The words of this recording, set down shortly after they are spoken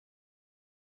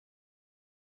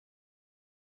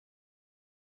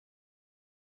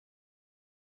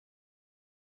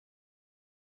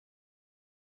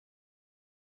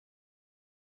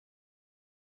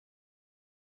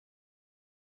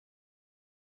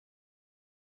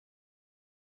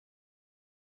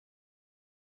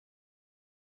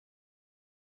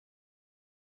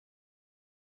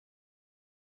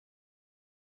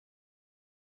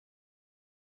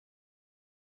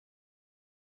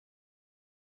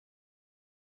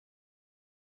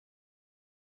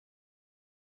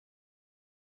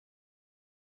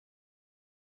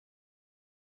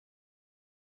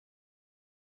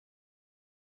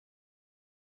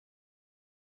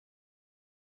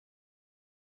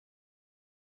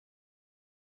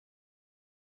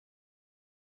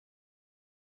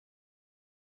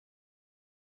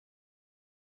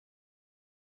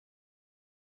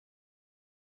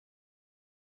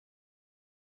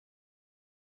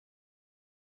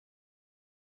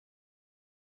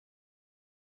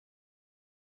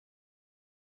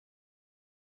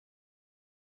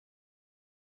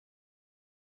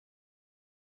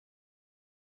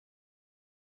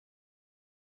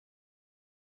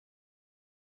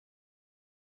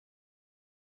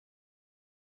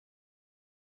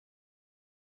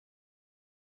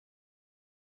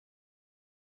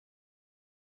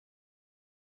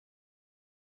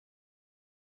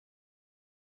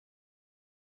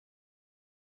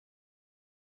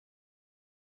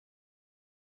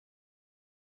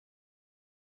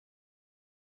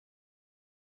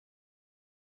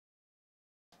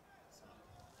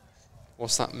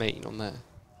What's that mean on there?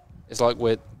 It's like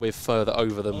we're further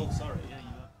over them. Oh, sorry. Yeah,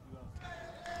 you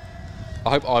are. I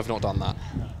hope I've not done that.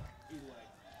 No. Either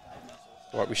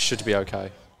way. Right, we should be okay.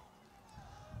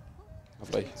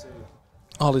 Lovely.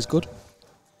 All is good.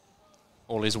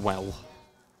 All is well.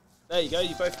 There you go.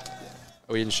 You both.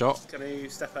 Are we in shot? Can you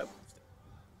step up?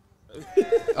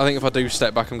 I think if I do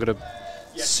step back, I'm going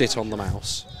to sit on the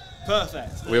mouse.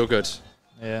 Perfect. We all good?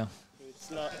 Yeah.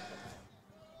 It's not.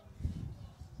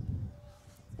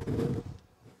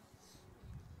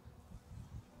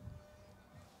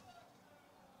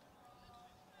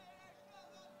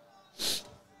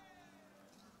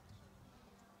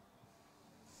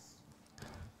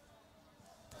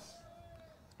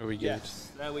 Are we good?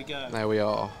 Yes. There we go. There we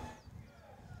are.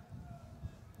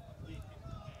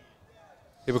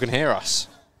 People can hear us.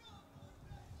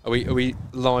 Are we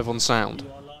live on sound? You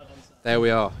are live on sound. There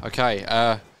we are.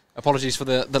 Okay. Apologies for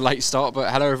the late start,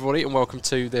 but hello everybody and welcome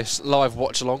to this live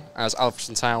watch along as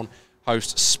Alfreton Town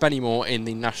host Spennymoor in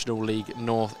the National League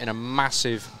North in a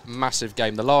massive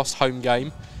game. The last home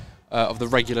game of the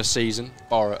regular season,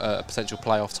 bar a potential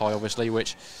playoff tie, obviously,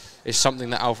 which is something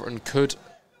that Alfreton could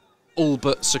all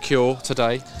but secure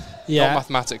today. Yeah. Not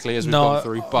mathematically as we've gone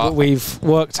through, but we've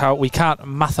worked out we can't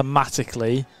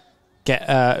mathematically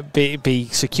get be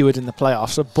secured in the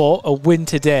playoffs. But a win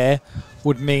today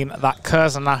would mean that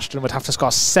Curzon and Ashton would have to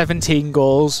score 17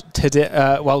 goals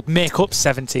today. Well, make up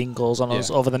 17 goals on us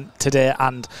over today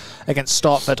and against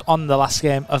Stortford on the last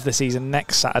game of the season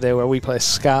next Saturday, where we play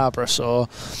Scarborough. So,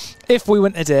 if we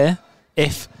win today,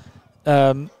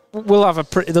 we'll have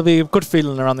there'll be a good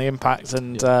feeling around the Impact,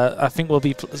 and I think we'll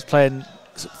be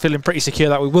feeling pretty secure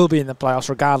that we will be in the playoffs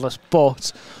regardless.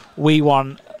 But we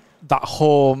want that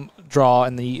home draw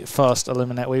in the first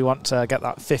eliminate. We want to get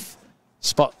that fifth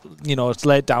spot, it's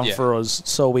laid down for us,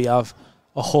 so we have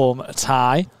a home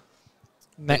tie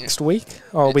next week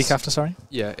or a week after. Sorry.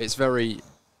 Yeah, it's very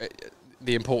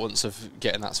the importance of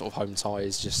getting that sort of home tie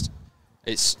is just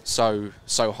it's so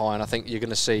high, and I think you're going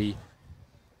to see.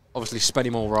 Obviously,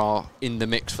 Spennymoor are in the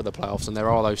mix for the playoffs, and there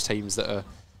are those teams that are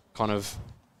kind of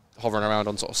hovering around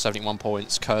on sort of 71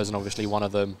 points. Curzon, obviously, one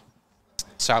of them.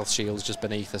 South Shields just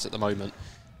beneath us at the moment.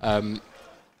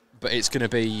 But it's going to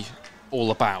be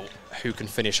all about who can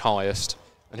finish highest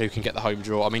and who can get the home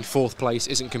draw. I mean, fourth place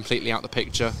isn't completely out the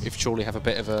picture if Chorley have a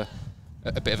bit of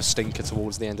a stinker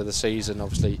towards the end of the season.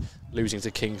 Obviously, losing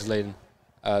to Kings Lynn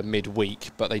midweek,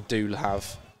 but they do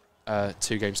have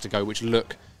 2 games to go, which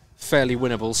look fairly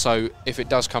winnable. So if it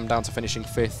does come down to finishing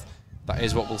fifth, that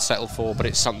is what we'll settle for, but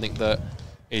it's something that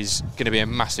is going to be a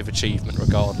massive achievement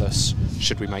regardless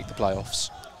should we make the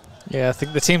playoffs. Yeah, I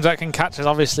think the teams that can catch us,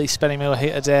 obviously Spennymoor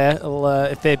here today,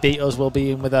 if they beat us, we'll be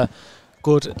in with a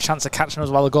good chance of catching us.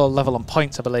 Well, they'll go level on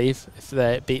points, I believe, if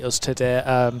they beat us today.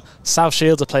 South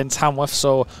Shields are playing Tamworth,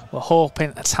 so we're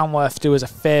hoping Tamworth do us a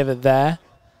favour there.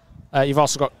 You've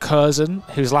also got Curzon,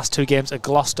 whose last 2 games are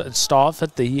Gloucester and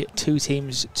Stortford, the 2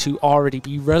 teams to already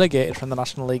be relegated from the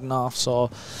National League North. So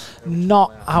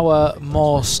not our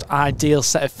most ideal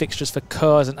set of fixtures for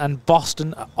Curzon. And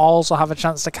Boston also have a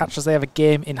chance to catch us. They have a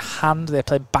game in hand. They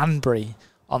play Banbury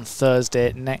on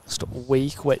Thursday next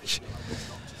week, which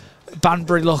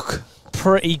Banbury look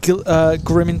pretty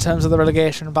grim in terms of the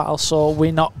relegation battle. So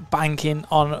we're not banking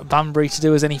on Banbury to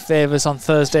do us any favours on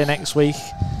Thursday next week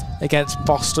against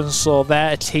Boston, so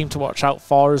they're a team to watch out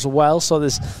for as well. So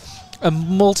there's a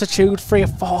multitude, 3 or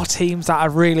 4 teams that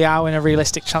really are in a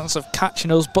realistic chance of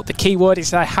catching us, but the key word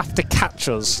is they have to catch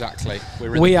us. Exactly.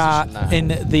 We are in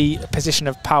the position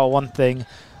of power. One thing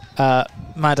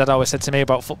my dad always said to me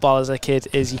about football as a kid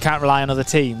is you can't rely on other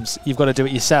teams, you've got to do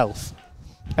it yourself.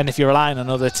 And if you're relying on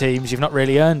other teams, you've not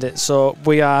really earned it. So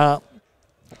we are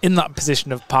in that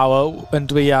position of power,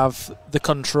 and we have the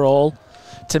control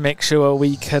to make sure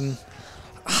we can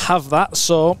have that.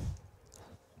 So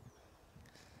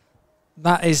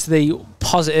that is the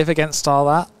positive against all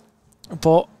that.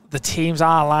 But the teams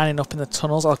are lining up in the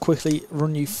tunnels. I'll quickly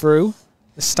run you through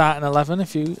the starting 11.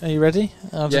 Are you ready?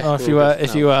 I don't know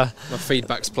if you were. My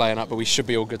feedback's playing up, but we should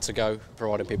be all good to go,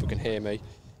 providing people can hear me.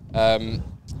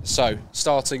 So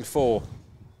starting for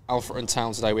Alfreton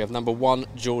Town today, we have number 1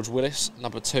 George Willis,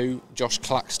 number 2 Josh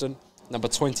Claxton, number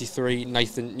 23,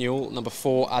 Nathan Newell. Number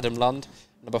 4, Adam Lund.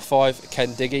 Number 5, Ken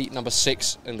Diggy. Number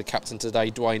 6, and the captain today,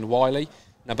 Dwayne Wiley.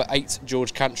 Number 8,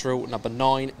 George Cantrell. Number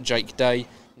 9, Jake Day.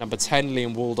 Number 10,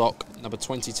 Liam Waldock. Number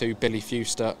 22, Billy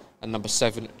Fewster. And number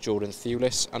 7, Jordan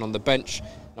Thewlis. And on the bench,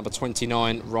 number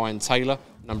 29, Ryan Taylor.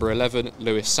 Number 11,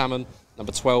 Lewis Salmon.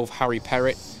 Number 12, Harry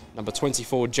Perrett. Number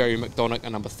 24, Jerry McDonagh.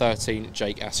 And number 13,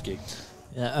 Jake Askew.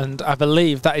 Yeah, and I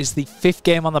believe that is the 5th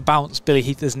game on the bounce. Billy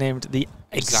Heath has named the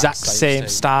exact same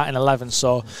starting 11,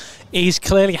 so he's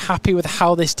clearly happy with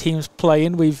how this team's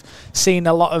playing. We've seen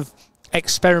a lot of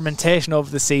experimentation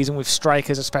over the season with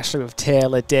strikers, especially with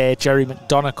Taylor, Day, Jerry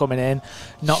McDonough coming in.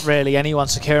 Not really anyone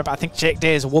secure, but I think Jake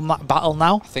Day has won that battle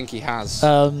now. I think he has.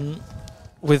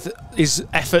 With his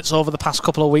efforts over the past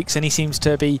couple of weeks, and he seems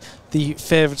to be the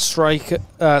favoured striker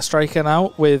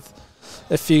now, with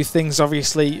a few things.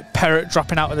 Obviously, Perrott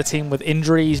dropping out of the team with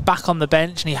injury. He's back on the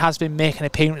bench, and he has been making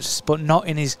appearances, but not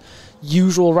in his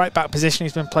usual right-back position.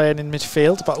 He's been playing in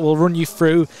midfield, but we'll run you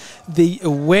through the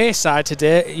away side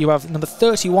today. You have number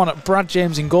 31 at Brad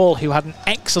James in goal, who had an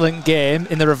excellent game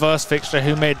in the reverse fixture,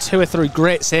 who made 2 or 3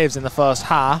 great saves in the first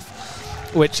half,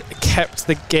 which kept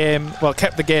the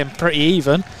game pretty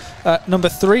even. Number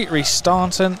 3, Rhys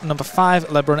Staunton. Number 5,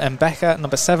 LeBron Mbeka.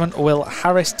 Number 7, Will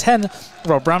Harris. 10,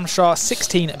 Rob Ramshaw.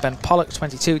 16, Ben Pollock.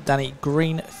 22, Danny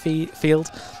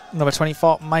Greenfield. Number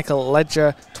 24, Michael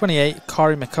Ledger. 28,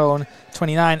 Corey McCone.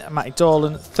 29, Matty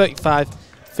Dolan. 35,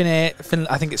 I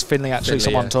think it's Finley actually,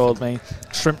 someone told me.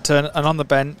 Shrimpton. And on the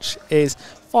bench is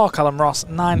 4, Callum Ross.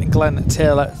 9, Glenn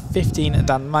Taylor. 15,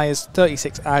 Dan Myers.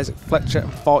 36, Isaac Fletcher.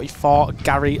 And 44,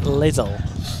 Gary Liddell.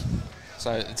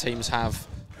 So the teams have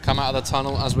come out of the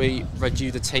tunnel. As we read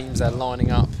you the teams, they're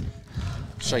lining up,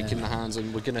 shaking the hands,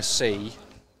 and we're going to see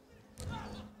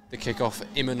the kick-off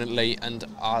imminently, and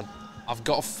I've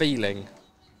got a feeling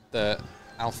that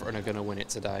Alfreton are going to win it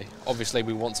today. Obviously,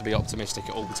 we want to be optimistic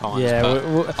at all times.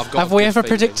 Yeah, have we ever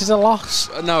predicted a loss?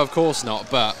 No, of course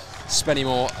not, but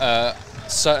Spennymoor,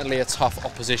 certainly a tough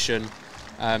opposition.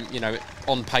 You know,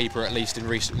 on paper, at least in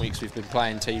recent weeks, we've been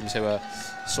playing teams who are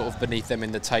sort of beneath them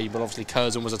in the table. Obviously,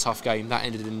 Curzon was a tough game. That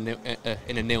ended in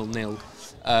a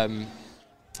 0-0.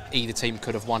 Either team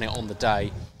could have won it on the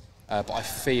day. But I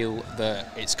feel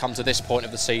that it's come to this point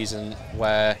of the season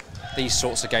where these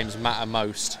sorts of games matter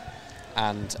most,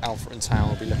 and Alfreton Town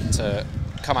will be looking to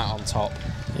come out on top.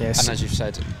 Yes. And as you've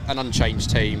said, an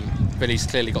unchanged team. Billy's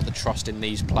clearly got the trust in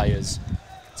these players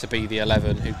to be the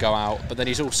 11 who go out, but then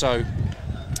he's also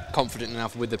confident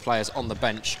enough with the players on the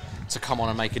bench to come on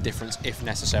and make a difference if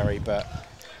necessary. But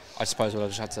I suppose we'll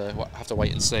just have to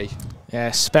wait and see. Yeah,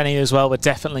 Spenny as well were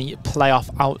definitely playoff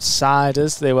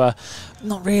outsiders. They were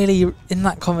not really in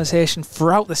that conversation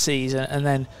throughout the season, and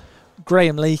then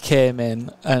Graham Lee came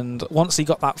in, and once he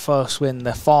got that first win,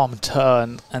 their form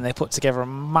turned, and they put together a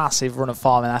massive run of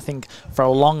form. And I think for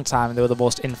a long time they were the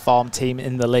most informed team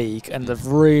in the league, and they've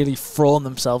really thrown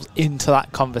themselves into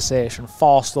that conversation,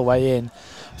 forced their way in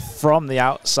from the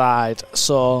outside.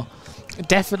 So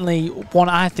definitely one,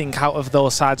 I think, out of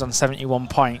those sides on 71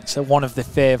 points, one of the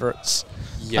favourites.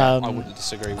 Yeah, I wouldn't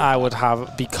disagree with that. I would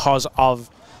have, because of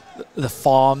the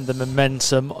form, the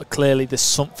momentum. Clearly there's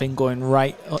something going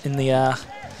right in the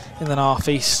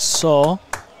northeast. So,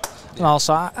 and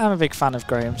also I'm a big fan of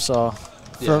Graham, so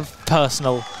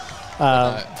personally,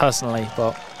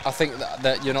 but I think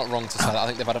that you're not wrong to say that. I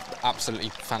think they've had an absolutely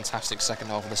fantastic second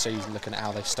half of the season, looking at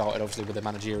how they've started, obviously with the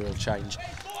managerial change.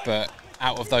 But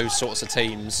out of those sorts of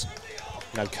teams,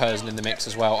 you know, Curzon in the mix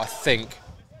as well, I think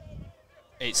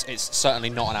it's certainly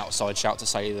not an outside shout to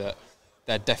say that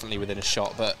they're definitely within a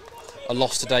shot, but a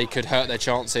loss today could hurt their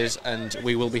chances, and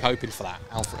we will be hoping for that.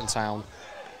 Alfreton Town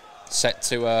set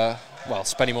to,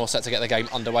 Spennymoor set to get the game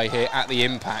underway here at the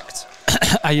Impact.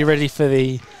 Are you ready for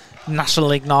the National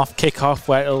League North kick-off,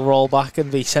 where it'll roll back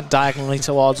and be sent diagonally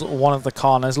towards one of the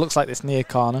corners? Looks like this near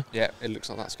corner. Yeah, it looks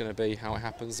like that's going to be how it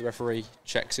happens. The referee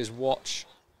checks his watch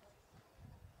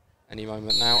any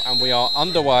moment now, and we are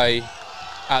underway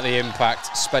at the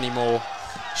Impact. Spennymoor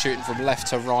shooting from left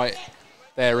to right.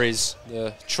 There is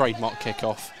the trademark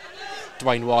kick-off.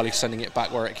 Dwayne Wiley sending it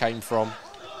back where it came from,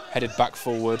 headed back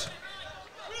forward.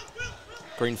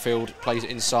 Greenfield plays it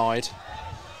inside.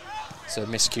 It's a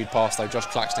miscued pass though. Josh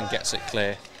Claxton gets it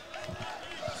clear.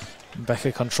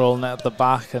 Becker controlling it at the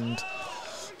back, and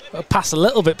a pass a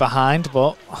little bit behind,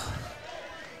 but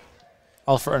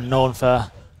Alfred are known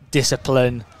for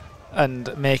discipline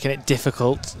and making it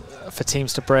difficult for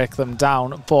teams to break them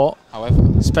down. But however,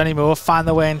 Spennymoor find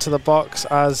their way into the box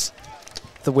as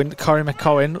the Corey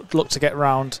McCowan looked to get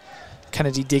round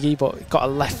Kennedy Diggy, but got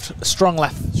a strong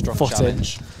left foot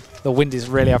challenge. The wind is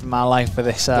really having my life for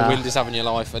this. The wind is having your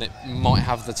life, and it might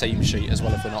have the team sheet as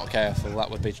well if we're not careful. That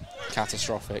would be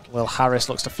catastrophic. Will Harris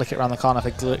looks to flick it around the corner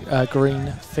for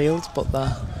Greenfield, but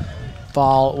the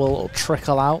ball will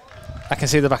trickle out. I can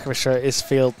see the back of his shirt is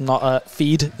Field, not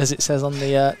Feed, as it says on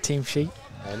the team sheet.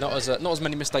 Not as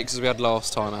many mistakes as we had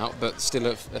last time out, but still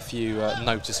a few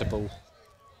noticeable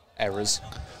errors.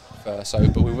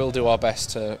 But we will do our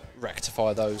best to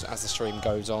rectify those as the stream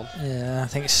goes on. Yeah, I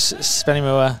think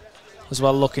Spennymoor as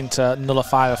well looking to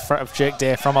nullify a threat of Jake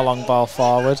Day from a long ball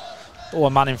forward. But a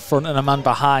man in front and a man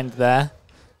behind there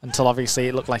until obviously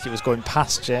it looked like it was going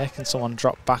past Jake and someone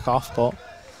dropped back off, but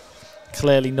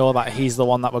clearly know that he's the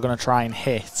one that we're going to try and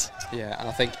hit. Yeah, and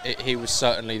I think he was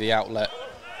certainly the outlet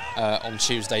on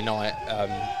Tuesday night.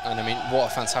 And I mean,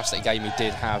 what a fantastic game he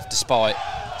did have, despite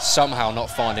somehow not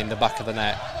finding the back of the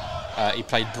net. He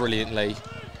played brilliantly,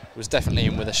 was definitely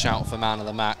in with a shout for man of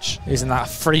the match. He was in that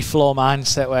free flow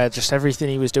mindset where just everything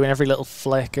he was doing, every little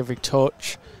flick, every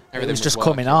touch, everything was just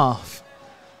coming off.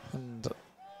 And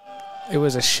it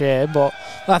was a shame, but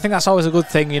I think that's always a good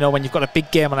thing, you know, when you've got a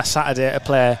big game on a Saturday to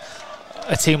play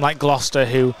a team like Gloucester,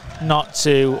 who, not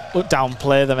to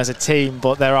downplay them as a team,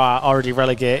 but they are already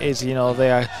relegated. You know,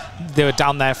 they were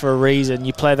down there for a reason.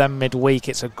 You play them midweek,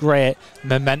 it's a great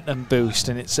momentum boost,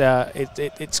 and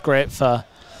it's great for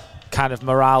kind of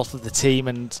morale for the team,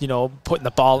 and you know, putting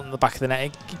the ball in the back of the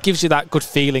net. It gives you that good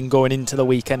feeling going into the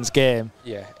weekend's game.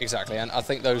 Yeah, exactly, and I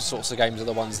think those sorts of games are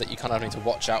the ones that you kind of need to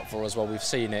watch out for as well. We've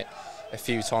seen it a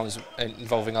few times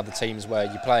involving other teams where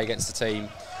you play against a team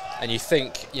and you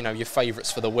think, you know, you're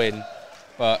favourites for the win,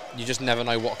 but you just never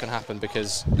know what can happen,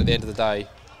 because at the end of the day,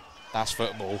 that's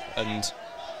football, and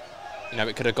you know,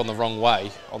 it could have gone the wrong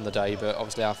way on the day, but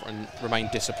obviously Alfreton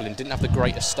remained disciplined. Didn't have the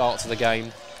greatest start to the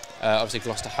game. Obviously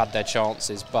Gloucester had their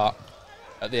chances, but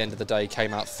at the end of the day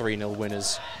came out 3-0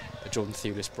 winners. Jordan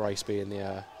Thewlis brace being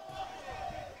the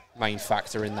main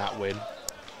factor in that win,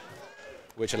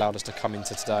 which allowed us to come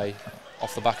into today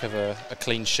off the back of a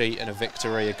clean sheet and a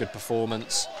victory, a good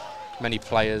performance. Many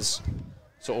players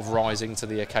sort of rising to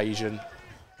the occasion,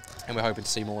 and we're hoping to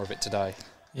see more of it today.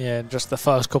 Yeah, just the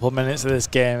first couple of minutes of this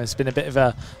game, it's been a bit of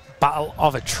a battle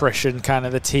of attrition, kind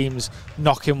of the teams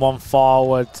knocking one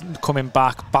forward, coming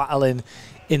back, battling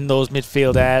in those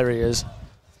midfield areas,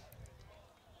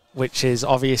 which is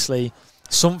obviously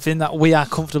something that we are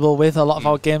comfortable with. A lot of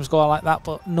our games go like that,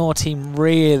 but no team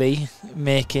really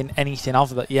making anything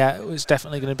of that yet. It was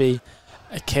definitely going to be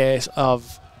a case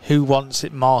of who wants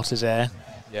it more today.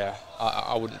 Yeah,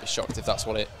 I wouldn't be shocked if that's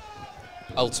what it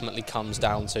ultimately comes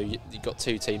down to. You've got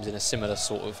two teams in a similar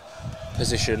sort of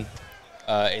position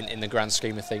in the grand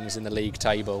scheme of things in the league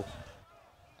table,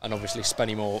 and obviously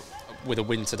Spennymoor with a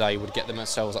win today would get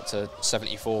themselves up to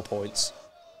 74 points,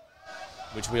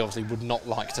 which we obviously would not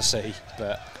like to see.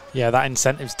 But yeah, that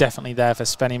incentive's definitely there for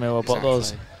Spennymoor,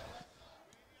 exactly.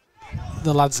 But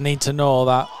the lads need to know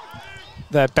that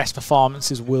their best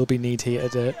performances will be need here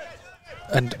today,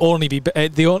 and only be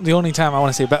the only time I want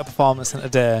to see a better performance than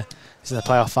today is in the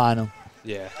playoff final.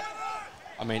 Yeah,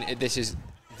 I mean, this is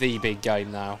the big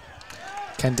game now.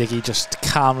 Ken Diggy just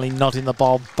calmly nodding the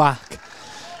ball back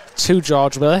to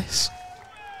George Willis,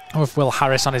 with Will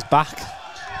Harris on his back.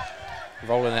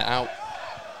 Rolling it out.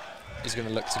 He's going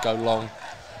to look to go long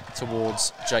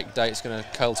towards Jake Day. It's going to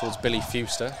curl towards Billy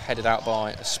Fewster, headed out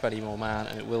by a Spennymoor man,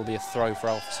 and it will be a throw for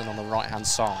Alfreton on the right-hand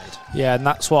side. Yeah, and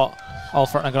that's what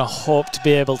Alfreton are going to hope to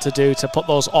be able to do, to put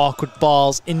those awkward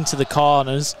balls into the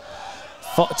corners,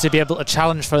 to be able to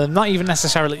challenge for them. Not even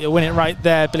necessarily to win it right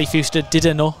there. Billy Fewster did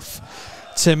enough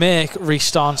to make Rhys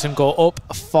Staunton go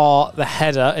up for the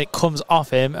header. It comes off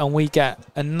him, and we get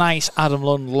a nice Adam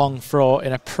Lund long throw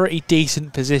in a pretty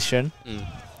decent position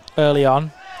early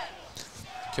on.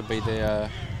 Could be the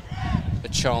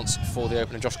chance for the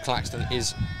opener. Josh Claxton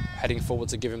is heading forward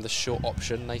to give him the short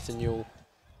option. Nathan Newell,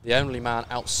 the only man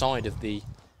outside of the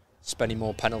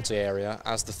Spennymoor penalty area,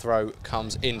 as the throw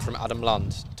comes in from Adam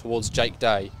Lund towards Jake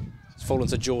Day. It's fallen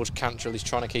to George Cantrell. He's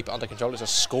trying to keep it under control. It's a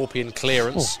scorpion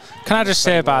clearance. Oh, can I just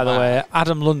say, by the way,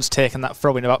 Adam Lund's taken that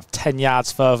throw in about 10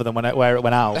 yards further than where it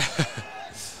went out.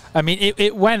 I mean,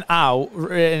 it went out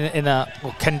in a...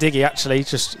 Well, Ken Diggy, actually,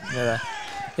 just...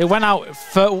 it went out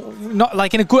for... Not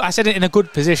like in a good... I said it in a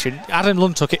good position. Adam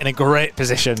Lund took it in a great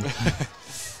position.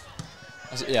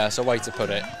 Yeah, it's a way to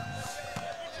put it.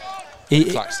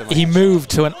 He moved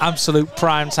to an absolute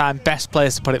prime time best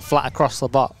place to put it flat across the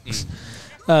box.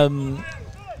 I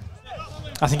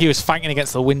think he was fighting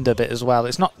against the wind a bit as well.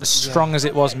 It's not as strong as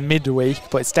it was midweek,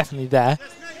 but it's definitely there.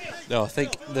 No, I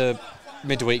think the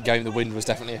midweek game, the wind was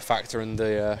definitely a factor, in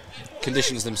the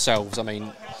conditions themselves. I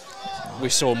mean, we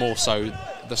saw more so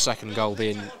the second goal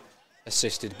being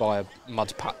assisted by a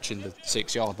mud patch in the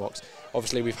 6-yard box.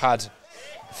 Obviously, we've had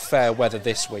fair weather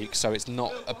this week, so it's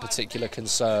not a particular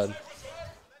concern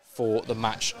for the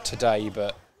match today,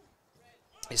 but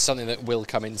it's something that will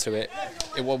come into it.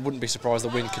 I wouldn't be surprised the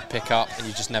wind could pick up, and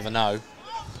you just never know.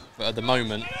 But at the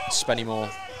moment,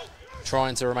 Spennymoor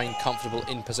trying to remain comfortable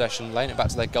in possession, laying it back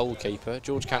to their goalkeeper.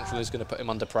 George Cantrell is going to put him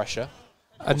under pressure,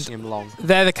 forcing him long.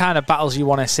 They're the kind of battles you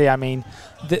want to see. I mean,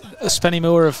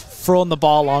 Spennymoor have thrown the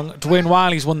ball long. Dwayne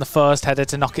Wiley's won the first header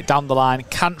to knock it down the line.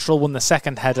 Cantrell won the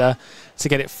second header to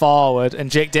get it forward. And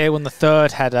Jake Day won the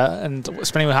third header. And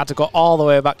Spennymoor had to go all the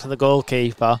way back to the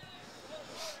goalkeeper.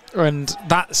 And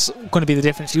that's going to be the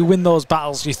difference. You win those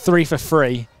battles, you're 3 for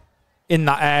 3 in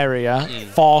that area,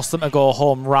 force them to go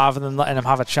home rather than letting them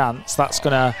have a chance. That's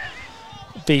going to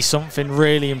be something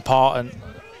really important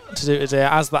to do today.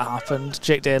 As that happened,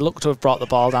 Jake Day looked to have brought the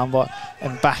ball down, but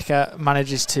Mbaka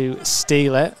manages to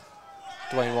steal it.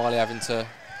 Dwayne Wiley having to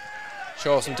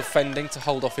show some defending to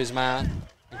hold off his man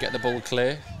and get the ball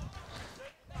clear.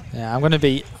 Yeah, I'm going to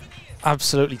be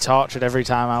absolutely tortured every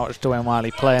time I watch Dwayne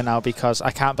Wiley play now, because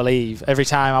I can't believe every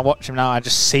time I watch him now I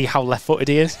just see how left-footed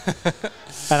he is.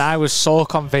 And I was so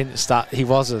convinced that he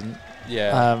wasn't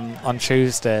on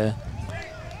Tuesday.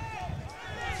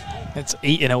 It's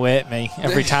eating away at me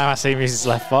every time I see him use his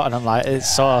left foot, and I'm like,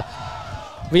 it's so.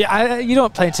 But you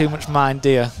don't play too much mind, do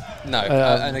you? No,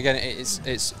 and again,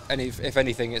 if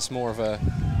anything, it's more of a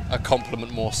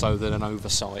compliment more so than an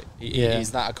oversight.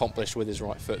 He's that accomplished with his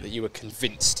right foot that you were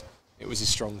convinced it was his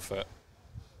strong foot.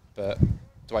 But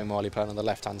Dwayne Wiley playing on the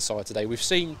left-hand side today. We've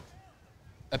seen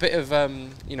a bit of,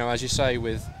 as you say,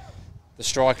 with the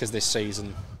strikers this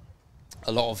season,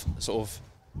 a lot of sort of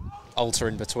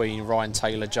altering between Ryan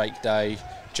Taylor, Jake Day,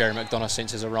 Jerry McDonough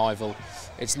since his arrival.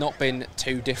 It's not been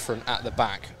too different at the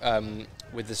back,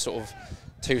 with the sort of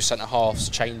 2 centre-halves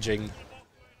changing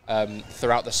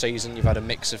throughout the season. You've had a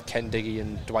mix of Ken Diggy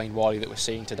and Dwayne Wiley that we're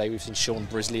seeing today. We've seen Sean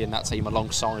Brisley in that team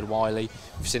alongside Wiley.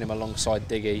 We've seen him alongside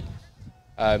Diggy.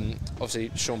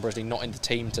 Obviously, Sean Brisley not in the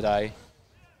team today.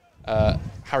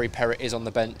 Harry Perrott is on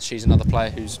the bench. He's another player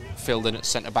who's filled in at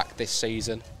centre-back this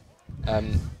season.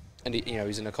 And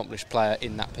he's an accomplished player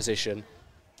in that position.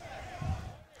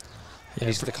 Yeah,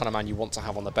 he's the kind of man you want to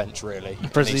have on the bench, really.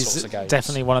 Brisley's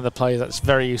definitely one of the players that's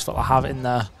very useful to have in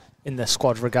the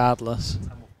squad, regardless.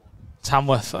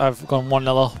 Tamworth have gone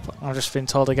 1-0 up. I've just been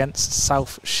told against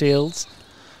South Shields.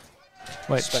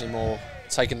 Spennymoor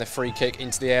taking the free kick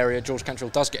into the area. George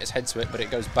Cantrell does get his head to it, but it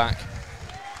goes back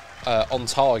on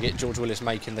target. George Willis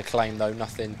making the claim, though.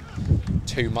 Nothing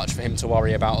too much for him to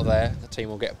worry about there. The team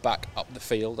will get back up the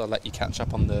field. I'll let you catch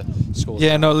up on the scores.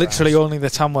 Yeah, no, literally only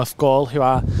the Tamworth goal who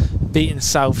are beating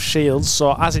South Shields.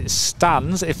 So as it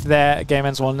stands, if their game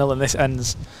ends 1-0 and this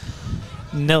ends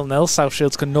 0-0, South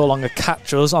Shields can no longer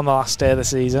catch us on the last day of the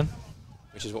season.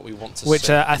 Which is what we want to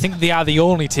see. I think they are the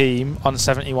only team on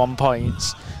 71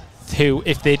 points who,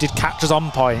 if they did catch us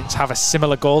on points, have a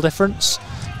similar goal difference.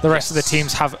 The rest of the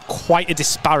teams have quite a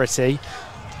disparity.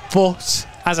 But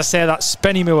as I say, that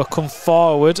Spennymoor come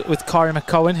forward with Corey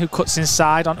McCowan, who cuts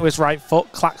inside onto his right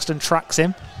foot. Claxton tracks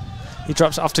him. He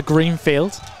drops it off to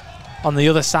Greenfield on the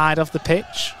other side of the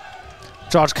pitch.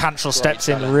 George Cantrell steps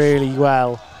in really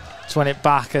well to win it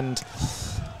back, and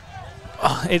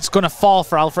it's going to fall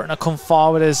for Alfreton to come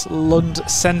forward as Lund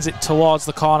sends it towards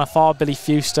the corner for Billy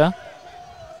Fuster.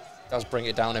 Does bring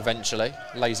it down eventually.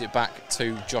 Lays it back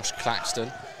to Josh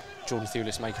Claxton. Jordan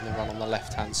Thewlis making the run on the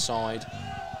left-hand side.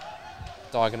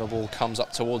 Diagonal ball comes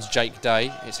up towards Jake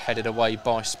Day. It's headed away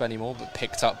by Spennymoor, but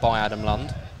picked up by Adam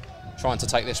Lund. Trying to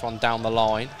take this one down the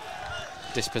line.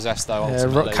 Dispossessed, though,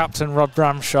 ultimately. Captain Rod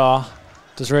Bramshaw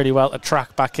does really well to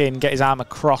track back in, get his arm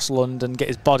across Lund and get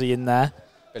his body in there.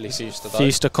 Billy Fuster, though.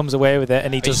 Fuster comes away with it,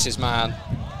 and he beats his man.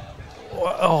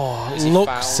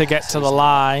 Looks to get to the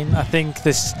line. I think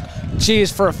this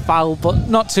cheers for a foul, but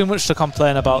not too much to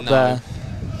complain about there.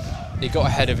 He got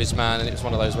ahead of his man, and it was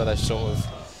one of those where they sort of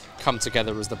come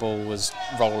together as the ball was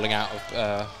rolling out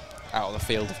of the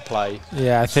field of play.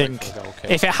 Yeah, I think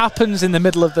if it happens in the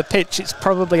middle of the pitch, it's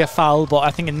probably a foul, but I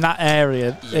think in that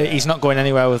area, he's not going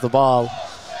anywhere with the ball,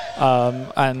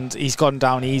 and he's gone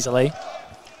down easily.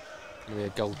 Going to be a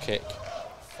goal kick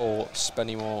for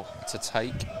Spennymoor to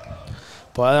take.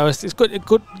 But it's good. You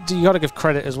got to give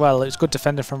credit as well. It's good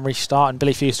defender from restart, and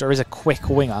Billy Fuster is a quick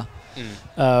winger,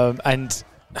 and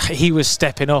he was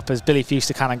stepping up as Billy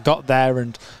Fuster kind of got there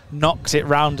and knocked it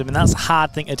round him, and that's a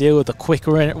hard thing to deal with, a quick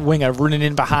winger running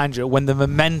in behind you. When the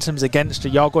momentum's against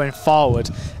you, you're going forward,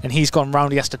 and he's gone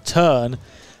round, he has to turn,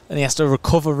 and he has to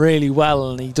recover really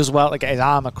well, and he does well to get his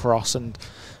arm across and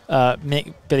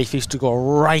make Billy Fuster go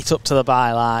right up to the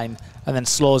byline, and then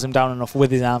slows him down enough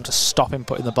with his arm to stop him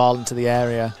putting the ball into the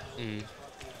area.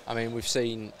 I mean, we've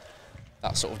seen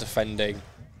that sort of defending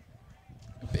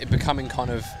becoming kind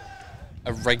of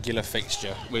a regular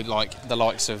fixture with like the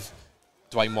likes of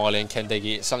Dwayne Wiley and Ken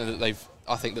Diggy. It's something that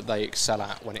I think that they excel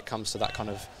at when it comes to that kind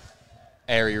of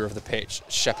area of the pitch,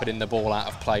 shepherding the ball out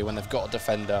of play when they've got a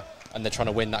defender and they're trying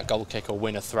to win that goal kick or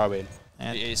win a throw-in.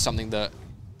 Yeah. It's something that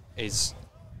is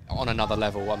on another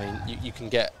level. I mean, you can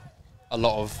get a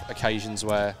lot of occasions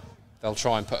where they'll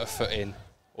try and put a foot in,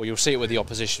 or you'll see it with the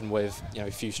opposition with, you know,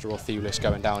 Fuster or Thewlis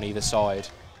going down either side,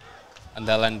 and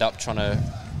they'll end up trying to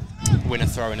win a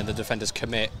throw-in and the defenders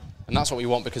commit. And that's what we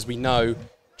want, because we know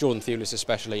Jordan Thewlis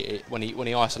especially, when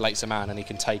he isolates a man and he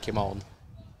can take him on,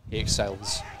 he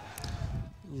excels.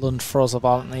 Lund throws the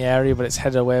ball in the area, but it's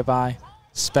headed away by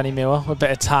Spennymoor. A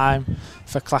bit of time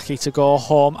for Clacky to go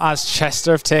home as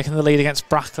Chester have taken the lead against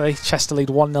Brackley. Chester lead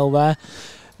 1-0 there.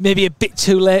 Maybe a bit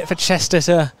too late for Chester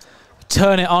to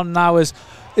turn it on now, as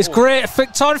it's great.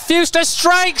 Victor Fuster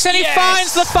strikes and he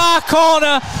finds the far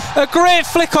corner. A great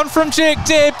flick on from Jake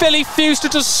Day. Billy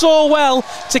Fuster does so well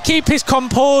to keep his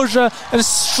composure and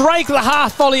strike the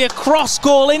half volley across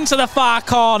goal into the far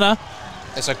corner.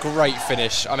 It's a great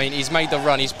finish. I mean, he's made the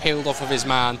run, he's peeled off of his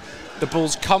man. The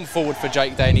ball's come forward for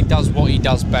Jake Day and he does what he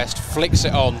does best, flicks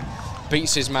it on,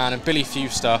 beats his man, and Billy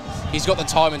Fuster, he's got the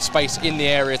time and space in the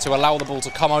area to allow the ball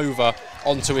to come over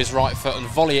onto his right foot and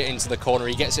volley it into the corner.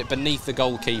 He gets it beneath the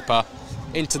goalkeeper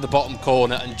into the bottom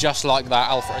corner, and just like that,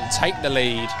 Alfreton take the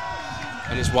lead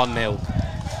and it's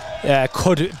 1-0. Yeah,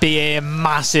 could be a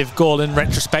massive goal in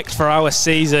retrospect for our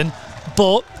season,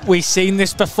 but we've seen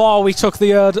this before. We took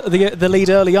the lead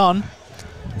early on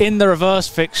in the reverse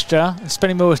fixture, and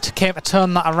Spennymoor came to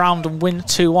turn that around and win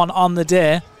 2-1 on the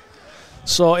day.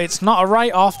 So it's not a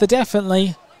write-off. They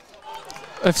definitely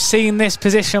have seen this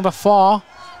position before,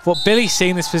 but Billy's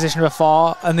seen this position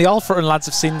before, and the Alfreton lads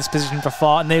have seen this position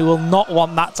before, and they will not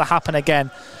want that to happen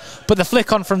again. But the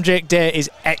flick on from Jake Day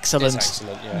is excellent. It's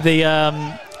excellent,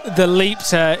 yeah. The leap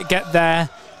to get there,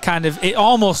 kind of, it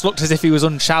almost looked as if he was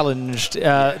unchallenged,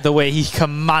 the way he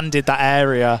commanded that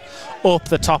area up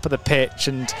the top of the pitch,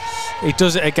 and he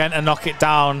does it again to knock it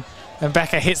down. And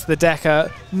Becker hits the deck.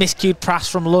 A miscued pass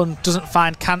from Lund doesn't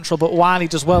find Cantrell, but Wiley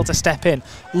does well to step in.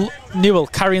 Newell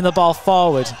carrying the ball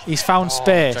forward. He's found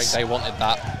space. Jake Day wanted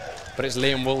that, but it's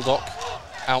Liam Wildock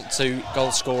out to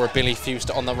goal scorer Billy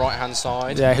Fuster on the right-hand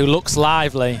side. Yeah, who looks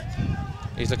lively.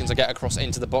 He's looking to get across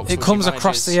into the box. It comes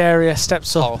across the area,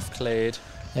 steps up. Half cleared.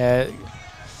 Yeah.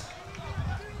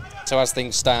 So as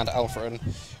things stand, Alfreton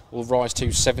will rise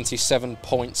to 77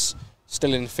 points,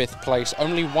 still in 5th place.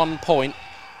 Only 1 point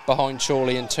behind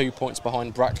Chorley and 2 points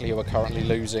behind Brackley, who are currently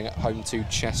losing at home to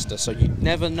Chester. So you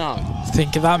never know. I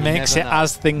think that makes it,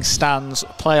 as things stands,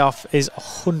 playoff is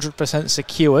 100%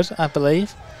 secured, I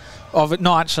believe.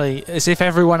 No, actually, as if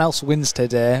everyone else wins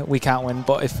today, we can't win.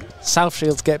 But if South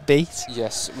Shields get beat,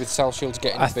 yes, with South Shields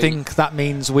getting beat, I think that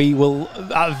means we will,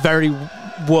 at very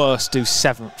worst, do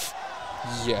 7th.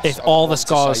 Yes, if all the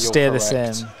scores stay the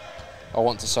same. I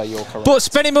want to say you're correct. But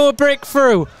Spennymoor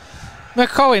breakthrough.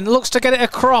 McCowan looks to get it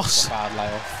across. Bad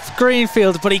layoff.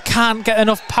 Greenfield, but he can't get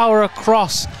enough power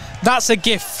across. That's a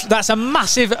gift. That's a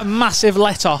massive, massive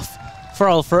let-off for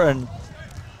Alfreton.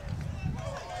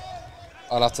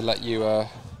 I'll have to let you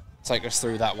take us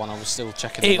through that one. I was still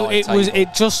checking the live table.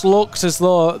 It just looked as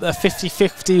though the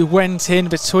 50-50 went in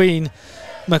between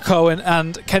McCowan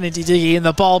and Kennedy Diggy, and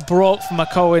the ball broke from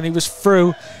McCowan. He was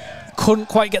through, couldn't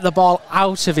quite get the ball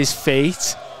out of his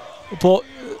feet, but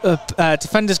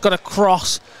defenders got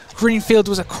across. Greenfield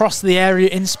was across the area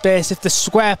in space. If the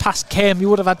square pass came, he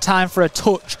would have had time for a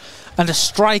touch and a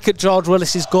strike at George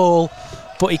Willis's goal,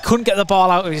 but he couldn't get the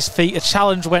ball out of his feet. A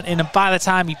challenge went in, and by the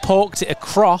time he poked it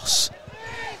across,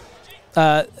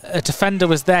 a defender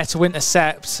was there to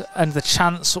intercept, and the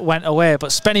chance went away. But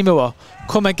Spennymoor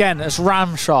come again as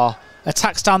Ramshaw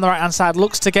attacks down the right-hand side,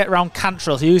 looks to get round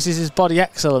Cantrell. He uses his body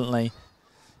excellently.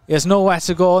 He has nowhere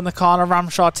to go in the corner.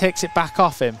 Ramshaw takes it back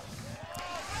off him.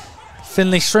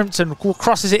 Finlay Shrimpton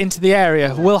crosses it into the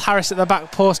area. Will Harris at the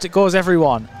back post. It goes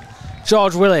everyone.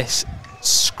 George Willis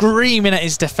screaming at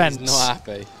his defence. He's not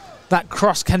happy. That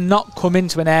cross cannot come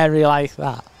into an area like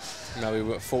that. No, we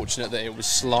were fortunate that it was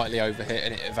slightly overhit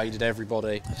and it evaded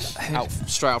everybody.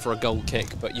 Straight out for a goal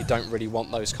kick, but you don't really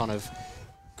want those kind of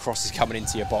crosses coming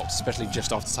into your box, especially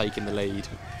just after taking the lead.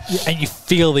 Yeah, and you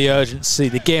feel the urgency.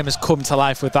 The game has come to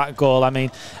life with that goal. I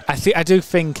mean, I do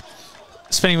think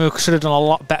Spennymoor should have done a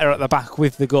lot better at the back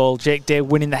with the goal. Jake Day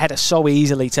winning the header so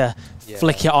easily to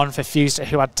flick it on for Fuster,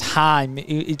 who had time,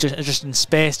 he just in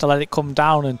space to let it come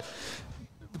down and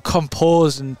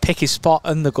compose and pick his spot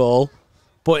in the goal.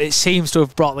 But it seems to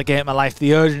have brought the game to life.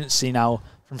 The urgency now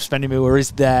from Spennymoor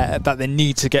is there, that they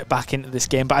need to get back into this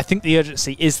game. But I think the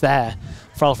urgency is there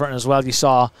for Alfreton as well. You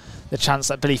saw the chance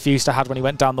that Billy Fuster had when he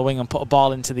went down the wing and put a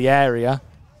ball into the area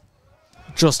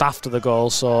just after the goal.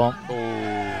 So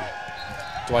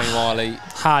Dwayne Wiley.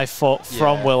 High foot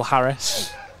from Will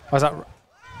Harris. Was that?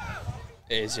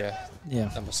 It is, yeah. Yeah.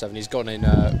 Number 7. He's gone in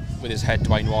with his head,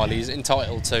 Dwayne Wiley. He's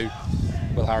entitled to.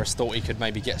 Will Harris thought he could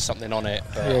maybe get something on it.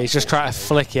 But yeah, he's just trying to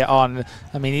flick it on.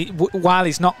 I mean,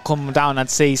 Wiley's not come down, I'd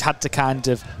say he's had to kind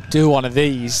of do one of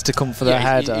these to come for the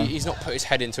header. He's not put his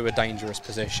head into a dangerous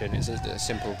position. It's a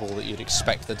simple ball that you'd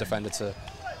expect the defender to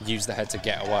use the head to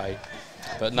get away.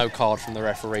 But no card from the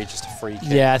referee, just a free kick.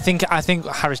 Yeah, I think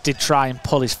Harris did try and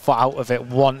pull his foot out of it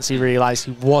once he realised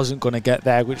he wasn't going to get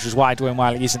there, which is why Dwayne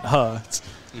Wiley isn't hurt.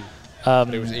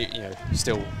 But it was,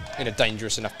 still in a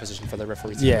dangerous enough position for the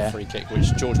referee to give a free kick,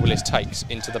 which George Willis takes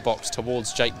into the box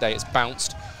towards Jake Day. It's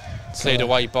bounced, cleared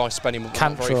away by Spennymoor,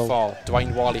 not very far.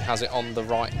 Dwayne Wiley has it on the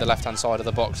left-hand side of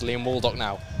the box. Liam Waldock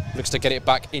now looks to get it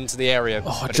back into the area.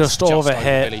 Oh, but just it's over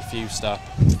Billy Fewster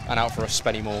and out for a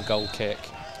Spennymoor goal kick.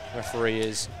 Referee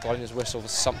is blowing his whistle for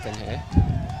something here.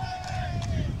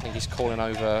 I think he's calling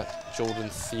over Jordan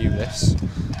Thewlis.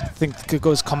 I think it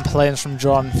goes complaints from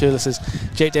Jordan Thewlis as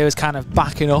Jake Day was kind of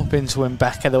backing up into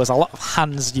Mbeke. There was a lot of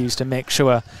hands used to make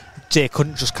sure Jay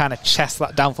couldn't just kind of chest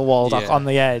that down for Waldock on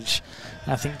the edge.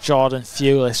 And I think Jordan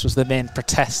Thewlis was the main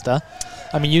protester.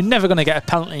 I mean, you're never going to get a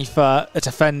penalty for a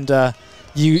defender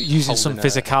using some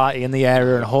physicality in the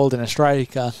area and holding a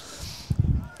striker.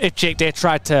 If Jake Day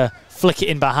tried to flick it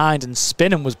in behind and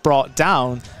spin and was brought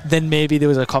down, then maybe there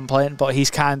was a complaint, but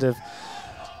he's kind of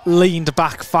leaned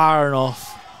back far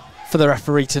enough for the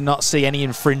referee to not see any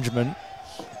infringement.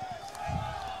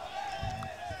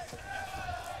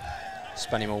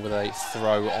 Spennymoor with a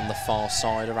throw on the far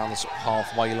side around the sort of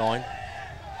halfway line.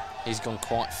 He's gone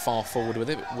quite far forward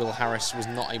with it, but Will Harris was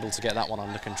not able to get that one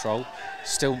under control.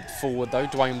 Still forward though,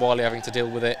 Dwayne Wiley having to deal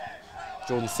with it.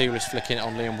 Jordan Thewlis flicking it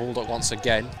on Liam Waldock once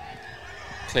again.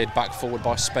 Cleared back forward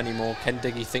by Spennymoor. Ken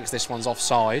Diggy thinks this one's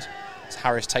offside. As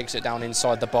Harris takes it down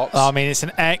inside the box. I mean, it's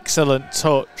an excellent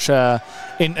touch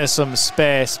into some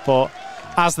space, but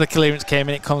as the clearance came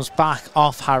in, it comes back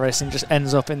off Harris and just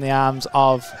ends up in the arms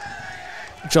of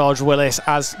George Willis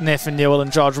as Nathan Newell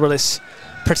and George Willis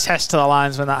protest to the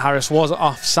linesman that Harris was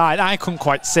offside. I couldn't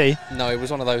quite see. No, it was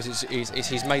one of those.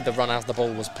 He's made the run as the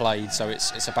ball was played, so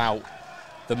it's about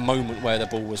the moment where the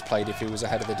ball was played, if he was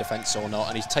ahead of the defence or not,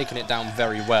 and he's taken it down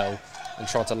very well and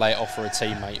tried to lay it off for a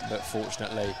teammate, but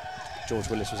fortunately George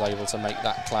Willis was able to make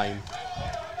that claim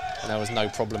and there was no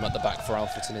problem at the back for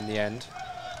Alfreton in the end.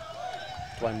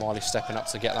 Dwayne Wiley stepping up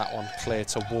to get that one clear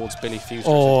towards Billy Fewster.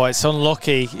 Oh, it's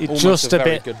unlucky. Just a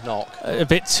bit good knock. A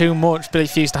bit too much. Billy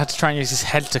Fewster had to try and use his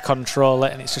head to control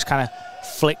it, and it's just kind of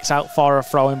flicks out for a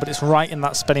throw-in, but it's right in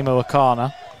that Spennymoor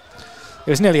corner. It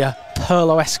was nearly a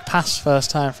Pirlo-esque pass first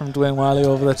time from Dwayne Wiley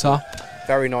over the top.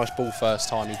 Very nice ball first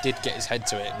time. He did get his head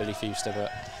to it, Billy Fewster,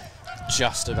 but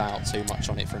just about too much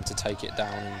on it for him to take it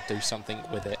down and do something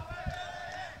with it.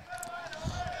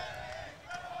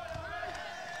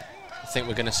 I think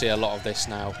we're going to see a lot of this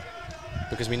now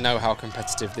because we know how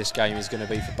competitive this game is going to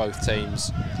be for both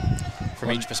teams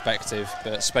from each perspective.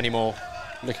 But Spennymoor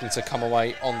looking to come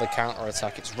away on the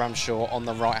counter-attack. It's Ramshaw on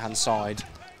the right-hand side,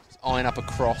 eyeing up a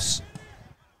cross.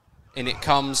 In it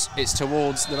comes, it's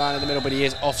towards the man in the middle, but he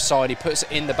is offside. He puts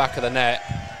it in the back of the net,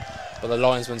 but the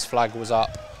linesman's flag was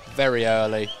up very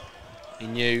early. He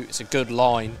knew it's a good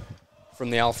line from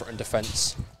the Alfreton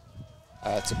defence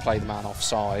to play the man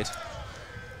offside.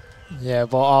 Yeah,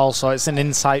 but also it's an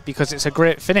insight because it's a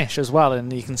great finish as well,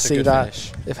 and you can see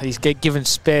that if he's given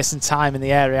space and time in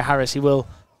the area, Harris, he will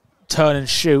turn and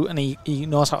shoot, and he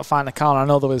knows how to find the corner. I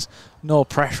know there was no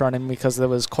pressure on him because there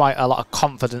was quite a lot of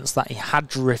confidence that he had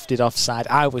drifted offside.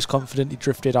 I was confident he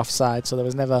drifted offside, so there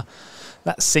was never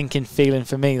that sinking feeling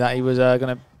for me that he was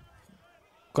going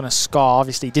to score.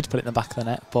 Obviously, he did put it in the back of the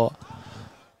net, but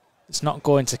it's not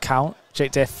going to count.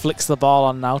 Jake Day flicks the ball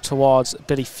on now towards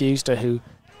Billy Fewster, who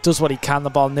does what he can. The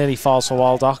ball nearly falls for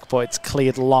Waldock, but it's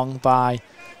cleared long by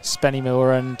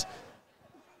Spennymoor and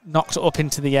knocked up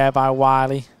into the air by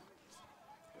Wiley.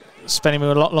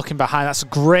 Spennymoor looking behind. That's a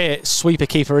great sweeper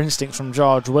keeper instinct from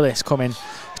George Willis, coming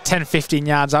 10-15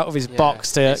 yards out of his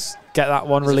box to get that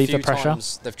one, relieve the pressure.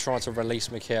 They've tried to release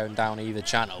McKeown down either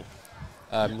channel.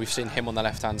 We've seen him on the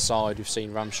left-hand side. We've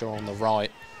seen Ramshaw on the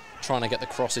right, trying to get the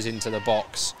crosses into the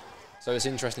box. So it's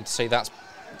interesting to see that's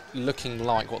looking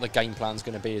like what the game plan's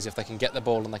going to be, is if they can get the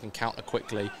ball and they can counter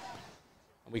quickly.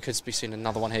 We could be seeing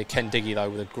another one here. Ken Diggy, though,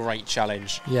 with a great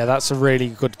challenge. Yeah, that's a really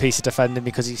good piece of defending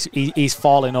because he's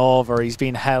falling over, he's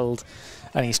been held,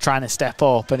 and he's trying to step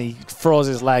up, and he throws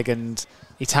his leg and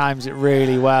he times it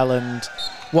really well. And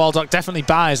Waldock definitely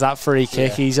buys that free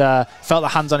kick. He's felt the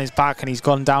hands on his back and he's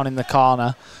gone down in the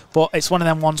corner. But it's one of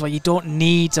them ones where you don't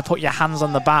need to put your hands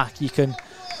on the back. You can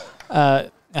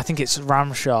I think it's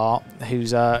Ramshaw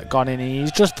who's gone in, and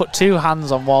he's just put 2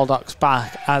 hands on Waldock's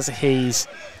back as he's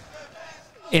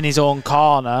in his own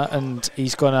corner, and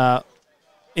he's going to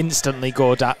instantly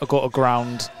go to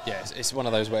ground. Yeah, it's one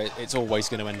of those where it's always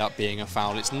going to end up being a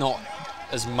foul. It's not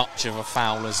as much of a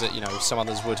foul as some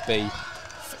others would be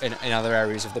in other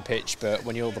areas of the pitch, but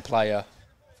when you're the player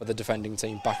for the defending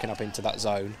team backing up into that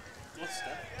zone,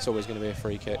 it's always going to be a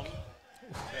free kick.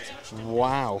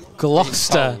 Wow.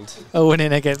 Gloucester are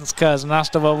winning against Curzon.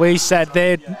 After what we said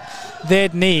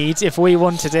they'd need, if we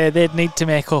won today, they'd need to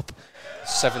make up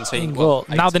 17 goals.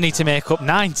 Now they need to make up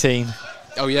 19.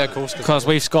 Oh yeah, of course. Because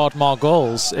we've scored more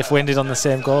goals if we ended on the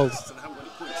same goals.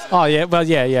 Oh yeah, well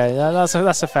yeah.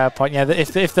 That's a fair point. Yeah,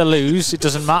 if they lose, it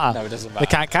doesn't matter. No, it doesn't matter. They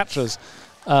can't catch us.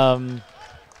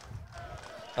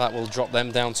 That will drop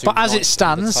them down to. But as it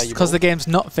stands, because the game's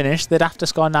not finished, they'd have to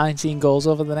score 19 goals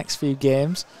over the next few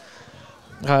games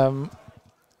to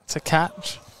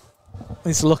catch.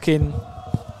 It's looking.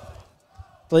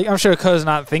 I'm sure Curzon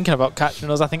aren't thinking about catching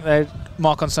us. I think they're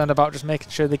more concerned about just making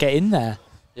sure they get in there.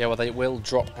 Yeah, well, they will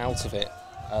drop out of it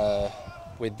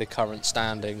with the current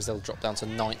standings. They'll drop down to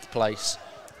 9th place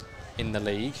in the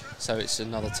league. So it's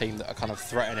another team that are kind of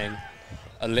threatening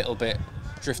a little bit,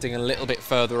 drifting a little bit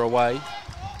further away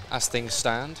as things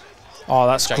stand. Oh,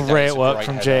 that's great work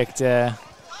from Jake there.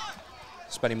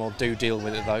 Spennymoor do deal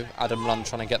with it though. Adam Lund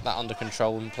trying to get that under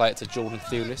control and play it to Jordan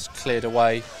Thewlis. Cleared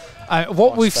away.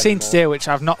 What we've seen today, which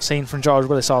I've not seen from George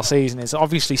Willis all season, is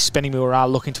obviously Spennymoor are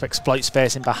looking to exploit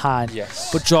space in behind.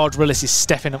 Yes. But George Willis is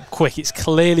stepping up quick. It's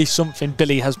clearly something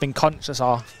Billy has been conscious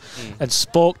of and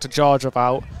spoke to George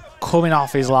about, coming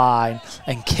off his line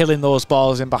and killing those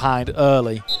balls in behind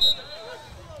early.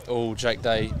 Oh, Jake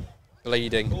Day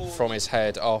bleeding from his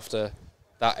head after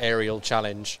that aerial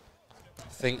challenge. I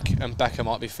think Mbeka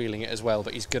might be feeling it as well,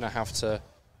 but he's going to have to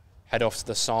head off to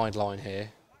the sideline here.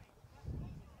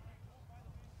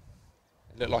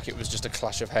 It looked like it was just a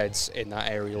clash of heads in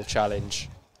that aerial challenge.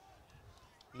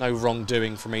 No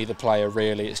wrongdoing from either player,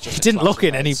 really. It's just. He didn't look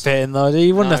in any pain though.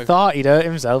 He wouldn't have thought he'd hurt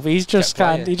himself. He's just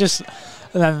and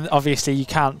then obviously you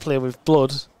can't play with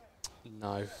blood.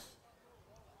 No.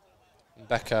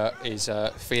 Mbeka is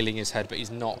feeling his head, but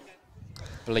he's not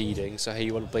bleeding, so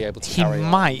he will be able to carry on. He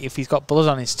might, if he's got blood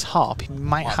on his top, he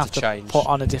might have to put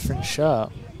on a different shirt.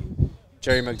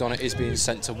 Jerry McDonough is being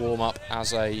sent to warm up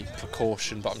as a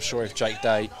precaution, but I'm sure if Jake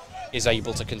Day is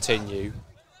able to continue,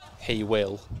 he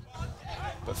will.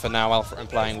 But for now, Alfreton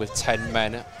playing with 10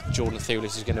 men. Jordan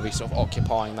Thewlis is going to be sort of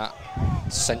occupying that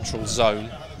central zone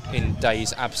in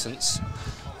Day's absence.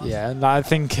 Yeah, and I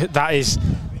think that is.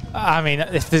 I mean,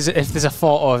 if there's a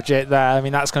photo of Jake there, I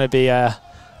mean that's going to be a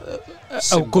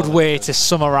good way to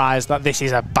summarise that this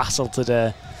is a battle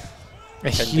today. A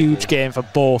huge game for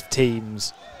both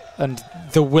teams, and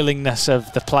the willingness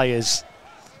of the players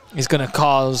is going to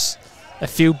cause a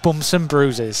few bumps and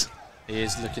bruises. He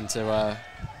is looking to. I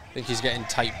think he's getting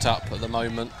taped up at the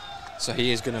moment, so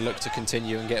he is going to look to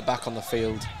continue and get back on the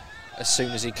field as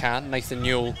soon as he can. Nathan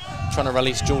Newell trying to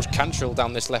release George Cantrill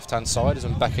down this left-hand side as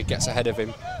Mbeka gets ahead of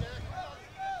him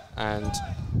and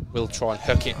will try and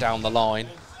hook it down the line.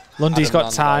 Lundy's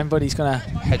got time, but he's going to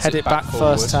head it back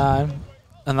first time.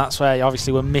 And that's where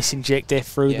obviously we're missing Jake Day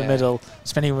through the middle.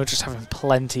 Spennymoor just having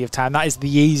plenty of time. That is the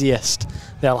easiest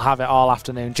they'll have it all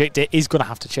afternoon. Jake Day is going to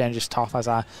have to change his top, as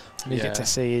we get to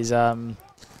see his...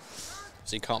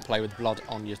 So you can't play with blood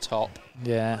on your top.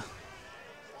 Yeah.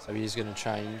 So he's going to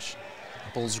change.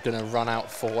 The ball's going to run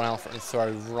out for Alfreton and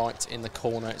throw right in the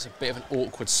corner. It's a bit of an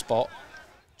awkward spot.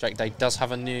 Jake Day does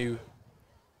have a new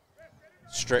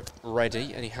strip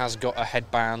ready, and he has got a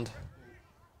headband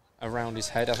around his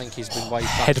head. I think he's been way back.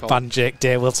 Headband Jake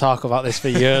Day. We'll talk about this for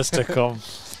years to come.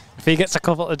 If he gets a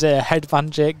couple today,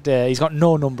 headband Jake Day. He's got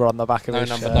no number on the back of his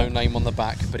shirt. No number, no name on the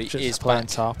back, but he is back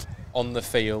top on the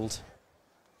field.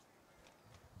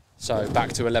 So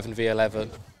back to 11v11.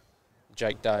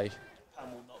 Jake Day.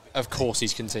 Of course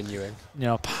he's continuing. You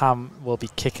know, Pam will be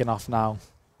kicking off now.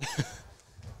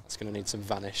 That's going to need some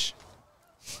vanish.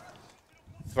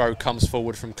 Throw comes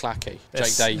forward from Clackey.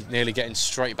 Jake Day nearly getting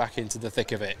straight back into the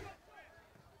thick of it.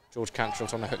 George Cantrill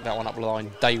trying to hook that one up the line.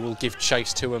 Day will give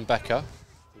chase to Mbeka.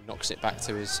 He knocks it back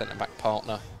to his centre-back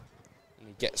partner. And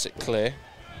he gets it clear.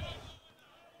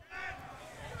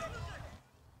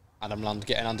 Adam Lund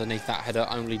getting underneath that header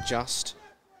only just.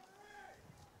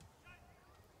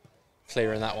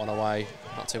 Clearing that one away.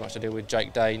 Not too much to do with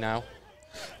Jake Day now.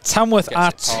 Tamworth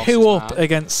are 2 up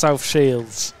against South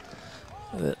Shields.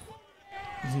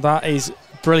 That is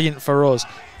brilliant for us.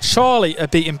 Chorley are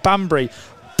beating Banbury.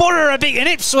 Borough are beating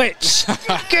Ipswich.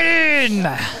 Get in!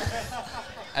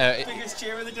 Biggest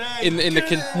cheer of the day. in the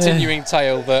continuing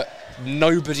tale that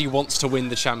nobody wants to win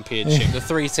the championship. The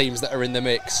 3 teams that are in the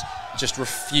mix just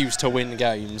refuse to win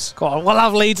games. Go on, we'll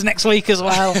have Leeds next week as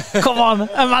well. Come on,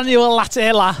 Emmanuel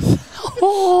Latte laugh.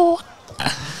 Oh.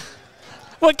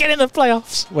 We're getting the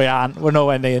playoffs. We aren't. We're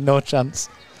nowhere near. No chance.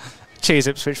 Cheers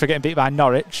Ipswich for getting beat by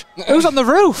Norwich. Who's on the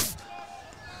roof?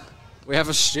 We have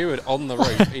a steward on the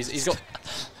roof.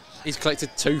 He's collected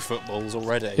 2 footballs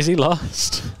already. Is he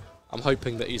lost? I'm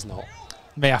hoping that he's not.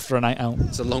 Me after a night out.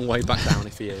 It's a long way back down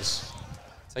if he is.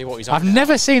 Tell you what, he's on. I've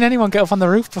never seen anyone get up on the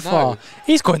roof before. No.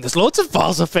 He's going, there's loads of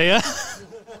balls up here.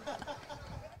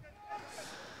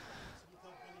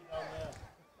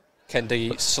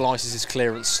 Kendi slices his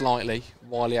clearance slightly,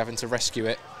 Wiley having to rescue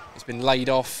it. It's been laid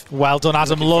off. Well done,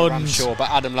 Adam Lund. Sure, but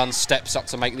Adam Lund steps up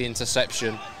to make the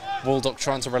interception. Waldock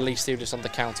trying to release Theodis on the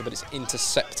counter, but it's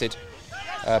intercepted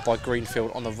by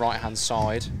Greenfield on the right-hand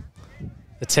side.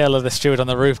 The tale of the steward on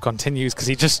the roof continues because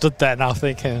he just stood there now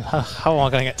thinking, how am I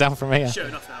going to get down from here?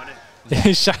 Showing off now, isn't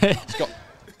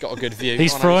He's got a good view.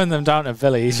 He's throwing them down to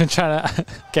Billy. He's been trying to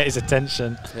get his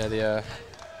attention. Yeah,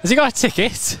 Has he got a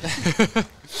ticket?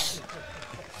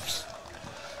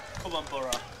 Come on, Borough.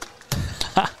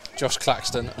 Josh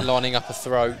Claxton lining up a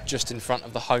throw just in front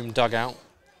of the home dugout.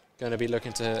 Going to be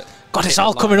looking to... God, it's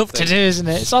all coming up today, isn't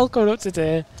it? It's all coming up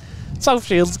today. South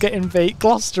Shield's getting beat.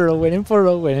 Gloucester are winning.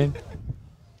 Borough winning.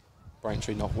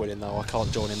 Braintree not winning, though. I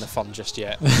can't join in the fun just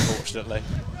yet, unfortunately.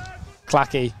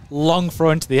 Clacky, long throw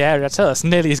into the area. I tell you, that's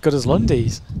nearly as good as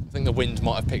Lundy's. I think the wind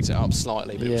might have picked it up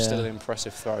slightly, but it was still an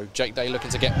impressive throw. Jake Day looking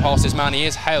to get past his man. He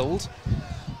is held.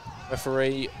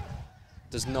 Referee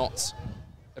does not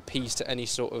appease to any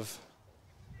sort of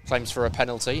claims for a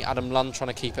penalty. Adam Lund trying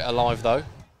to keep it alive, though.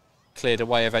 Cleared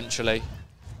away eventually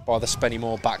by the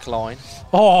Spennymoor back line.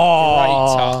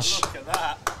 Oh! Great touch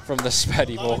from the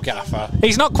Spennymoor gaffer.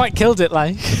 He's not quite killed it,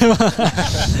 like.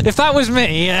 If that was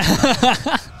me...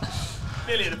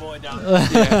 Nearly the boy down.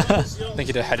 Yeah, I think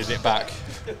he'd have headed it back.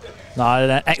 No,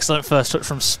 an excellent first touch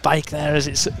from Spike there as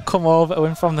it's come over to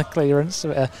him from the clearance.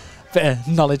 A bit of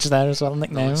knowledge there as well,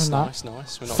 nickname.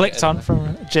 Nice. Flicked on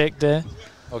from Jake Day.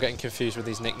 I'm getting confused with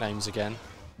these nicknames again.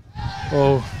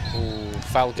 Oh,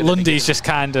 foul. Lundy's just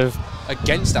kind of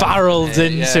against barreled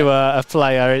into a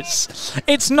player.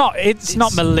 It's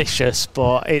not malicious,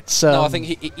 but it's. No, I think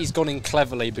he's gone in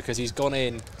cleverly because he's gone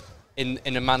in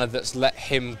a manner that's let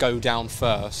him go down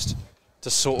first to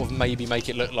sort of maybe make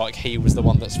it look like he was the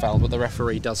one that's fouled, but the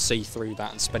referee does see through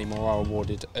that, and Spennymoor are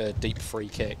awarded a deep free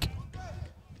kick.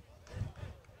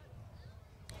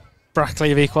 Brackley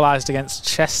have equalised against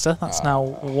Chester. That's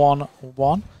now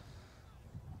 1-1.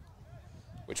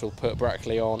 Which will put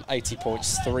Brackley on 80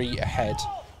 points, 3 ahead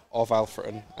of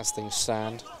Alfreton as things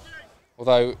stand.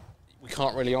 Although we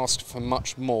can't really ask for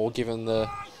much more given the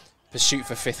pursuit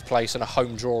for 5th place and a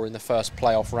home draw in the first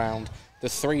playoff round. The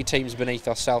 3 teams beneath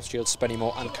us, South Shield,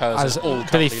 Spennymoor and Curzon, all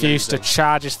Billy Fuster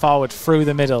charges forward through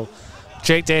the middle.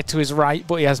 Jake Day to his right,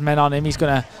 but he has men on him. He's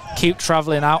going to keep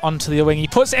travelling out onto the wing. He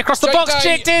puts it across the box.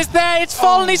 Jake Day's there. It's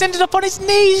fallen. He's ended up on his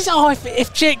knees. Oh,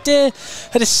 if Jake Day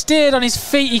had stayed on his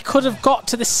feet, he could have got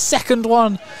to the second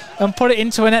one and put it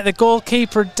into a net. The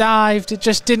goalkeeper dived. It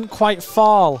just didn't quite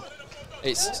fall.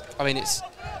 It's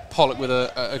Pollock with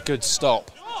a good stop,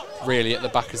 really, at the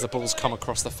back as the ball's come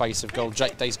across the face of goal.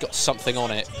 Jake Day's got something on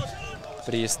it,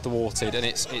 but he is thwarted, and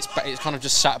it's kind of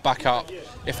just sat back up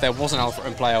if there was an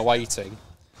Alfreton player waiting,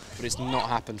 but it's not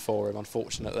happened for him,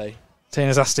 unfortunately.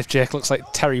 Tina's asked if Jake looks like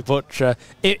Terry Butcher.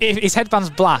 His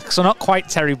headband's black, so not quite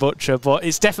Terry Butcher, but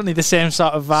it's definitely the same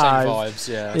sort of vibe.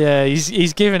 Same vibes, yeah. Yeah,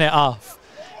 he's giving it off.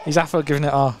 He's absolutely giving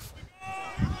it off.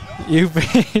 You've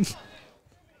been...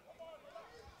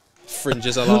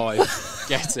 Fringes alive.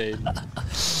 Get in.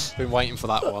 Been waiting for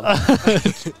that one.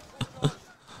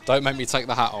 Don't make me take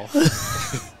the hat off.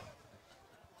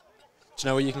 Do you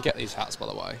know where you can get these hats, by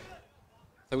the way? I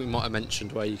think we might have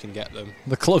mentioned where you can get them.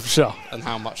 The club shop. And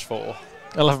how much for?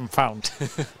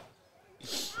 £11.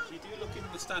 You do look in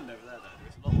the stand over there, though.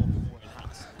 There's a lot more people wearing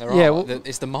hats. There are. Well,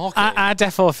 it's the market. I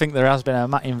definitely think there has been a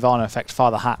Matty and Varner effect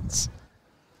for the hats.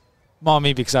 More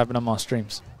me because I've been on more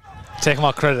streams. Taking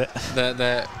more credit.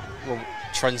 They're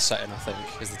trend setting, I think,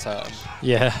 is the term.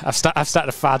 Yeah, I've started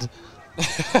a fad.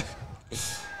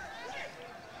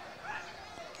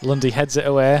 Lundy heads it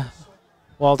away.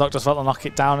 Waldock does well to knock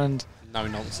it down, and no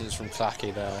nonsense from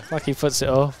Clacky there. Clacky puts it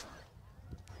up.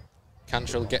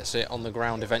 Cantrell gets it on the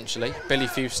ground eventually. Billy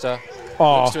Fuster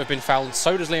looks to have been fouled, and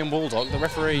so does Liam Waldock. The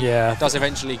referee does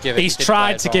eventually give it. He's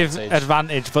tried to give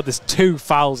advantage, but there's 2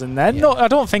 fouls in there. Yeah. No, I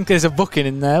don't think there's a booking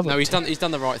in there. No, he's done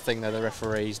the right thing there, the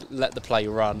referee. He's let the play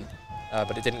run.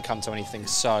 but it didn't come to anything,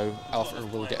 so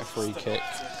Alfreton will get a free kick.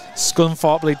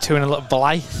 Scunthorpe lead 2-0 at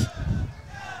Blythe.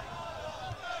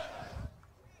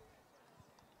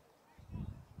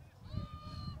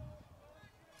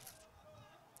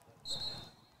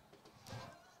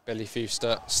 Billy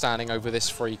Fuster standing over this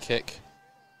free kick.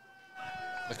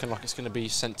 Looking like it's going to be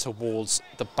sent towards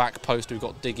the back post. We've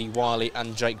got Diggy, Wiley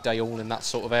and Jake Day all in that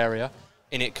sort of area.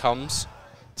 In it comes.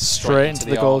 Straight into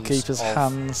the goalkeeper's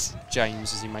hands.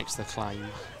 James as he makes the claim.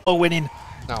 Oh, winning.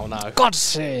 Oh, no. God's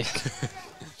sake.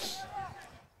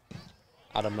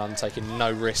 Adam Lund taking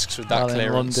no risks with that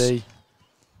clearance. Lundy.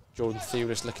 Jordan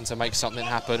Thewlis looking to make something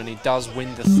happen, and he does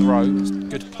win the throw.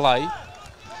 Good play.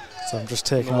 So I'm just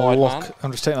taking a look. Man.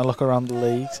 I'm just taking a look around the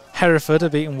leagues. Hereford are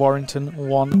beating Warrington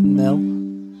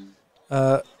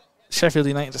 1-0. Sheffield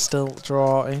United are still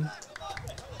drawing.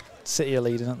 City are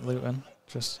leading at Luton.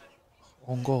 Just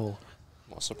one goal.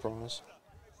 What a surprise.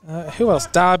 Who else?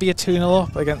 Derby are 2-0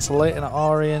 up against Leighton at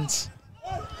Orient.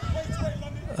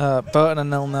 Burton are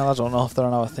 0-0. I don't know if they're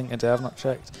on our thing today. I've not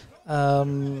checked.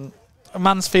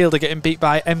 Mansfield are getting beat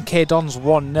by MK Dons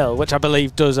 1-0, which I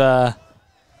believe does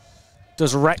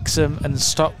Wrexham and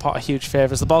Stockport a huge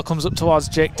favour. As the ball comes up towards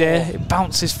Jake Day, it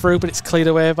bounces through, but it's cleared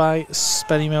away by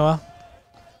Spennymoor.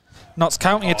 Notts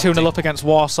County are 2-0 up against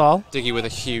Walsall. Diggy with a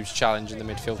huge challenge in the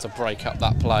midfield to break up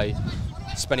that play.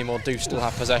 Spennymoor do still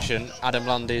have possession. Adam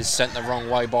Lund is sent the wrong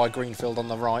way by Greenfield on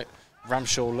the right.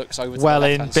 Ramshaw looks over to the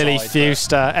left-hand Billy side,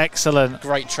 Fuster, excellent.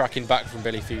 Great tracking back from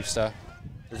Billy Fuster.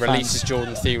 He releases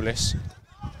Jordan Thewlis.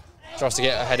 Tries to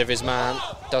get ahead of his man.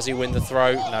 Does he win the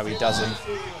throw? No, he doesn't.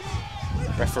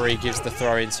 Referee gives the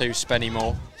throw in to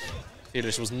Spennymoor.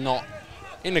 Thewlis was not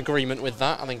in agreement with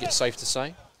that, I think it's safe to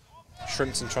say.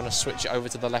 Shrimpton trying to switch it over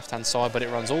to the left-hand side, but it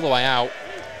runs all the way out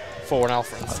for an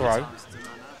Alfreton throw.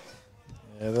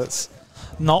 Yeah, that's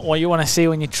not what you want to see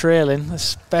when you're trailing,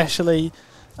 especially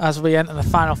as we enter the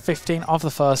final 15 of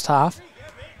the first half.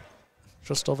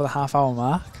 Just over the half-hour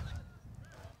mark.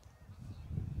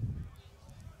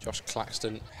 Josh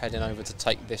Claxton heading over to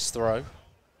take this throw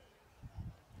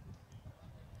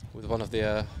with one of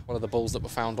the balls that were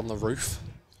found on the roof.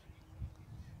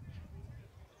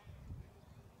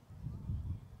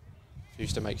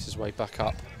 Fuster makes his way back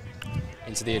up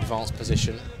into the advanced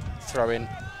position. Throw in.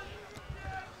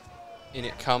 In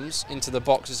it comes into the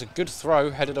box. It's a good throw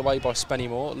headed away by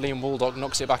Spennymoor. Liam Waldock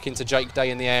knocks it back into Jake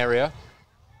Day in the area.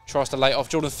 Tries to lay it off.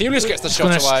 Jordan Thewlis gets the shot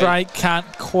away. Strike can't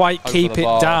quite keep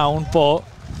it down, but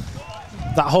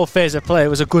that whole phase of play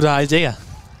was a good idea.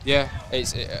 Yeah,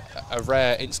 it's a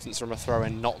rare instance from a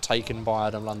throw-in not taken by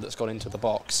Adam Lund that's gone into the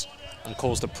box and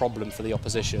caused a problem for the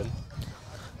opposition.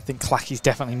 I think Clacky's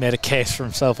definitely made a case for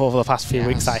himself over the past few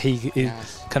weeks that he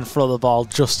can throw the ball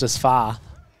just as far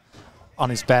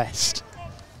on his best.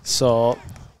 So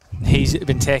he's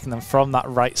been taking them from that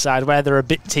right side where they're a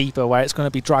bit deeper, where it's going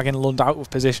to be dragging Lund out of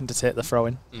position to take the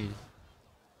throw-in.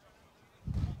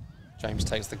 James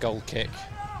takes the goal kick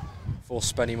for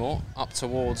Spennymoor up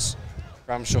towards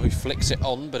Ramshaw, who flicks it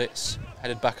on, but it's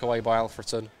headed back away by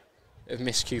Alfreton. Bit of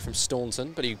miscue from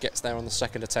Staunton, but he gets there on the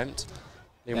second attempt.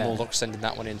 Liam Waldock sending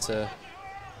that one into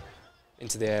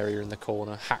the area in the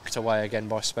corner. Hacked away again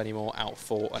by Spennymoor, out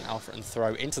for an Alfreton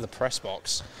throw into the press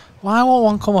box. Why won't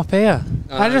one come up here?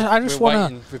 I just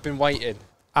want to... We've been waiting.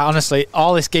 Honestly,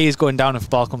 all this gear is going down if the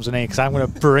ball comes in here, because I'm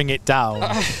going to bring it down.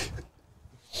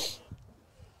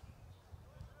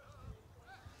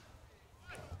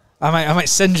 I might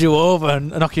send you over and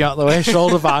knock you out of the way,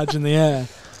 shoulder badge in the air.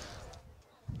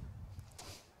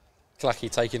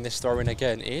 Clacky taking this throw in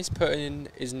again. He is putting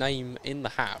his name in the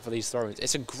hat for these throw-ins.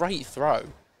 It's a great throw.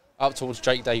 Up towards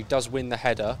Jake Day, who does win the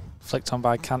header. Flicked on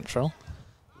by Cantrell.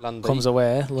 Lundy comes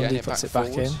away. Lundy puts it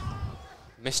back in.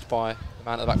 Missed by the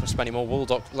man at the back from Spennymoor.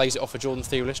 Waldock lays it off for Jordan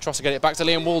Thewlis. Tries to get it back to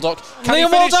Liam Waldock.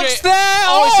 Liam Waldock's there!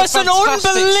 Oh, it's an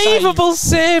unbelievable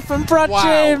save from Brad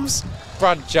James.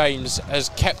 Brad James has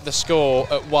kept the score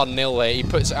at 1-0 there. He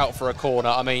puts it out for a corner.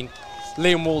 I mean,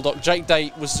 Liam Waldock, Jake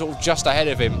Day was sort of just ahead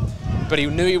of him, but he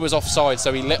knew he was offside,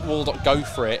 so he let Waldock go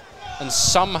for it. And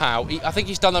somehow, I think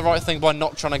he's done the right thing by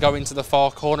not trying to go into the far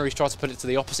corner. He's tried to put it to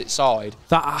the opposite side.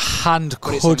 That hand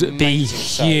could be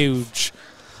huge.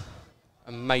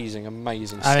 Amazing,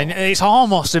 amazing. I mean, it's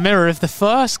almost a mirror of the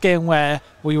first game where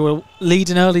we were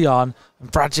leading early on,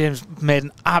 and Brad James made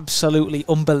an absolutely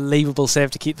unbelievable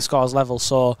save to keep the scores level.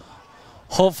 So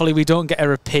hopefully we don't get a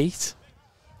repeat.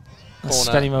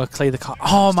 Spennymoor clear the car.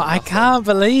 Oh my! I can't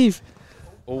believe.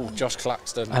 Oh, Josh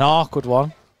Claxton. An awkward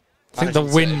one. I think the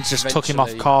wind just took him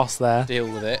off course there.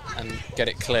 Deal with it and get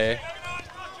it clear.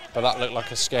 But that looked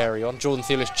like a scary one. Jordan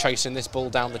Thewlis chasing this ball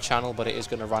down the channel, but it is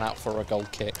going to run out for a goal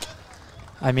kick.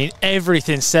 I mean,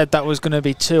 everything said that was going to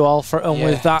be 2 Alfreton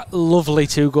with that lovely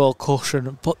 2-goal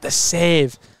cushion. But the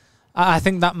save, I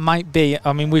think that might be,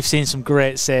 I mean, we've seen some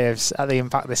great saves at the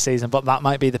Impact this season, but that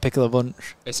might be the pick of the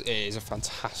bunch. It is a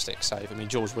fantastic save. I mean,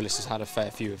 George Willis has had a fair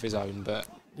few of his own, but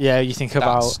yeah, you think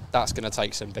about that's going to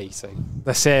take some beating.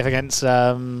 The save against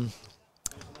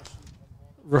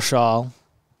Rushall.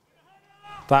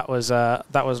 That was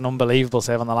an unbelievable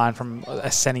save on the line from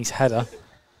Senny's header.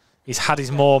 He's had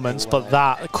his moments, but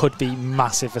that could be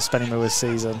massive for Spennymoor this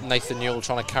season. Nathan Newell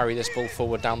trying to carry this ball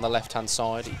forward down the left-hand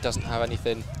side. He doesn't have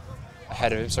anything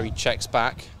ahead of him, so he checks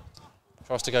back.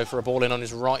 Tries to go for a ball in on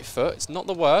his right foot. It's not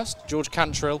the worst. George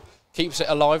Cantrill keeps it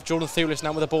alive. Jordan Thulis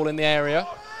now with the ball in the area.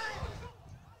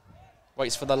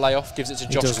 Waits for the layoff, gives it to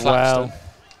Josh Claxton. Well.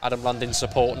 Adam London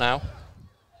support now.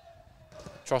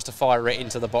 Tries to fire it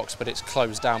into the box, but it's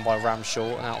closed down by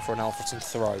Ramshaw and out for an Alfreton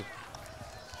throw.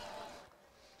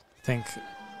 I think,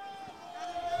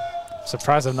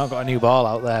 surprised I've not got a new ball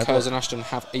out there. Curzon Ashton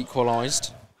have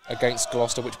equalised against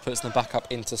Gloucester, which puts them back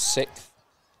up into 6th.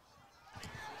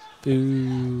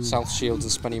 Boo. South Shields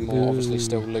and Spennymoor obviously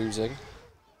still losing.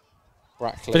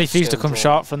 Brackley But he refused to come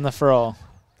short from the throw.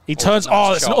 He turns.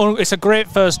 Nice It's a great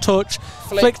first touch.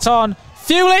 Flicked on.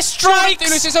 Thulis strikes.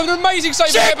 Thulis is an amazing save.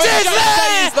 Jake But Day's Jake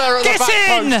Day is there at Get the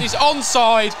back in! post. He's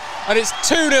onside, and it's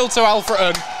 2-0 to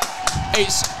Alfreton.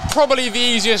 It's probably the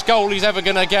easiest goal he's ever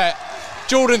going to get.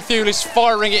 Jordan Thulis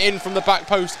firing it in from the back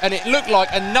post, and it looked like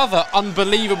another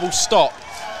unbelievable stop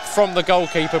from the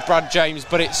goalkeeper, Brad James,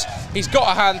 but he's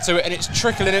got a hand to it, and it's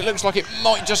trickling. It looks like it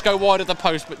might just go wide of the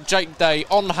post, but Jake Day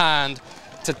on hand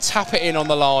to tap it in on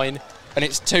the line, and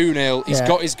it's 2-0. He's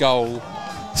got his goal.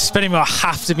 Spennymoor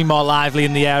have to be more lively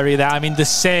in the area there. I mean, the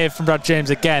save from Brad James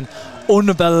again,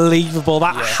 unbelievable.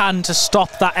 That hand to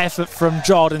stop that effort from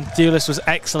Jordan Thulis was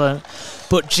excellent,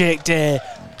 but Jake Day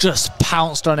just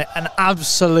pounced on it. An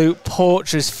absolute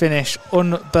poacher's finish,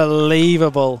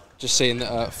 unbelievable. Just seeing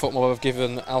that Football have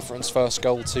given Alfreton's first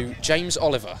goal to James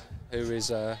Oliver, who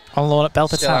is on loan at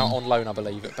Belper still Town. out on loan, I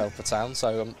believe, at Belper Town.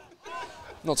 So I'm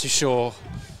not too sure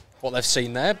what they've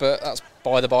seen there, but that's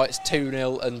by the by. It's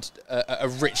 2-0 and a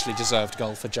richly deserved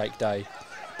goal for Jake Day,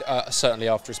 certainly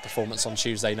after his performance on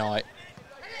Tuesday night.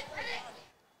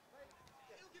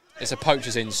 It's a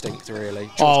poacher's instinct, really.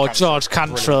 George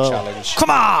Cantrill. Come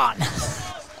on!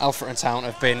 Alfreton Town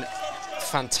have been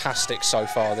fantastic so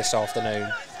far this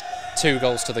afternoon. 2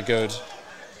 goals to the good,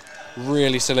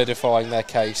 really solidifying their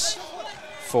case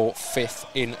for 5th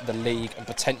in the league and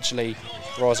potentially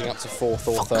rising up to 4th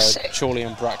or 3rd. Chorley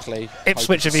and Brackley.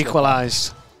 Ipswich have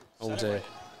equalised. Oh dear.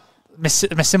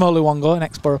 Massimo Luongo, an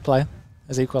ex-Borough player,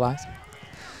 has equalised.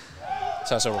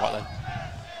 So that's all right then.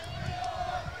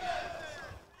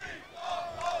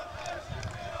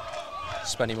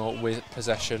 Spennymoor with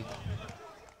possession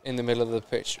in the middle of the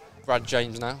pitch. Brad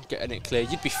James now getting it clear.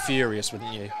 You'd be furious,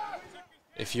 wouldn't you,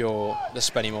 if you're the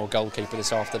Spennymoor goalkeeper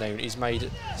this afternoon? He's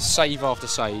made save after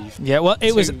save. Yeah, well,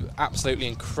 it was absolutely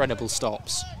incredible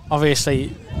stops.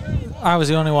 Obviously, I was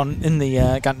the only one in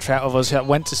the gantry out of us that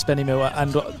went to Spennymoor,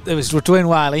 and it was Dwayne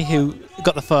Wiley who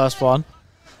got the first one,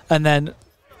 and then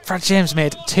Brad James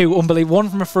made 2 unbelievable. One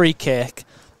from a free kick,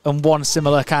 and one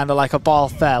similar kind of like a ball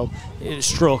fell, it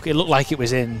struck, it looked like it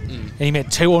was in, and he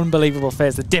made 2 unbelievable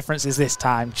saves. The difference is this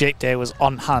time Jake Day was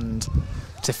on hand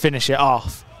to finish it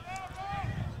off.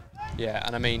 Yeah,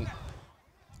 and I mean,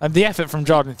 and the effort from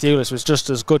Jordan Thulis was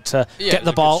just as good to get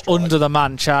the ball under the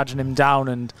man, charging him down,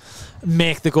 and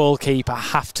make the goalkeeper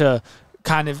have to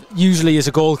kind of, usually as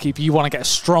a goalkeeper you want to get a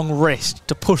strong wrist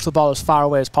to push the ball as far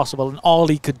away as possible, and all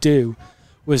he could do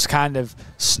was kind of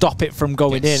stop it from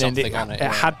going in, and it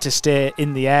had to stay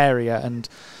in the area. And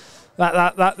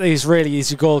that is really, as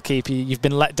your goalkeeper, you've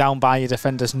been let down by your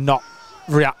defenders not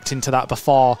reacting to that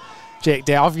before Jake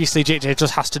Day. Obviously Jake Day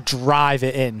just has to drive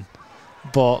it in,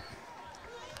 but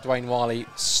Dwayne Wiley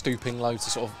stooping low to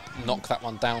sort of knock that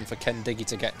one down for Ken Diggy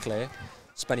to get clear.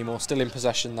 Spennymoor still in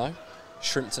possession though.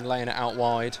 Shrimpton laying it out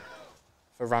wide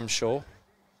for Ramshaw.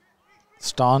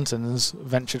 Staunton's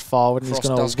ventured forward, and he's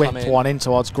going to whip one in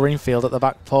towards Greenfield at the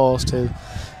back post, who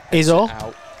is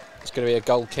up. It's going to be a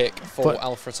goal kick for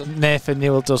Alfreton. Nathan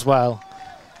Newell does well.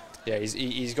 Yeah,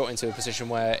 he's got into a position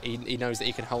where he knows that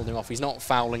he can hold him off. He's not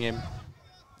fouling him.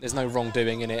 There's no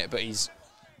wrongdoing in it, but he's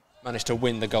managed to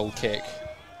win the goal kick,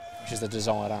 which is the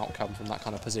desired outcome from that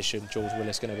kind of position. George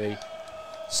Willis going to be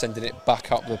sending it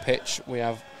back up the pitch. We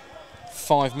have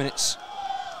 5 minutes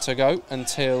to go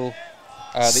until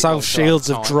South Shields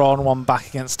have drawn one back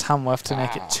against Tamworth to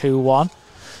make it 2-1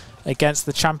 against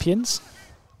the champions.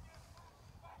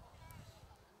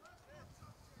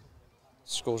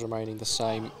 Scores remaining the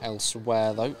same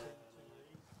elsewhere though.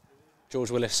 George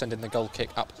Willis sending the goal kick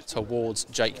up towards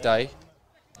Jake Day.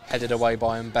 Headed away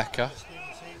by Mbeka.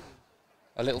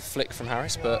 A little flick from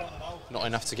Harris, but not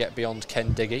enough to get beyond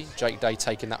Ken Diggy. Jake Day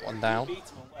taking that one down.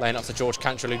 Laying up to George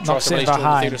Cantrell, who tries to release Jordan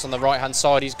Thewlis on the right-hand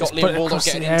side. He's got Liam Waldock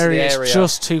getting into the area. It's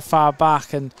just too far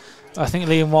back, and I think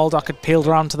Liam Waldock had peeled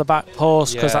around to the back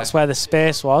post because that's where the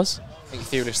space was. I think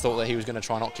Thewlis thought that he was going to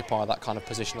try and occupy that kind of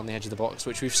position on the edge of the box,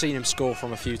 which we've seen him score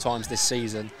from a few times this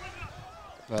season.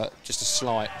 But just a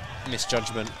slight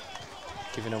misjudgment,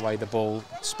 giving away the ball.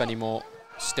 Spennymoor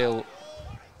still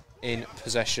in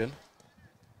possession.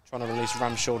 Trying to release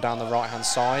Ramshaw down the right-hand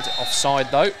side.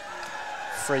 Offside, though.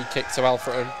 Free kick to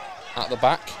Alfreton at the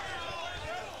back.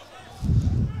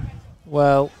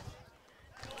 Well,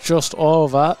 just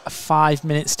over 5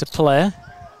 minutes to play.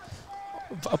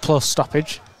 A plus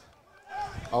stoppage.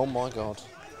 Oh, my God.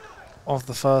 Of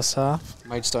the first half.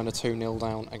 Maidstone are 2-0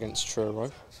 down against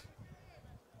Truro.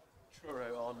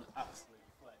 Truro on absolute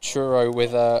flex. Truro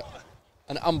with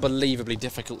an unbelievably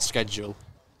difficult schedule.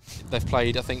 They've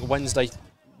played, I think,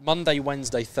 Monday,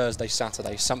 Wednesday, Thursday,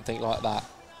 Saturday, something like that.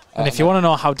 And if you want to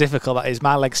know how difficult that is,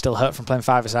 my legs still hurt from playing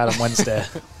five-a-side on Wednesday.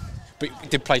 But you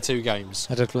did play 2 games.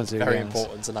 I did play 2 games. Very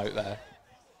important to note there.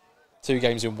 2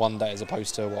 games in 1 day as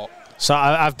opposed to what? So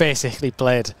I've basically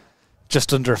played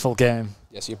just under a full game.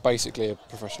 Yes, you're basically a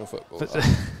professional footballer.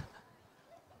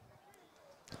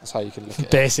 That's how you can look at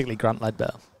it. Basically Grant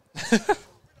Leadbell.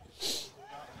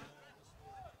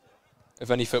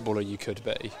 If any footballer you could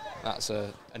be, that's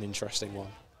an interesting one.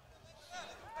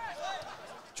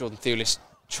 Jordan Thewlis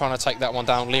trying to take that one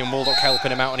down. Liam Waldock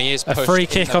helping him out, and he is pushed. A free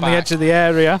kick on the edge of the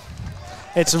area.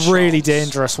 It's really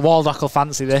dangerous. Waldock will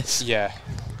fancy this. Yeah.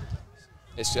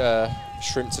 It's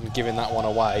Shrimpton giving that one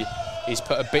away. He's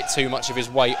put a bit too much of his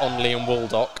weight on Liam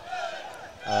Waldock,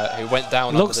 who went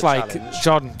down. Looks like challenge.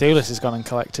 Jordan Thewlis has gone and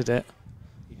collected it,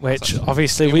 which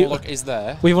obviously Liam Waldock is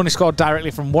there. We've only scored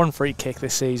directly from 1 free kick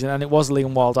this season, and it was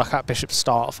Liam Waldock at Bishop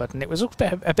Stortford, and it was a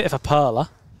bit of a perler.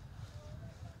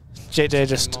 JJ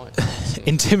just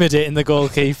intimidating the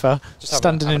goalkeeper,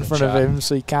 standing in front of him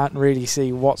so he can't really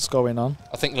see what's going on.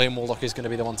 I think Liam Waldock is going to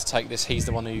be the one to take this. He's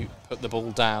the one who put the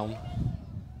ball down.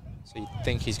 So you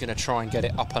think he's going to try and get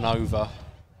it up and over.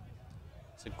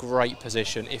 It's a great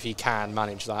position if he can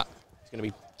manage that. It's going to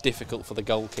be difficult for the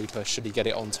goalkeeper should he get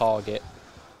it on target.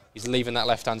 He's leaving that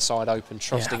left-hand side open,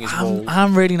 trusting his wall.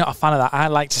 I'm really not a fan of that. I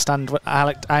like to stand. When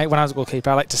I was a goalkeeper,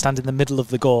 I like to stand in the middle of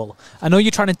the goal. I know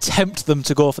you're trying to tempt them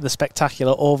to go for the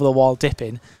spectacular over the wall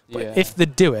dipping, but if they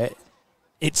do it,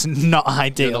 it's not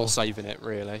ideal. You're not saving it,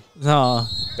 really. No.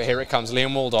 But here it comes.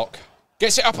 Liam Waldock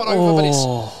gets it up and over, but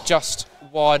it's just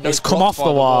wide. It's come off the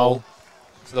wall.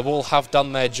 So the wall have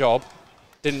done their job.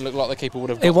 Didn't look like the keeper would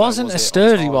have got It wasn't a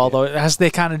sturdy wall, though. As they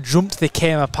kind of jumped, they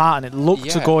came apart, and it looked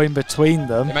to go in between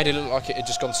them. It made it look like it had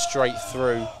just gone straight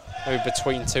through, maybe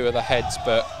between 2 of the heads,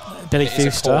 but Billy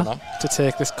Fuster to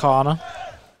take this corner.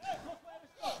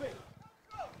 It's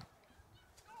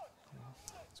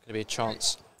going to be a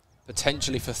chance,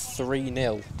 potentially for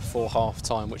 3-0 before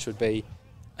half-time, which would be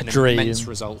an immense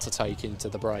result to take into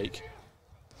the break.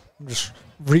 I'm just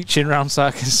reaching around so I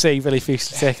can see Billy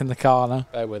Fuster taking the corner.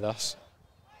 Bear with us.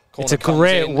 Corner it's a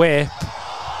great whip.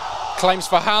 Claims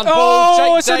for handball.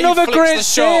 Oh, it's another great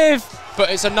save. But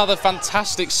it's another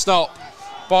fantastic stop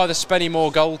by the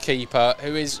Spennymoor goalkeeper,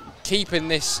 who is keeping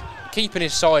his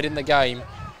side in the game,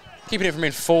 keeping it from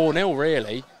being 4-0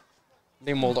 really.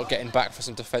 Liam Waldock getting back for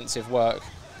some defensive work.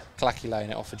 Clacky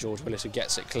laying it off for George Willis, who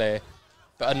gets it clear.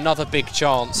 But another big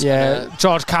chance. Yeah,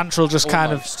 George Cantrell just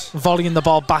kind of volleying the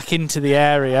ball back into the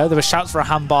area. There were shouts for a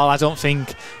handball. I don't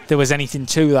think there was anything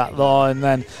to that, though. And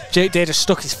then Jake Day just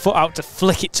stuck his foot out to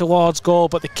flick it towards goal.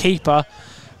 But the keeper,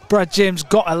 Brad James,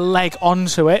 got a leg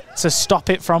onto it to stop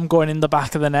it from going in the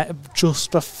back of the net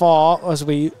just before, as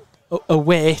we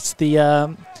await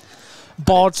the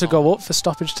board to go up for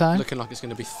stoppage time. Looking like it's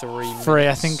going to be 3 minutes. 3,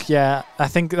 I think, yeah. I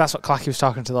think that's what Clacky was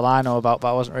talking to the lino about,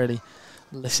 but I wasn't really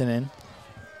listening.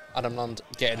 Adam Lund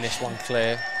getting this one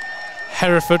clear.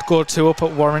 Hereford go 2 up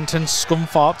at Warrington.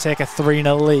 Scunthorpe take a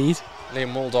 3-0 lead.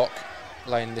 Liam Waldock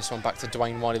laying this one back to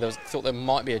Dwayne Wiley. Thought there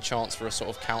might be a chance for a sort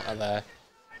of counter there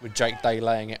with Jake Day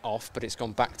laying it off, but it's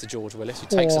gone back to George Willis, who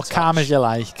takes a touch. Calm as you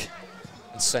like.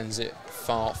 And sends it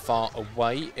far, far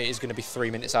away. It is going to be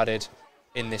 3 minutes added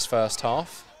in this first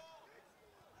half.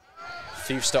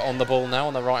 Fuster on the ball now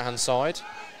on the right-hand side.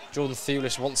 Jordan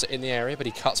Thewlis wants it in the area, but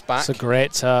he cuts back. It's a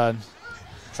great turn.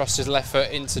 Trusts his left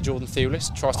foot into Jordan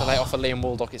Thewlis. Tries to lay it off for Liam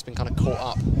Waldock. It's been kind of caught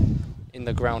up in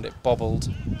the ground. It bobbled.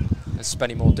 And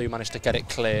Spennymoor do manage to get it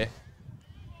clear.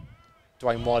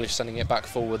 Dwayne Wiley sending it back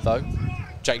forward, though.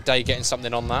 Jake Day getting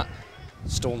something on that.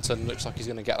 Staunton looks like he's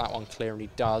going to get that one clear, and he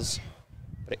does.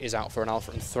 but it is out for an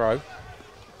Alfreton throw.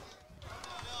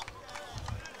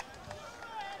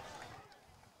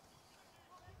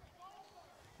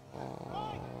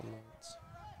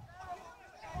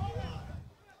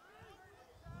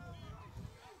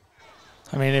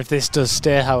 I mean, if this does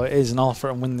stay how it is and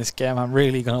Alfreton win this game, I'm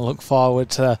really going to look forward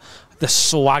to the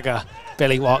swagger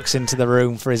Billy walks into the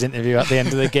room for his interview at the end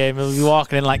of the game. He'll be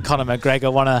walking in like Conor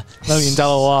McGregor, won $1 million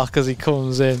walk as he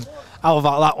comes in. How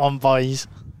about that one, boys?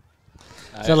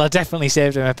 So I definitely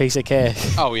saved him a piece of cake.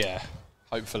 Oh, yeah.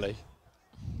 Hopefully.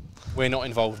 We're not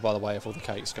involved, by the way, if all the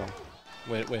cake's gone.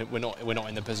 We're not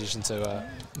in the position to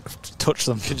touch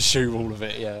them. Consume all of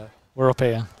it, yeah. We're up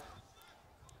here.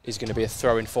 Is going to be a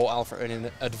throw-in for Alfreton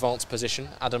in advanced position.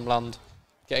 Adam Land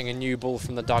getting a new ball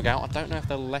from the dugout. I don't know if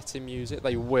they'll let him use it.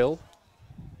 They will.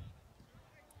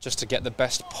 Just to get the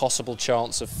best possible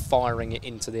chance of firing it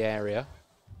into the area.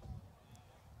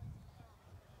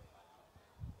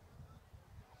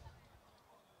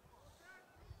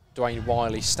 Dwayne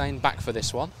Wiley staying back for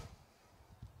this one.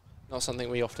 Not something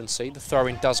we often see. The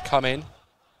throw-in does come in.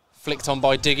 Flicked on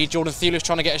by Diggy. Jordan Thewlis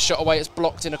trying to get a shot away. It's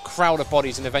blocked in a crowd of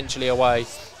bodies and eventually away.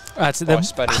 Something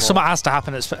has to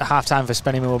happen at half-time for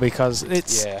Spennymoor because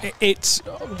it's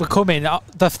becoming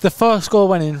the first goal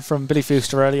went in from Billy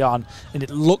Fuster early on and it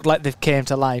looked like they came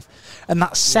to life, and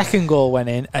that second goal went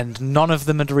in and none of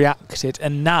them had reacted,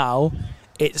 and now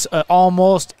it's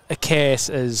almost a case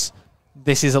as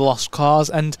this is a lost cause,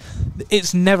 and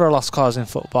it's never a lost cause in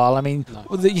football. I mean,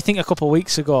 you think a couple of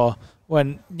weeks ago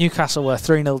when Newcastle were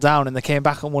 3-0 down and they came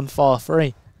back and won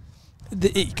 4-3.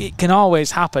 It can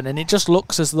always happen, and it just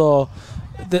looks as though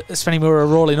Spennymoor are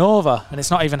rolling over, and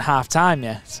it's not even half-time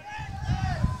yet.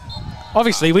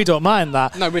 Obviously, we don't mind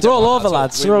that. No, we don't roll mind over, that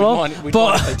lads. Roll over.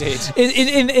 But if they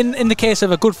did. In the case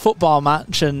of a good football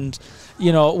match, and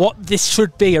you know what, this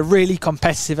should be a really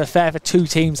competitive affair for two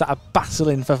teams that are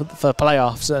battling for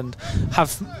playoffs and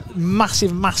have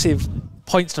massive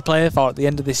points to play for at the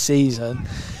end of this season.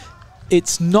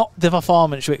 It's not the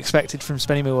performance you expected from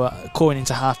Spennymoor going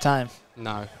into half-time.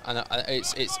 No, and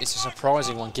it's a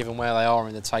surprising one given where they are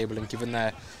in the table and given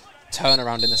their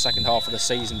turnaround in the second half of the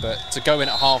season. But to go in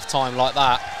at half-time like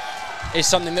that is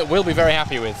something that we'll be very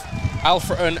happy with.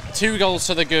 Alfreton, 2 goals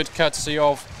to the good, courtesy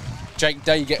of Jake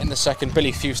Day getting the second,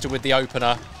 Billy Fuster with the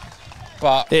opener.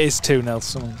 But it is 2-0.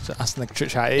 Someone asked in the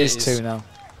chat. It is 2-0.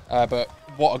 But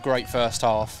what a great first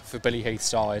half for Billy Heath's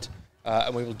side.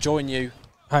 And we will join you.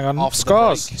 Hang on, after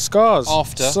scores.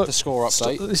 After the score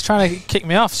update. He's trying to kick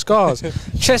me off. Scores.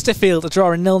 Chesterfield are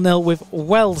drawing 0-0 with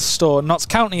Weldstone. Notts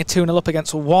County are 2-0 up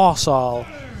against Walsall.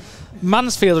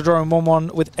 Mansfield are drawing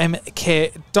 1-1 with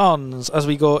MK Dons as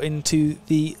we go into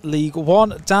the League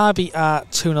One. Derby are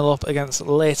 2-0 up against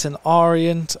Leyton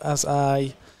Orient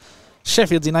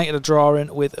Sheffield United are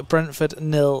drawing with Brentford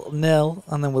 0-0,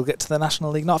 and then we'll get to the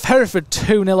National League North. Hereford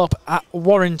 2-0 up at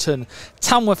Warrington.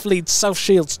 Tamworth leads South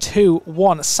Shields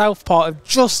 2-1. Southport have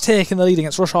just taken the lead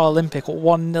against Rushall Olympic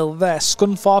 1-0 there.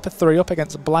 Scunthorpe are 3 up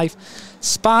against Blythe.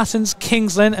 Spartans,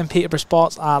 Kings Lynn and Peterborough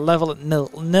Sports are level at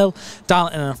 0-0.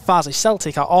 Darlington and Farsley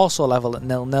Celtic are also level at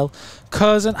 0-0.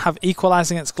 Curzon have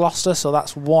equalised against Gloucester, so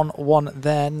that's 1-1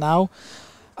 there now,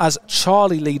 as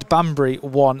Charlie lead Banbury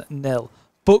 1-0.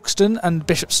 Buxton and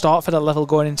Bishop Stortford are level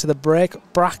going into the break.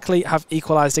 Brackley have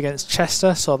equalised against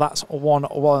Chester, so that's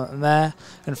 1-1 there.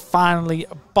 And finally,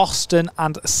 Boston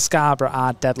and Scarborough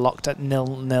are deadlocked at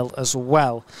 0-0 as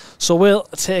well. So we'll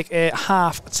take a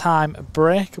half-time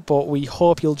break, but we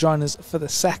hope you'll join us for the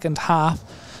second half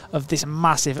of this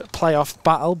massive playoff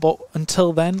battle. But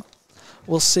until then,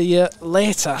 we'll see you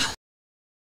later.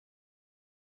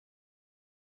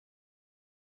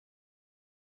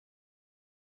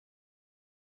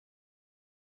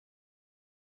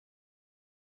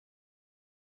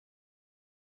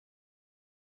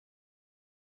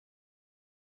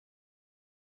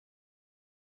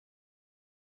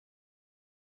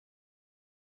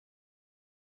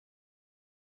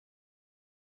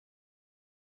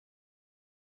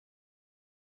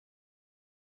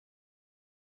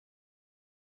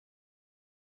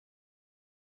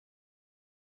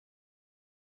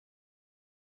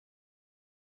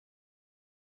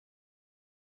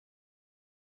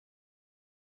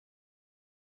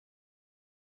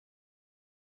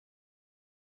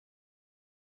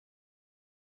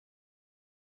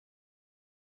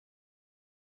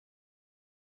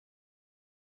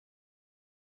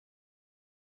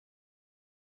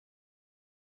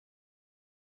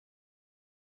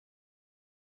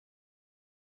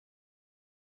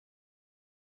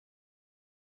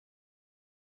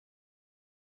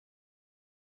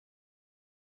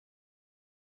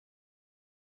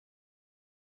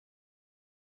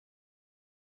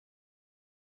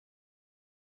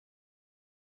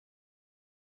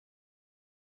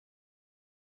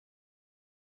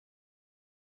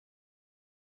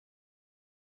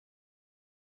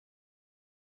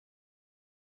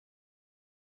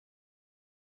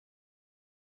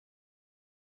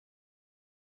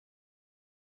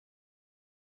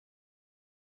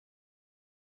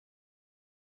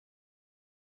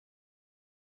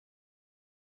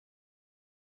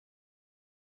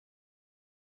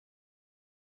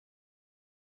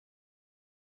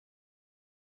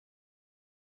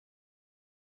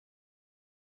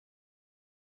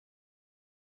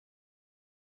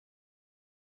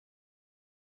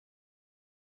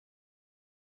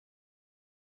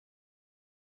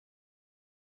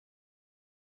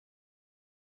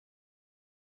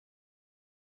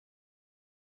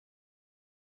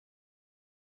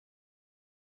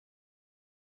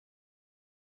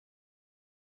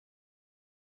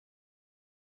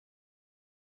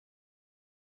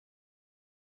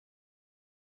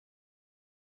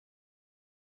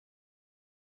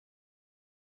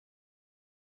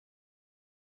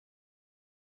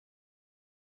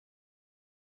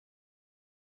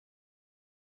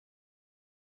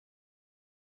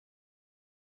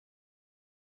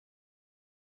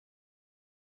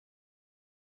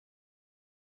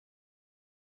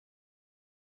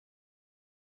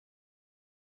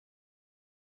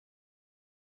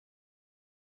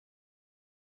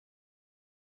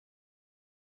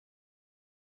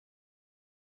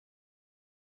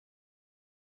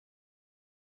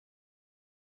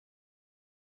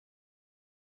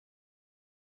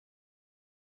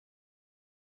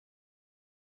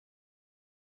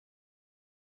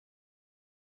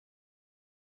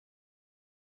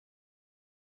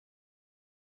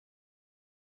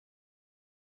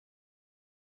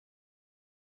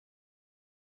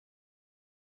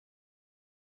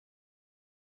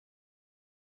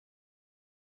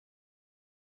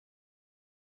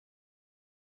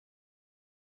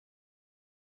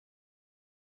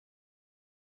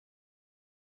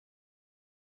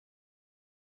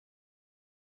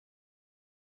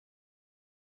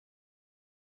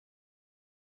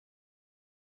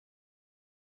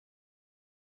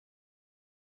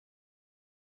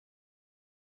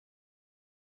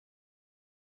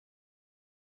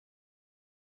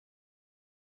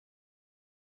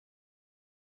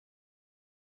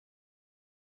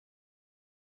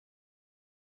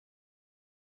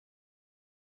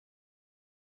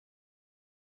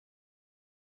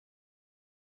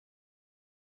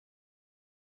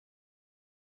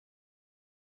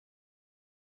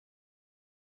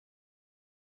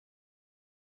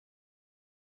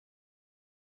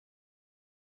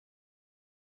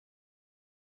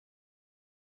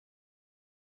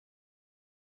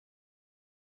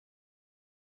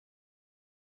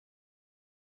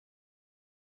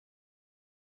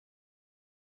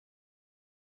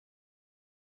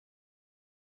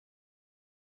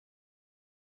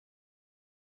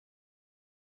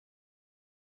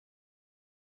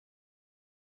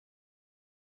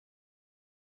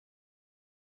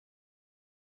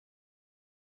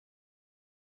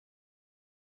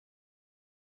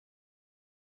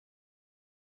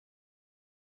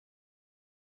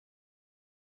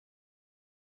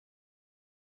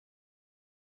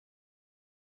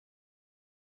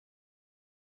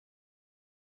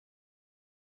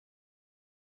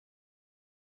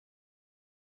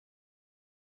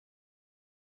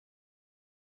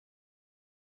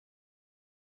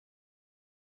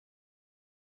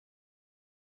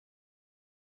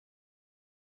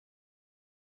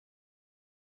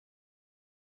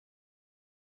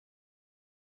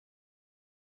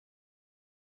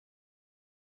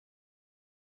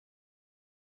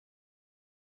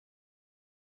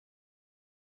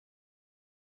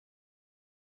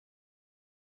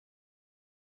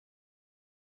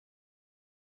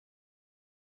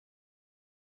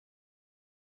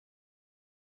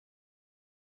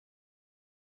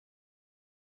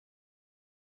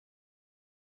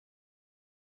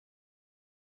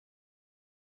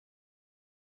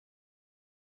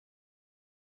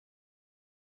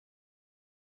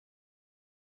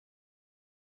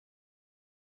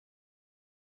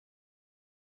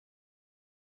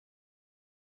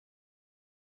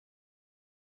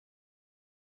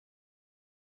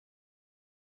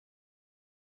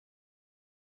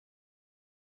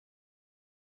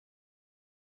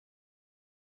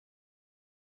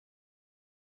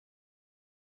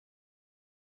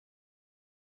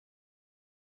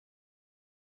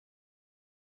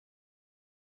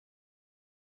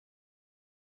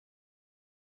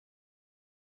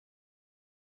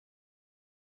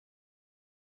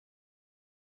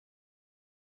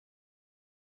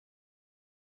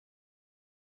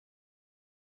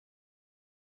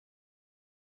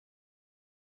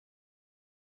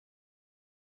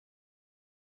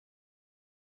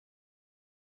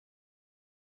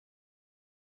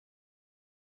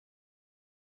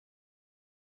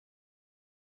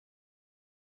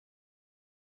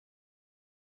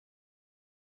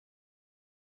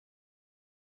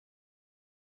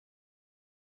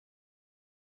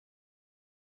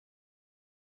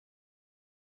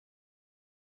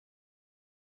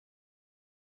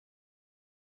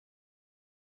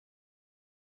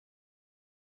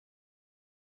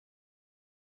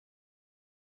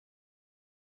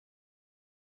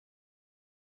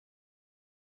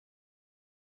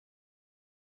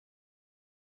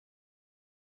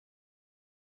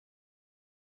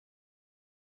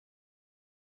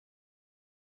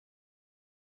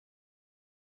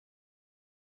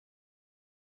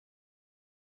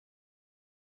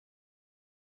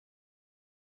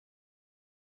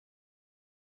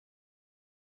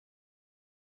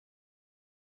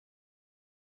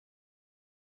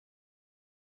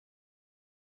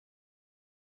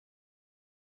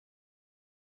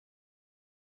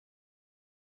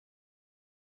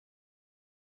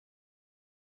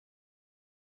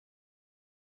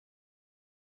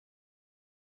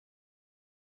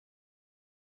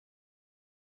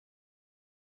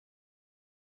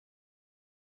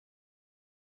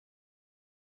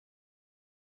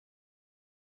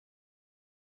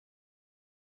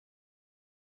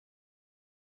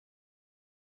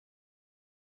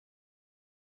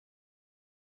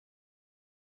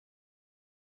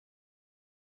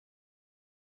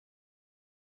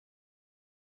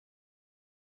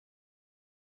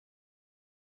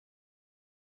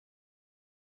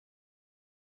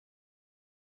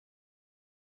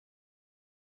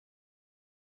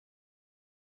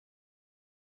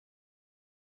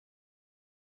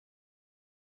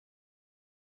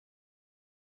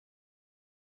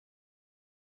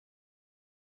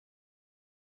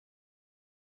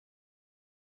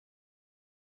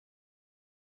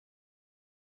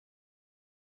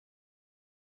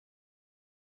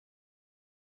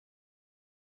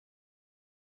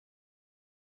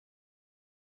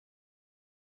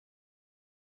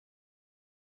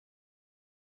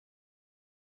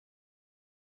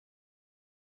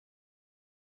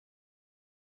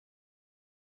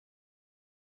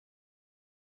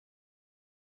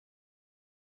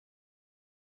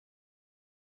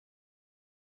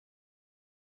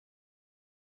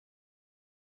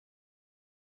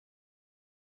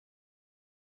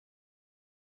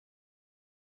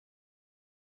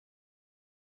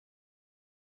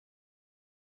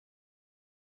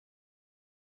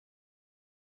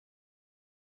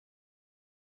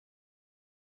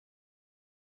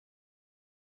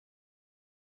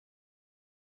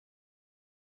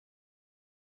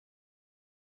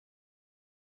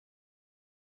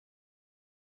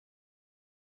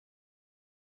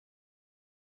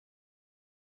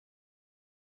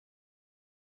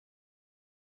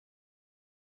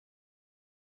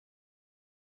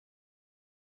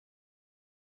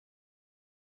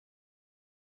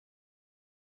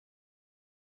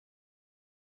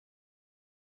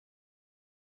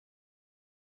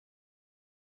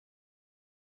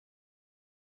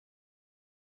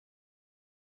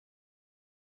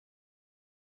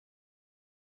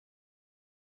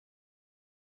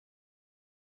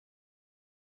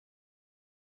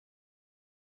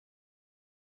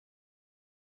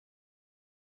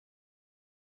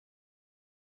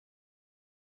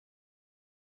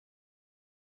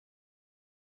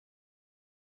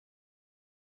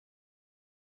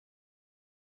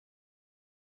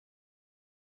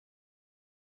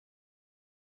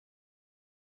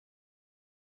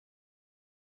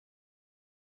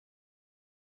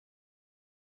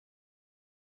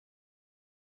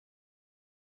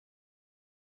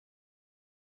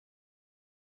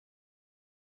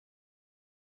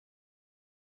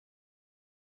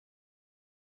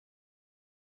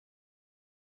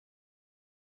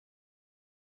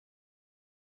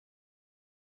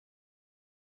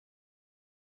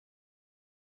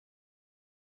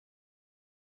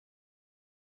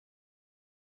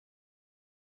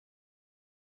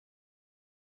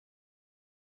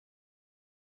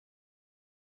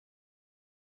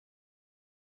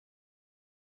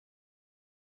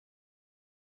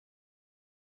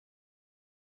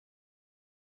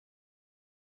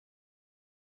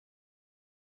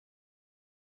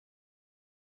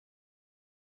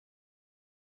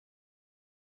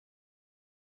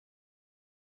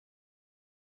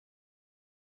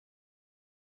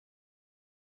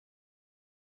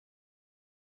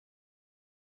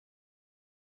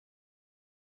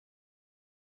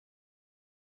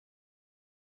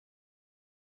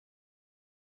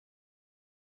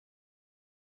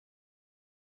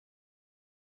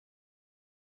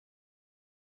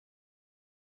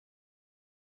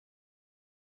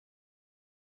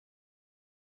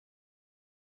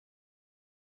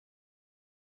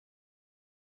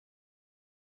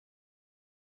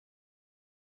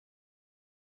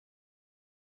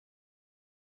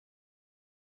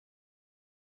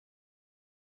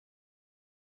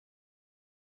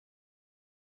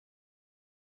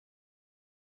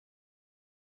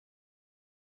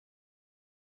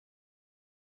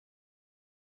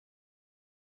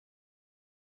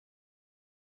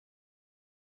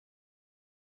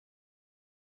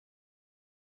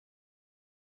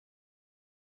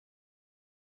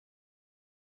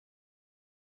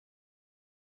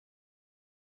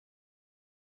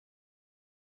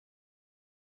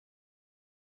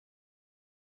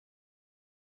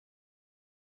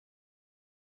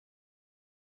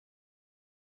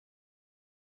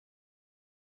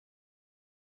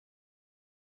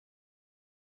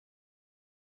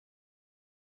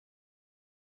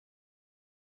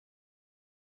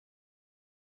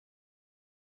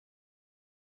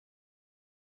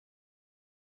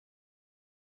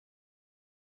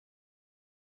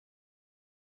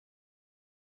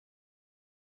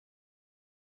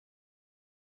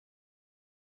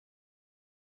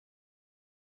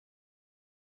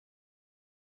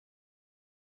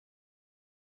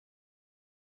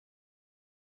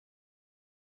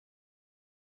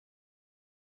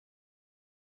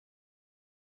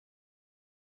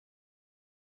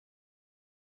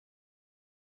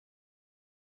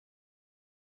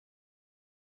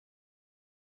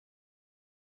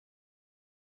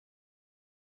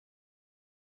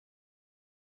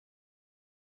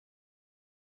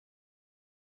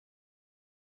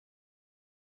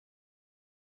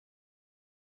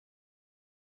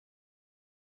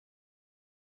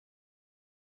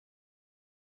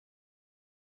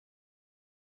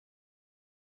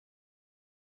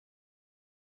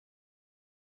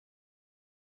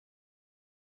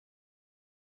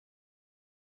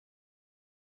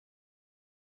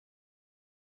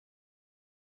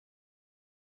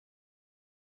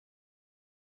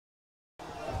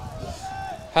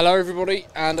 Hello everybody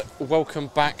and welcome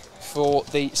back for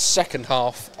the second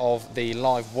half of the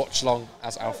live watch-along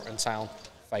as Alfreton Town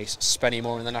face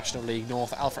Spennymoor in the National League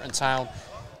North. Alfreton Town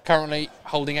currently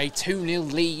holding a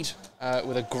 2-0 lead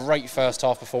with a great first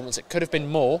half performance. It could have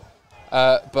been more,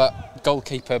 but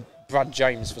goalkeeper Brad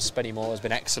James for Spennymoor has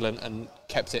been excellent and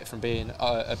kept it from being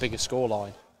a bigger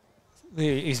scoreline.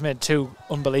 He's made 2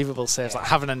 unbelievable saves. Like,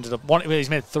 haven't ended up. He's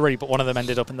made 3, but one of them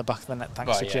ended up in the back of the net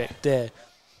thanks to Jake Day.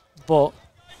 But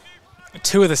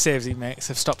 2 of the saves he makes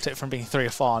have stopped it from being 3 or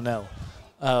 4-0.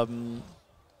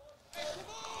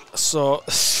 So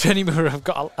Spennymoor have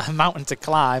got a mountain to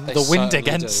climb. The wind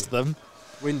against them.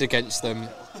 Wind against them,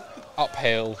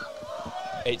 uphill.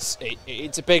 It's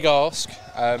a big ask,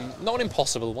 not an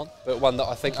impossible one, but one that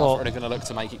I think Alfreton are going to look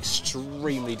to make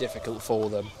extremely difficult for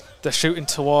them. They're shooting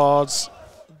towards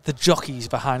the jockeys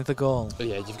behind the goal. But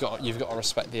yeah, you've got to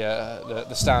respect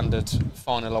the standard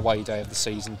final away day of the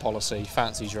season policy,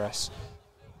 fancy dress.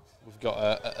 We've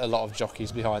got a lot of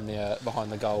jockeys behind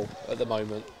the goal at the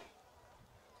moment.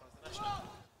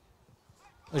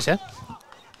 What you said?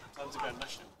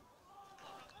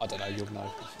 I don't know. You'll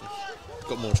know. You've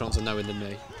got more chance of knowing than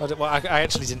me. I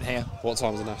actually didn't hear. What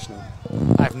time's the national?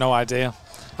 I have no idea.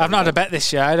 I've not had a bet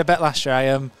this year. I had a bet last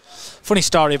year. Funny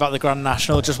story about the Grand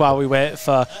National. Just while we wait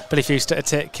for Billy Fewster to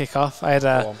take kick-off, I had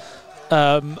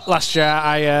last year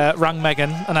I rang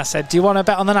Megan and I said, "Do you want to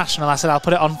bet on the national?" I said, "I'll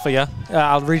put it on for you.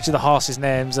 I'll read you the horses'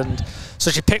 names." And so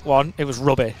she picked one. It was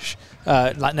rubbish.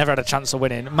 Like never had a chance of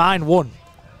winning. Mine won.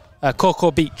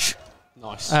 Cocoa Beach.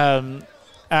 Nice.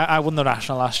 I won the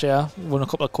national last year. Won a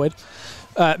couple of quid.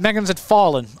 Megan's had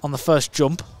fallen on the first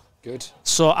jump. Good.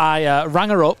 So I rang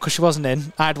her up because she wasn't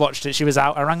in. I'd watched it. She was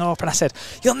out. I rang her up and I said,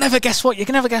 "You'll never guess what. You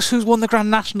can never guess who's won the Grand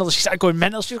National." She started going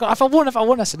mental. She was going, If I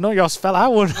won. I said, "No, yours fell. I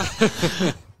won."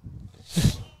 I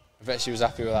bet she was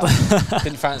happy with that.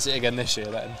 Didn't fancy it again this year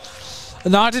then.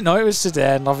 No, I didn't know it was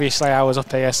today, and obviously I was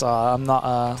up here, so I'm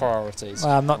not... priorities.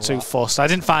 I'm not too fussed. I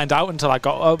didn't find out until I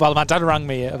got... well, my dad rang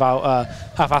me about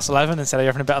 11:30 and said, "Are you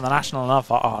having a bet on the national?" And I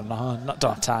thought, "Oh, no,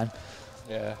 don't have time."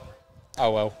 Yeah. Oh,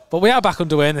 well. But we are back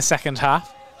underway in the second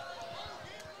half.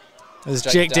 As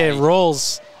Jake Day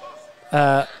rolls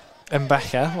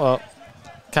Mbeka. Well,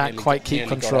 can't quite keep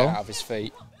control. Got it out of his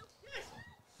feet.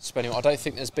 Spennymoor, I don't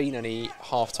think there's been any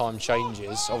half-time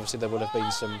changes. Obviously, there would have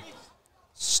been some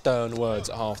stern words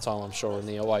at half-time, I'm sure, in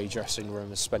the away dressing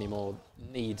room, as Spennymoor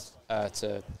need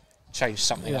to change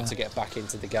something up to get back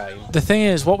into the game. The thing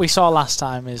is, what we saw last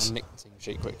time is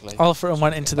Alfreton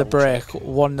went into the break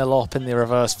 1-0 up in the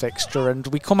reverse fixture, and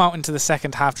we come out into the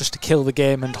second half just to kill the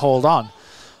game and hold on.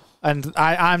 And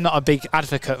I'm not a big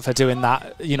advocate for doing that,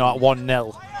 at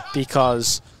 1-0,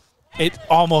 because it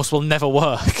almost will never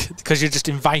work because you're just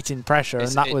inviting pressure,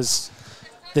 and that was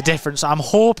the difference. I'm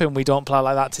hoping we don't play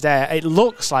like that today. It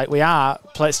looks like we are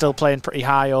still playing pretty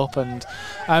high up, and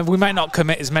we might not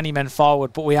commit as many men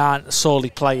forward, but we aren't solely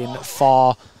playing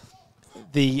for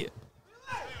the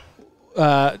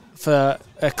for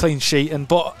a clean sheet.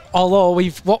 But although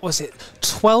we've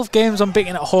 12 games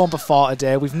unbeaten at home before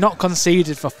today, we've not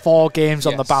conceded for 4 games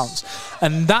on the bounce,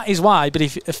 and that is why. But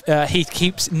if he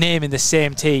keeps naming the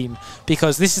same team,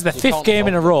 because this is the 5th game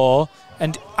in a row.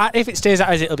 And if it stays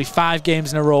as it'll be 5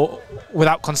 games in a row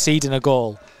without conceding a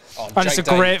goal. And it's a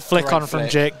great flick on from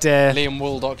Jake Day. Liam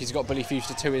Wooldock, he's got Billy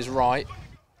Fewster to his right.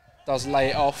 Does lay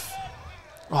it off.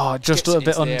 Oh, just a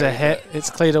bit under hit.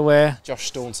 It's cleared away. Josh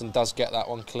Staunton does get that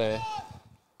one clear.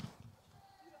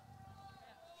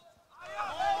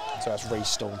 So that's Reece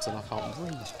Staunton. I can't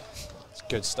read. It's a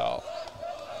good start.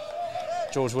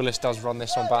 George Willis does run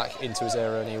this one back into his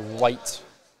area, and he'll wait.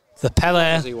 The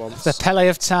Pele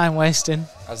of time wasting.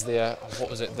 As the what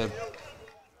was it?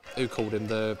 Who called him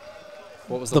the?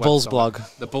 What was the Bulls blog?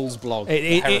 The Bulls blog.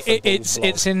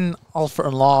 It's in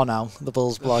Alfreton Law now. The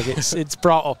Bulls blog. It's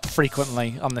brought up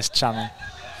frequently on this channel.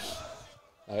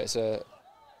 He's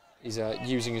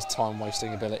using his time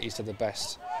wasting abilities to the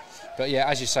best. But yeah,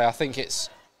 as you say, I think it's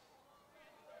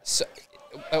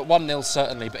at 1-0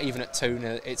 certainly, but even at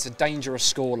 2-0, it's a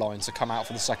dangerous scoreline to come out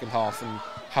for the second half and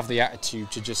have the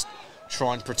attitude to just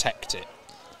try and protect it.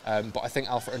 But I think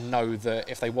Alfreton know that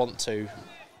if they want to,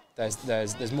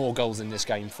 there's more goals in this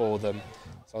game for them.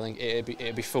 So I think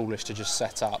it'd be foolish to just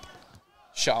set up,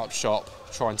 shut up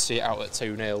shop, try and see it out at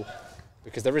 2-0,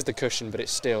 because there is the cushion, but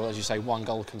it's still, as you say, 1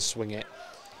 goal can swing it.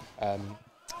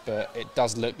 But it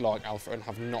does look like Alfreton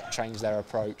have not changed their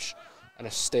approach and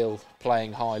are still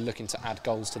playing high, looking to add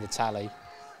goals to the tally.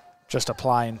 Just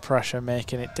applying pressure,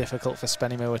 making it difficult for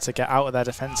Spennymoor to get out of their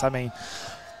defence. I mean,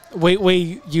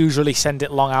 we usually send it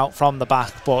long out from the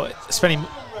back, but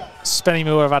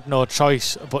Spennymoor have had no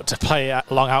choice but to play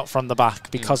long out from the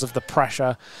back because of the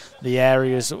pressure, the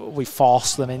areas we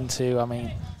forced them into. I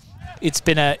mean, it's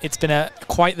been a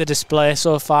quite the display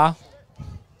so far.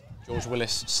 George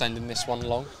Willis sending this one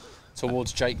long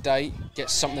towards Jake Day.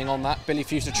 Gets something on that. Billy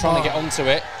Fuster trying to get onto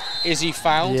it. Is he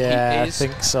found? Yeah, he is. I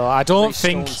think so. I don't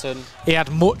think he had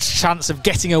much chance of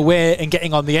getting away and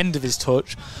getting on the end of his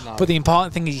touch. No. But the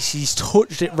important thing is he's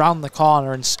touched it round the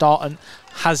corner and Staunton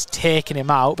has taken him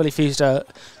out. Billy Fuster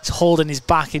is holding his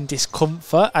back in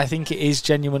discomfort. I think it is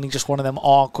genuinely just one of them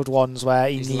awkward ones where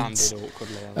he needs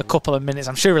a couple of minutes.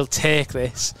 I'm sure he'll take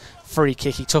this free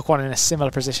kick. He took one in a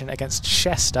similar position against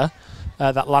Chester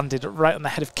that landed right on the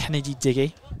head of Kennedy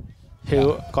Diggy,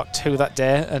 who got 2 that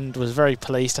day and was very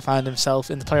pleased to find himself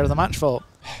in the player of the match vote.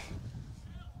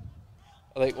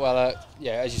 I think, well,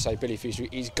 yeah, as you say, Billy Fuster,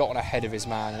 he's gotten ahead of his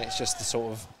man, and it's just the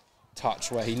sort of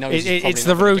touch where he knows it's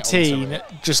the routine.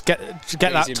 Just get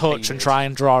that touch and try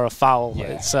and draw a foul.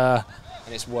 Yeah.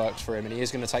 And it's worked for him, and he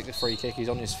is going to take the free kick. He's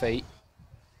on his feet.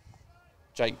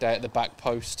 Jake Day at the back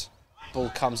post. Ball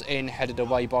comes in, headed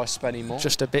away by Spennymoor.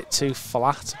 Just a bit too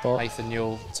flat, but Nathan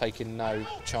Newell taking no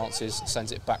chances,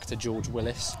 sends it back to George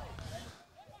Willis.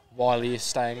 Wiley is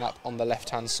staying up on the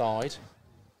left-hand side.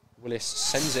 Willis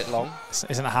sends it long.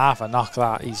 Isn't half a knock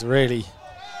that. He's really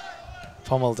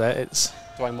pummeled it. It's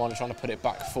Dwayne Wiley trying to put it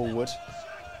back forward.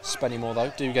 Spennymoor,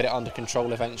 though, do get it under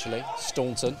control eventually.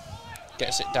 Staunton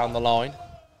gets it down the line.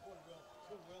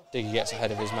 Diggy gets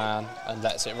ahead of his man and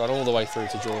lets it run all the way through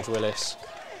to George Willis,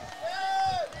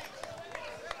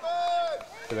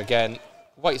 who again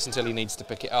waits until he needs to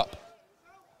pick it up.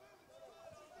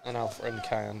 And Alfreton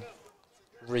can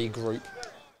regroup.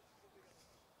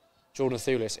 Jordan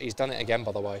Thulis, he's done it again,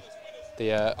 by the way.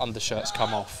 The undershirt's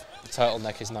come off. The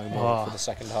turtleneck is no more for the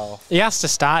second half. He has to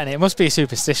start in it. It must be a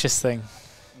superstitious thing.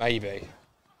 Maybe.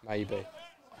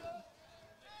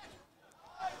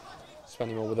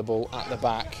 Spennymoor with the ball at the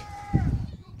back,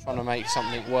 trying to make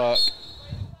something work.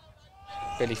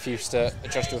 Billy Fuster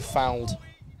adjusts to have fouled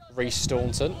Reece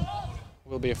Staunton.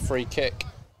 Will be a free kick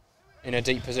in a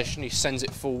deep position. He sends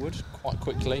it forward quite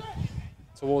quickly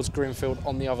towards Greenfield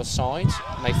on the other side.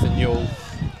 Nathan Newell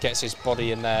gets his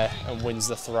body in there and wins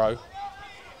the throw.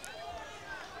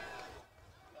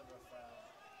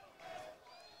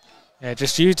 Yeah,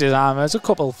 just used his arm. There's a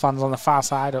couple of fans on the far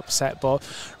side upset, but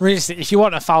realistically, if you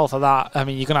want a foul for that, I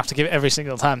mean, you're going to have to give it every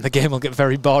single time. The game will get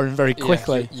very boring very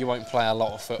quickly. You won't play a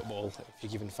lot of football if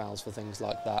you're giving fouls for things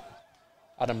like that.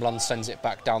 Adam Blunt sends it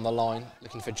back down the line,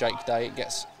 looking for Jake Day. It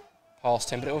gets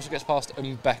past him, but it also gets past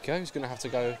Mbeka, who's going to have to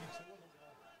go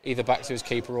either back to his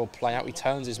keeper or play out. He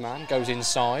turns his man, goes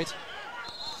inside.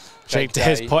 Jake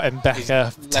Day's put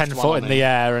Mbeka 10 foot in the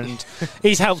air, and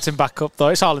he's helped him back up, though.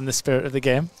 It's all in the spirit of the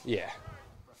game. Yeah.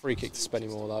 Free kick to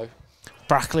Spennymoor, though.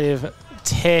 Brackley have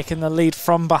taken the lead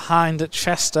from behind at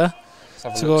Chester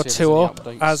to go 2 up,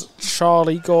 as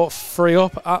Chorley go 3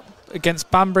 up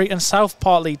against Banbury, and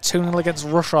Southport lead 2-0 against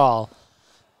Rushall.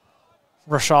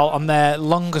 Rushall on their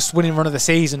longest winning run of the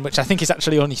season, which I think is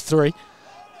actually only 3.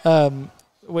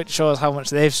 Which shows how much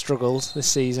they've struggled this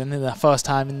season. In the first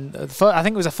time, I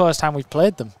think it was the first time we've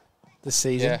played them this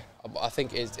season. Yeah, I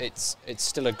think it's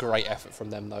still a great effort from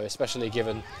them, though, especially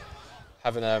given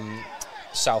having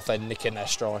Southend nicking their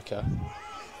striker.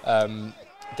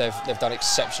 They've done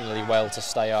exceptionally well to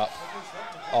stay up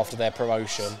after their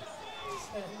promotion.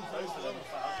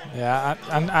 Yeah,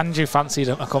 and you fancied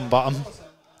them to come bottom.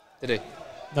 Did he?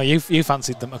 No, you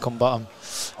fancied them to come bottom.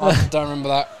 I don't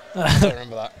remember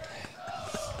that.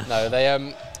 No,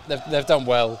 they've done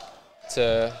well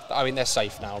to. I mean, they're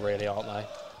safe now, really, aren't they?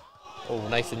 Oh,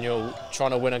 Nathan Newell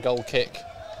trying to win a goal kick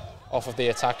off of the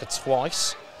attacker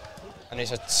twice, and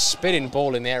it's a spinning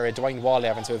ball in the area. Dwayne Wiley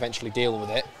having to eventually deal with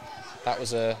it. That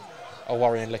was a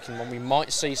worrying looking one. We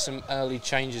might see some early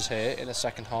changes here in the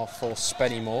second half for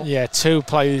Spennymoor. Yeah, 2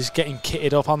 players getting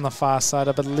kitted up on the far side,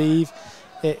 I believe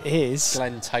it is.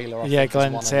 Glenn Taylor.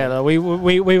 Glenn Taylor. We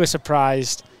were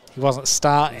surprised he wasn't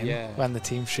starting when the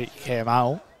team sheet came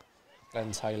out.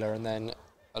 Glenn Taylor, and then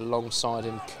alongside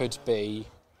him could be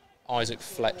Isaac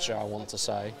Fletcher, I want to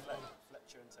say.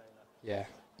 Fletcher and Taylor. Yeah,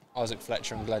 Isaac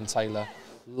Fletcher and Glenn Taylor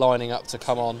lining up to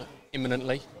come on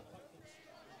imminently.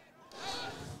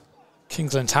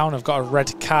 Kingsland Town have got a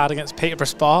red card against Peterborough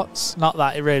Sports. Not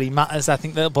that it really matters. I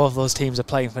think that both those teams are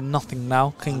playing for nothing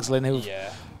now. Kingsland, who've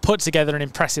put together an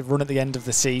impressive run at the end of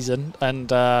the season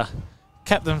and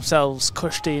kept themselves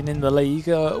cushy in the league,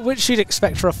 which you'd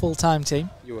expect for a full-time team.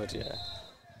 You would, yeah.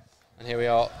 And here we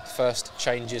are, first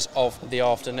changes of the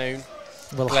afternoon.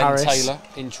 Will Glenn Harris. Taylor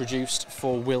introduced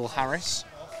for Will Harris.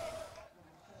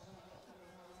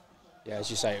 Yeah, as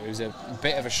you say, it was a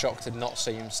bit of a shock to not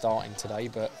see him starting today,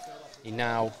 but he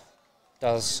now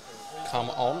does come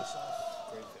on.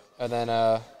 And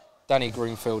then Danny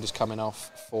Greenfield is coming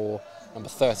off for number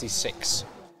 36,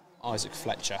 Isaac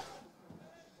Fletcher.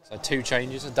 So 2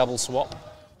 changes, a double swap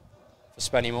for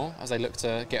Spennymoor as they look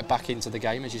to get back into the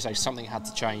game. As you say, something had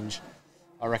to change.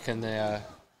 I reckon they've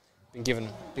been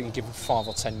given 5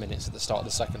 or 10 minutes at the start of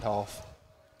the second half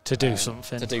to do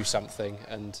something,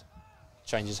 and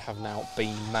changes have now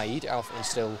been made. Alfreton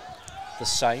still the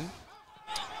same.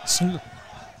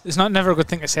 It's not never a good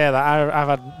thing to say that. I've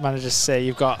had managers say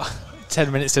you've got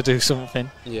 10 minutes to do something,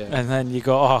 and then you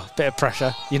go, oh, bit of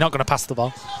pressure. You're not going to pass the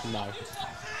ball. No.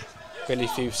 Billy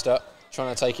Fuster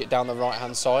trying to take it down the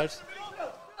right-hand side.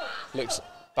 Looks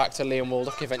back to Liam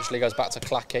Waldock, eventually goes back to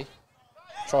Clackey.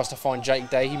 Tries to find Jake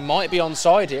Day. He might be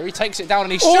onside here. He takes it down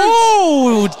and he shoots.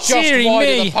 Oh, just wide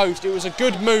of the post. It was a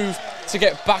good move to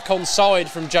get back onside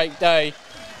from Jake Day,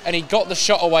 and he got the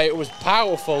shot away. It was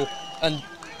powerful and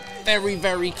very,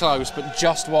 very close, but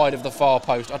just wide of the far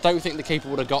post. I don't think the keeper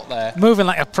would have got there. Moving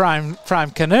like a prime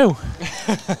canoe.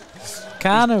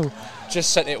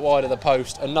 Just sent it wide of the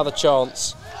post. Another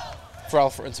chance for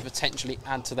Alfreton to potentially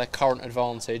add to their current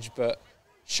advantage, but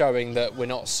showing that we're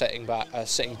not sitting back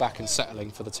and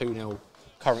settling for the 2-0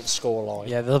 current scoreline.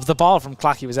 Yeah, the ball from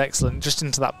Clackey was excellent. Just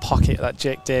into that pocket that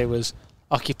Jake Day was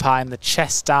occupying, the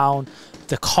chest down,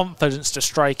 the confidence to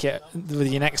strike it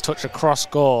with your next touch across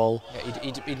goal.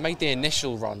 Yeah, he'd made the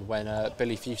initial run when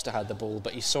Billy Fuster had the ball,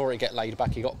 but he saw it get laid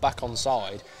back. He got back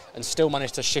onside and still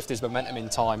managed to shift his momentum in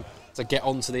time to get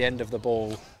onto the end of the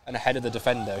ball and ahead of the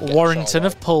defender. Warrington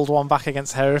have pulled one back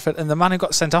against Hereford, and the man who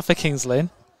got sent off for Kings Lynn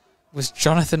was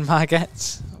Jonathan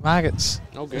Margetts,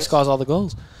 who scores all the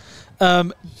goals.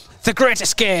 The Great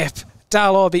Escape.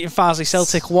 Darlaw beating Farsley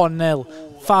Celtic 1-0.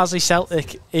 Farsley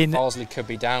Celtic in... Farsley could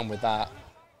be down with that.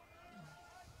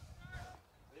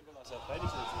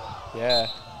 Yeah.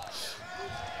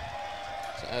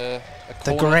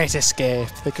 The Great Escape.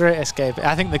 The Great Escape.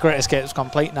 I think the Great Escape is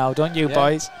complete now, don't you,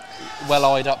 boys? Well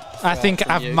eyed up. I think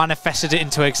I've manifested it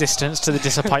into existence to the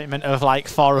disappointment of like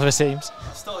 4 other teams.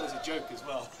 It started as a joke as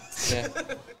well. Yeah.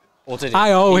 Or did it?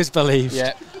 I always believed.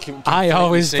 Yeah. I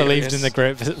always believed in the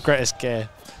Great Escape.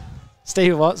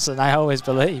 Steve Watson, I always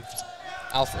believed.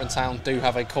 Alfreton Town do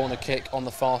have a corner kick on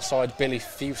the far side. Billy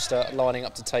Fuster lining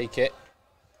up to take it.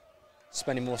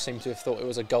 Spennymoor seemed to have thought it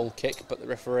was a goal kick, but the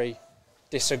referee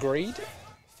disagreed.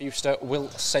 Fuster will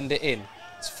send it in.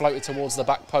 It's floated towards the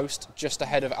back post, just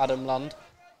ahead of Adam Lund,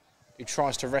 who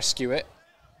tries to rescue it.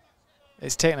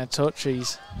 It's taken a touch.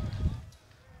 He's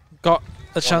got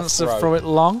a chance to throw it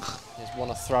long. He's won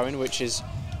a throw-in, which is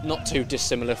not too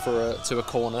dissimilar to a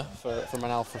corner from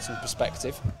an Alfreton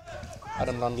perspective.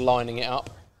 Adam Lund lining it up.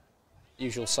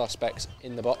 Usual suspects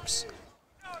in the box.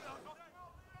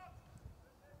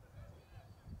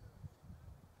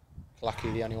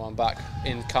 Lucky the only one back.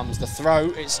 In comes the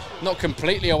throw. It's not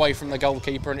completely away from the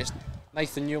goalkeeper, and it's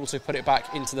Nathan Newell to put it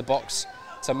back into the box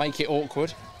to make it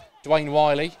awkward. Dwayne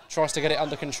Wiley tries to get it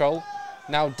under control.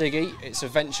 Now Diggy. It's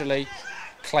eventually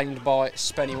claimed by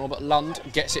Spennymoor, but Lund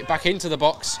gets it back into the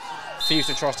box.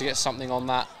 Fuster tries to get something on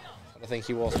that, but I think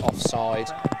he was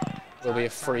offside. There'll be a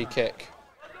free kick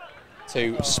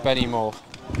to Spennymoor.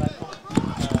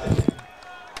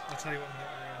 I'll tell you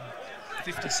what,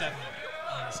 57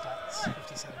 on the stats.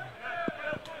 57.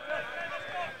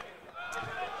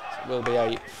 It will be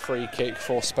a free kick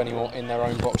for Spennymoor in their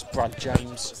own box. Brad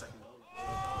James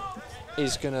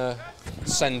is going to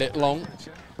send it long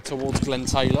towards Glenn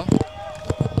Taylor,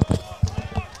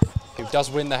 who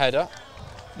does win the header.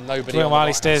 Nobody while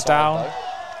he stays down. Though.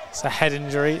 It's a head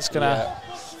injury. It's going to... Yeah.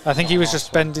 I think he was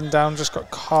just bending down, just got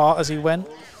caught as he went.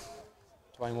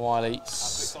 Dwayne Wiley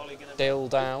still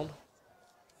down.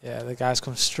 Yeah, the guys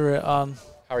come straight on.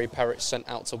 Harry Perrott sent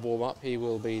out to warm up. He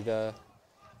will be the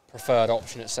preferred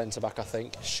option at centre-back, I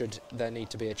think, should there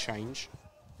need to be a change.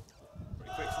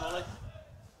 Pretty quick from Ollie.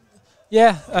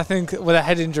 Yeah, I think with a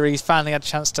head injury, he's finally had a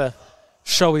chance to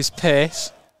show his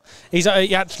pace. He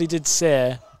actually did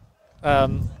say...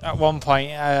 at one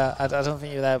point, I don't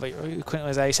think you were there, but Quinton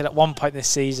was there. He said at one point this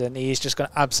season he's just going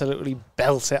to absolutely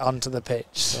belt it onto the pitch,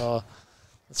 so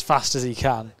as fast as he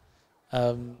can,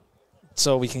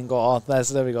 so we can go. Oh,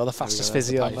 there we go, the fastest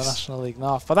physio in the National League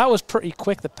North. But that was pretty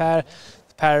quick. The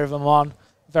pair of them on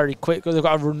very quick. They've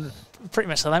got to run pretty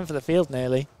much the length of the field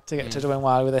nearly to get to Dwayne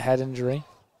Wiley with a head injury.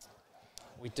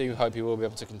 We do hope he will be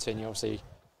able to continue. Obviously,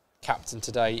 captain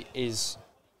today is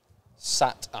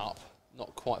sat up.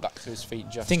 Not quite back to his feet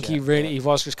just I think yet, he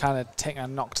was just kind of taking a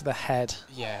knock to the head.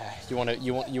 Yeah, you want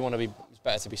to be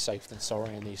better to be safe than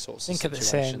sorry in these sorts I of think at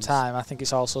situations. the same time, I think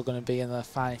it's also going to be in the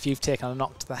fine. If you've taken a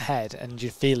knock to the head and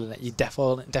you're feeling it, you're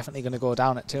definitely going to go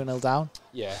down at 2-0 down.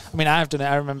 Yeah. I mean, I've done it.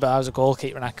 I remember I was a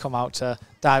goalkeeper and I come out to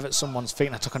dive at someone's feet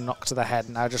and I took a knock to the head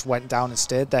and I just went down and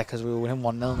stayed there because we were winning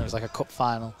 1-0 and it was like a cup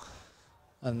final.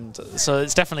 And so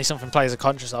it's definitely something players are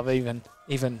conscious of. Even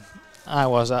I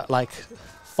was at like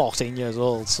 14 years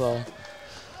old, so...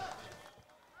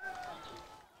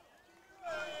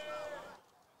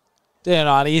 Yeah,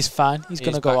 no, he's fine. He's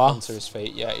going to go off. Onto his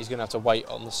feet. Yeah, he's going to have to wait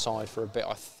on the side for a bit,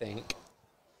 I think.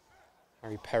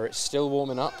 Harry Perrett's still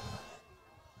warming up.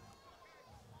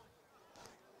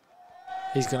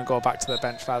 He's going to go back to the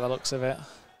bench by the looks of it.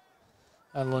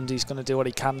 And Lundy's going to do what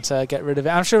he can to get rid of it.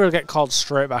 I'm sure he'll get called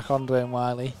straight back on Dwayne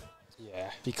Wiley. Yeah.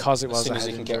 Because it was a head as soon as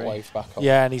he can injury. get waved back on.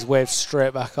 Yeah, and he's waved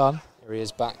straight back on. Here he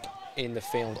is back in the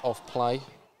field of play.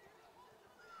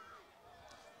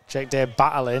 Jake Day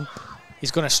battling. He's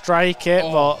going to strike it,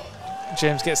 but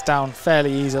James gets down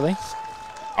fairly easily.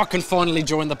 I can finally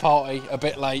join the party a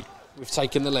bit late. We've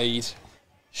taken the lead.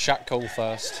 Shaq call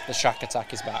first. The Shaq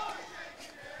attack is back.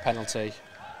 Penalty.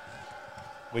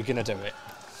 We're going to do it.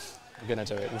 We're going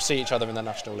to do it. We'll see each other in the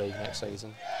National League next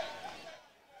season.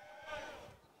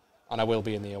 And I will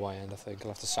be in the away end, I think.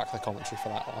 I'll have to sack the commentary for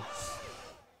that one.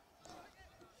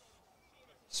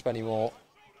 Spennymoor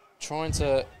trying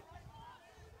to...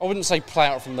 I wouldn't say play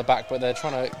out from the back, but they're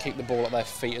trying to keep the ball at their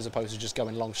feet as opposed to just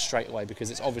going long straight away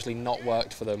because it's obviously not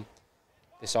worked for them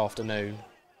this afternoon.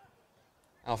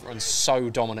 Alfreton's so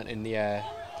dominant in the air,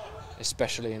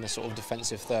 especially in the sort of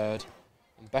defensive third.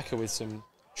 And Becker with some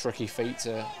tricky feet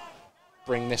to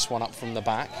bring this one up from the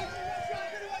back.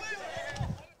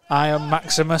 Iron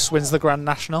Maximus wins the Grand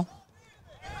National.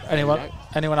 Anyone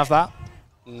have that?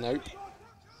 Nope.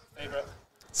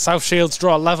 South Shields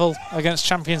draw level against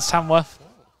champions Tamworth.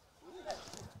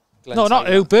 Glenn No, not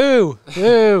Taylor. ooh, boo,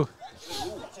 boo.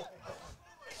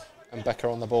 And Becker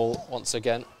on the ball once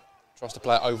again. Tries to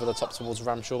play it over the top towards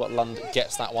Ramshaw, but Lund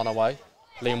gets that one away.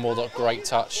 Liam Waldock, great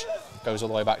touch. Goes all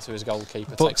the way back to his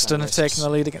goalkeeper. Buxton have taken the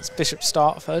lead against Bishop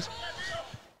Startford.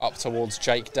 Up towards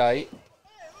Jake Day.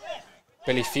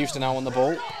 Billy Fewster now on the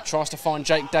ball. Tries to find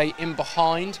Jake Day in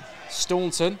behind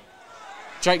Staunton.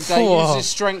 Jake Day uses his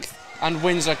strength and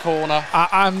wins a corner.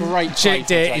 Great Jake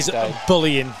Day is Day.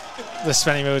 bullying the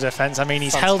Spennymoor defence. I mean,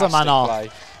 he's Fantastic held a man off play.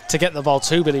 to get the ball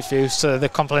to Billy Fewster. They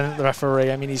compliment the referee.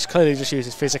 I mean, he's clearly just used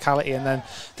his physicality, and then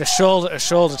the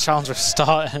shoulder-to-shoulder challenge with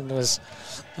Staunton was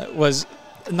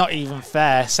not even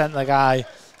fair. Sent the guy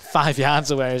 5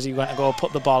 yards away as he went to go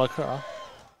put the ball across.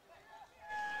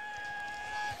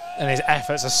 And his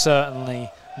efforts are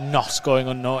certainly not going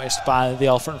unnoticed by the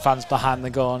Alfreton fans behind the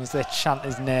goal as they chant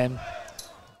his name.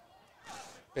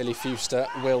 Billy Fewster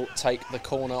will take the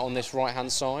corner on this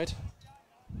right-hand side.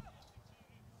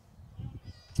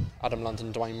 Adam Lund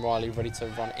and Dwayne Riley ready to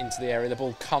run into the area. The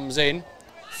ball comes in.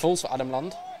 Falls for Adam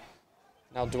Lund.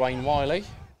 Now Dwayne Riley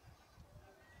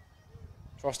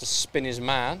tries to spin his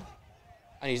man.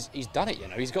 And he's done it, you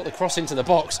know. He's got the cross into the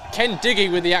box. Ken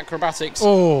Diggy with the acrobatics.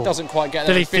 Doesn't quite get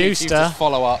there. Billy Fewster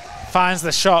follow up. Finds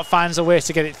the shot, finds a way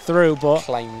to get it through, but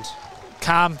Claimed.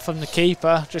 calm from the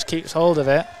keeper, just keeps hold of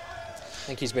it. I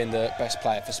think he's been the best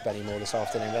player for Spennymoor this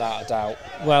afternoon, without a doubt.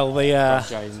 Well, Brad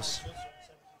James.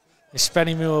 the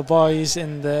Spennymoor boys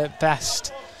in the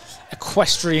best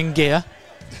equestrian gear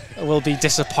will be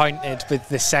disappointed with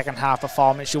the second half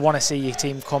performance. You want to see your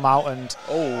team come out and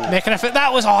make an effort.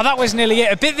 That was nearly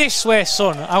it. A bit this way,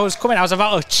 son. I was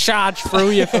about to charge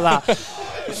through you for that.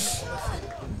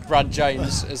 Brad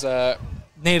James is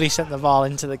nearly sent the ball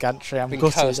into the gantry. I'm been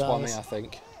gutted. cursed by me, I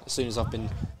think. As soon as I've been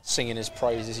singing his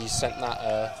praises, he's sent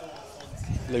that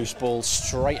loose ball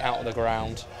straight out of the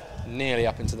ground, nearly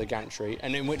up into the gantry.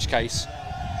 And in which case,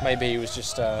 maybe he was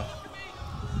just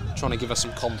trying to give us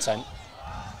some content.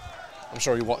 I'm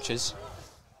sure he watches.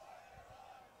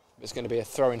 It's going to be a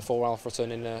throw-in for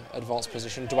Alfreton in an advanced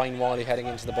position. Dwayne Wiley heading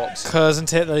into the box. Curzon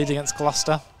take the lead against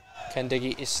Gloucester. Ken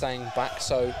Diggy is staying back,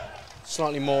 so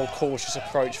slightly more cautious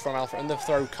approach from Alfreton. The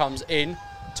throw comes in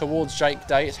towards Jake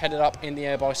Day. It's headed up in the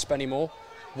air by Spennymoor.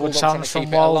 Good challenge from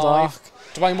Waldorf.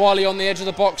 Dwayne Wiley on the edge of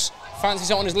the box. Fancies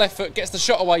it on his left foot. Gets the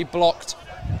shot away. Blocked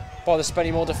by the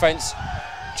Spennymoor defence.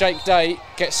 Jake Day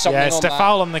gets something on that. Yeah, it's a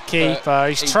foul on the keeper.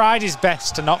 He's tried his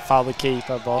best to not foul the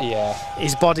keeper, but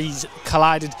his body's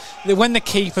collided. When the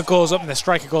keeper goes up and the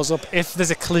striker goes up, if there's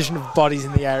a collision of bodies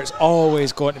in the air, it's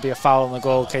always going to be a foul on the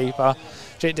goalkeeper.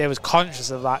 Jake Day was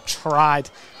conscious of that, tried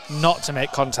not to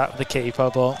make contact with the keeper,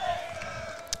 but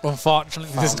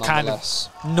unfortunately there's kind of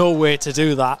no way to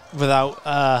do that without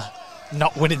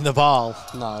not winning the ball.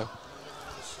 No.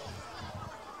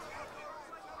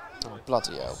 Oh,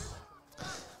 bloody hell.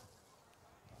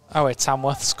 Oh, wait,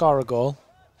 Tamworth, score a goal.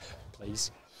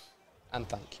 Please. And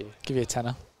thank you. Give you a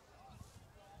tenner.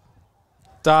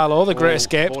 Darlow, the great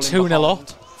escape, 2-0 up.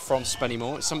 From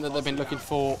Spennymoor. It's something that they've been looking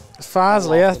for.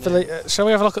 Farsley, shall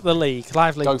we have a look at the league,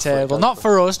 live league table? Not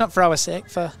for us, not for our sake,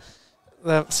 for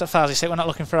the Farsley's sake. We're not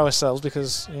looking for ourselves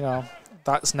because, you know,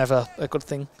 that's never a good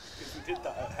thing. We did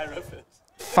that at Hereford.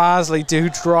 Farsley do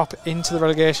drop into the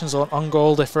relegation zone on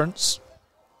goal difference.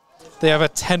 They have a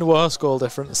 10 worse goal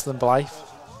difference than Blythe.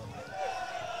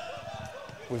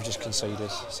 We've just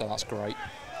conceded, so that's great.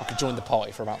 I could join the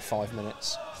party for about 5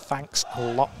 minutes. Thanks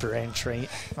a lot, Braintree.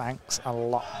 Thanks a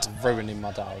lot. Ruining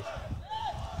my day.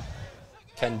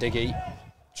 Ken Diggy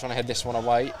trying to head this one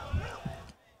away.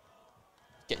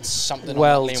 Getting something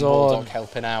well on that. Liam Baldock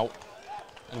helping out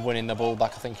and winning the ball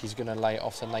back. I think he's going to lay it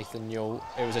off to Nathan Newell.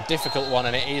 It was a difficult one,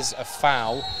 and it is a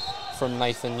foul from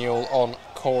Nathan Newell on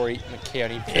Corey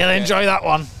McKeown. He'll enjoy that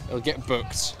one. He'll get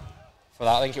booked for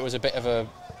that. I think it was a bit of a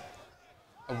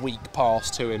weak pass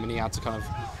to him, and he had to kind of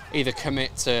either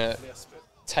commit to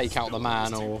take out the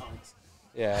man or,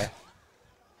 yeah.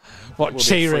 What,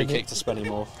 cheering? Free kick to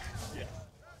Spennymoor.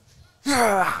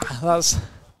 That's...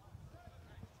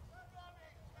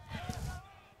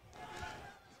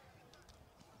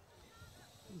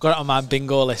 Got it on my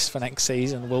bingo list for next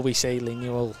season. Will we see Lee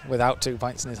Newell without 2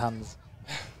 points in his hands?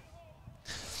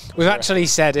 We've actually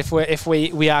said if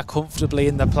we are comfortably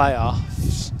in the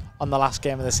playoffs on the last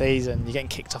game of the season, you're getting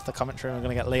kicked off the commentary and we're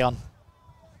going to get Leon.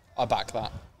 I back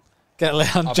that. Get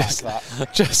Leon, I just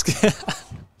get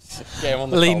him on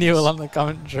the Lee comms. Newell on the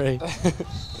commentary.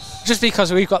 Just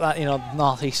because we've got that, you know,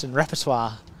 northeastern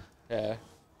repertoire. Yeah.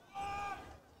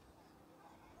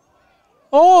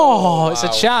 Oh, wow. It's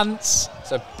a chance.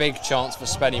 It's a big chance for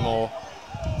Spennymoor.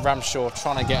 Ramshaw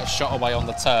trying to get a shot away on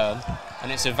the turn,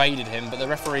 and it's evaded him, but the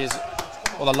referee is,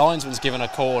 well, the linesman's given a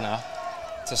corner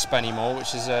to Spennymoor,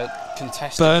 which is a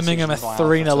contested Birmingham are decision by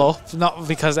 3-0 Alfreton. up, not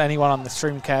because anyone on the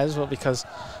stream cares, but because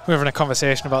we're having a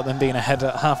conversation about them being ahead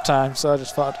at half-time, so I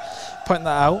just thought I'd point that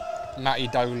out. Matty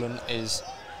Dolan is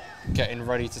getting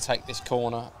ready to take this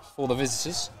corner for the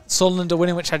visitors. Sunderland are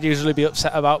winning, which I'd usually be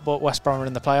upset about, but West Brom are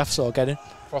in the playoffs, so get in.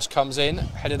 Cross comes in,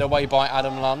 headed away by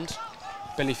Adam Lund.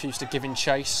 Billy Fuster giving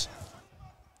chase.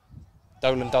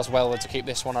 Dolan does well to keep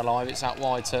this one alive. It's out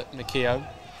wide to Mikio.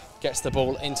 Gets the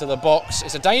ball into the box.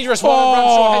 It's a dangerous one, and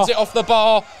Ramshaw heads it off the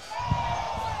bar.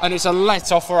 And it's a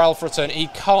let-off for Alfreton. He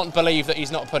can't believe that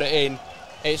he's not put it in.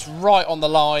 It's right on the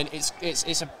line.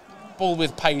 It's a ball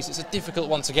with pace. It's a difficult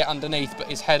one to get underneath, but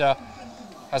his header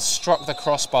has struck the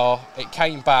crossbar. It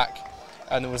came back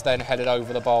and was then headed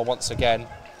over the bar once again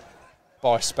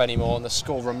by Spennymoor, and the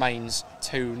score remains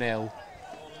 2-0.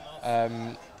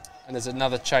 And there's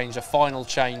another change, a final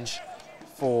change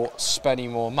for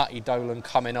Spennymoor. Matty Dolan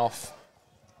coming off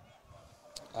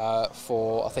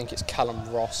for, I think it's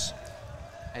Callum Ross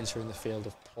entering the field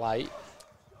of play.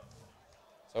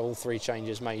 So all 3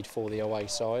 changes made for the away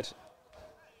side.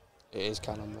 It is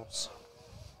Callum Ross.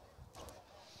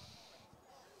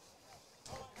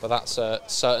 But that's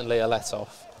certainly a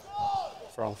let-off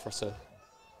for Alfreton.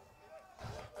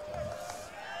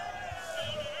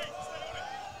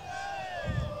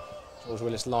 George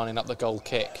Willis lining up the goal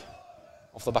kick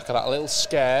off the back of that little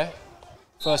scare.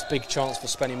 First big chance for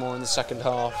Spennymoor in the second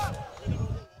half.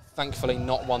 Thankfully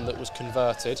not one that was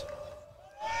converted.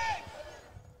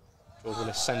 George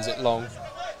Willis sends it long.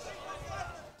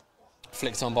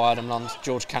 Flicked on by Adam Lund.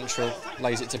 George Cantrell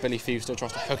lays it to Billy Fuster,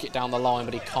 tries to hook it down the line,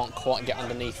 but he can't quite get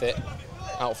underneath it.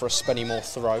 Out for a Spennymoor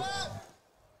throw.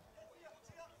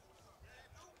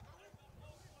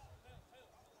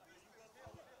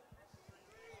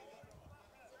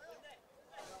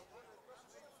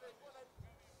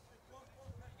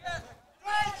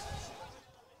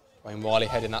 Wayne Wiley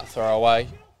heading that throw away.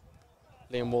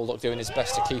 Liam Waldock doing his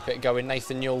best to keep it going.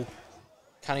 Nathan Newell,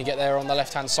 can he get there on the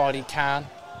left-hand side? He can.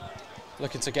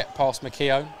 Looking to get past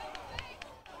McKeown.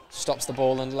 Stops the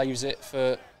ball and leaves it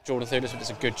for Jordan Thulis, but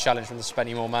it's a good challenge from the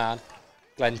Spennymoor man.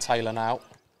 Glenn Taylor now.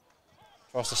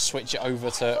 Tries to switch it over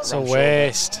to It's Ramshaw, a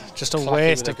waste. Just a Clacky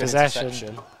waste with a of good possession.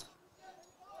 interception.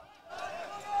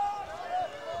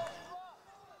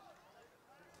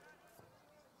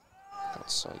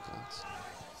 God's sake, lads.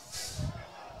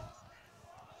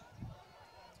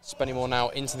 Spennymoor now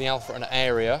into the Alfreton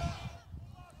area.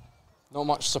 Not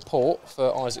much support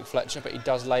for Isaac Fletcher, but he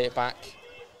does lay it back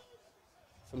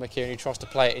for McKeown, who tries to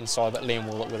play it inside, but Liam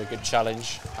Wallock with a good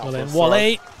challenge. Well then,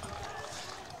 Wally.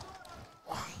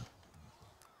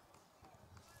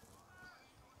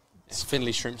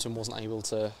 Finley Shrimpton wasn't able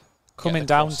to Coming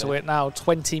down to it now,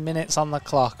 20 minutes on the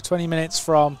clock. 20 minutes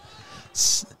from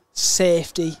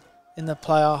safety in the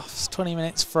playoffs. 20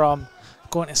 minutes from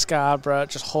going to Scarborough,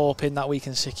 just hoping that we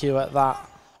can secure that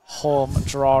home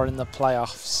draw in the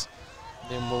playoffs.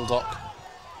 Liam Wooldock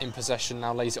in possession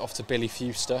now, lays it off to Billy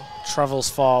Fewster. Travels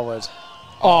forward.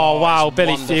 Oh wow,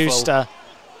 Billy wonderful. Fewster.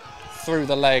 Through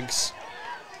the legs.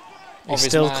 He's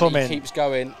still coming. He keeps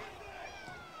going.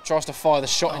 Tries to fire the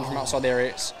shot in from outside the area.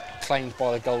 It's claimed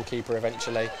by the goalkeeper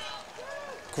eventually.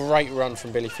 Great run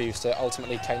from Billy Fewster.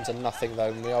 Ultimately came to nothing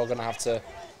though, and we are going to have to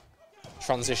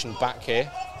transition back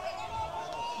here.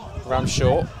 Round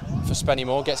short for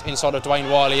Spennymoor. Gets inside of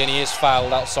Dwayne Wiley and he is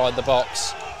fouled outside the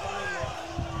box.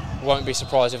 Won't be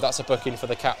surprised if that's a booking for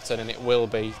the captain, and it will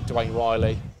be. Dwayne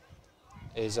Wiley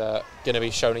is going to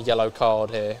be shown a yellow card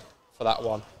here for that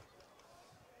one.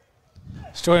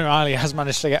 Dwayne Riley has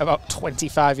managed to get about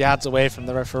 25 yards away from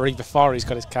the referee before he's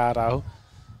got his card out.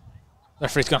 The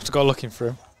referee's going to have to go looking for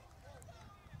him.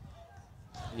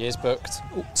 He is booked.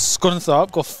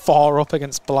 Scunthorpe go 4 up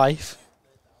against Blythe.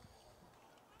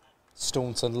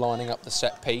 Staunton lining up the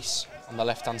set piece on the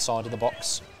left-hand side of the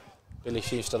box. Billy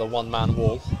Fewster, the one-man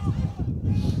wall.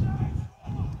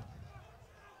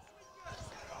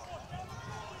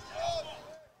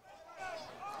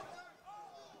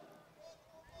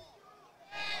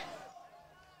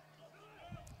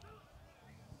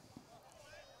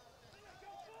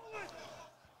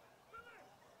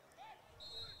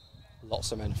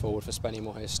 Lots of men forward for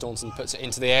Spennymoor here. Staunton puts it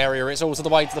into the area. It's all to the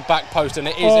way to the back post, and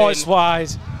it is in. It's wide.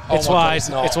 Oh It's wide.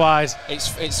 God, It's wide.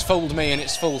 It's fooled me, and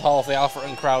it's fooled half the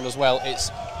Alfreton crowd as well. It's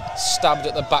stabbed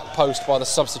at the back post by the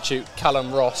substitute,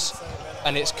 Callum Ross,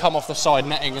 and it's come off the side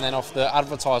netting and then off the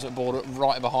advertisement board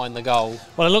right behind the goal.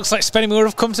 Well, it looks like Spennymoor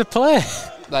have come to play.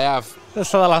 They have.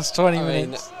 That's for the last 20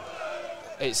 minutes.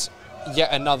 It's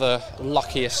yet another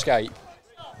lucky escape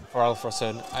for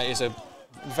Alfreton. It is a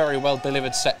very well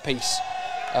delivered set piece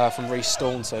from Rhys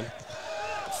Staunton.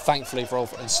 Thankfully for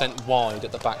Alfreton, sent wide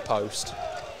at the back post,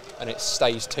 and it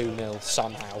stays 2-0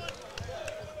 somehow.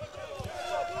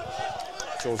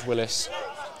 George Willis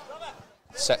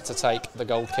set to take the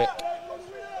goal kick.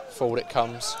 Forward it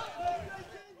comes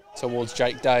towards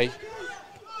Jake Day,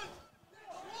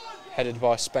 headed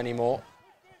by Spennymoor.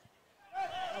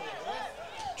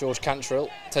 George Cantrill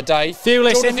to Day.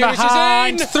 Thewlis in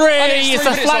behind. Is in. Three. Is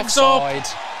the flags up?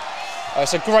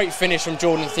 It's a great finish from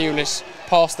Jordan Thewlis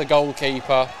past the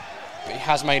goalkeeper, but he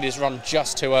has made his run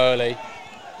just too early.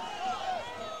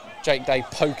 Jake Day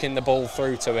poking the ball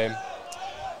through to him,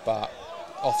 but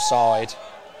offside.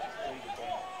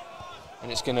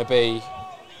 And it's going to be,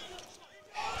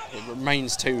 it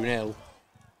remains 2-0.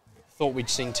 Thought we'd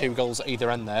seen 2 goals at either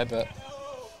end there, but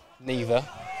neither.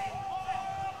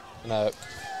 No,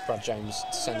 Brad James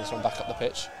to send this one back up the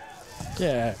pitch.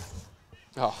 Yeah.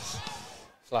 Oh,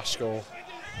 flash score.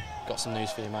 Got some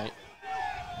news for you, mate.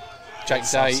 Jake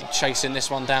Day chasing this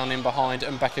one down in behind,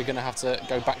 and Becker going to have to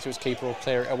go back to his keeper or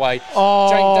clear it away. Oh.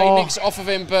 Jake Day nicks it off of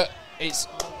him, but it's...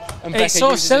 And it's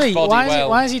so silly.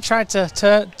 Why has he tried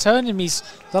to turn him? He's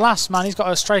the last man. He's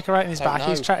got a striker right in his back.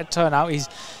 He's tried to turn out. He's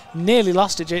nearly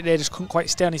lost it. Jake Day just couldn't quite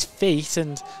stay on his feet,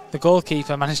 and the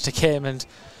goalkeeper managed to come and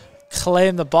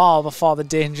claim the ball before the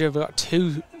danger got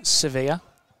too severe.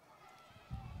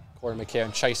 Corey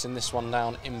McKeown chasing this one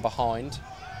down in behind,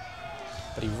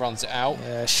 but he runs it out.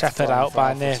 Yeah, shepherded out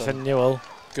by Nathan Newell.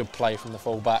 Good play from the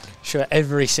full-back. Sure,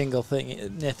 every single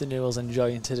thing Nathan Newell's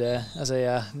enjoying today as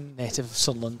a native of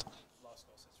Sunderland.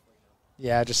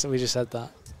 Yeah, we just said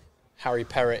that. Harry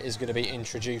Perrott is going to be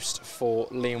introduced for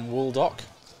Liam Wooldock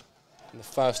in the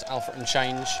first Alfreton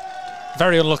change.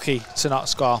 Very unlucky to not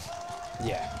score.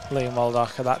 Yeah. Liam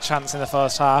Wooldock had that chance in the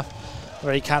first half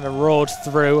where he kind of rode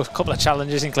through a couple of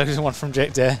challenges, including one from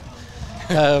Jake Day.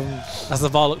 As the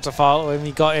ball looked to fall to him,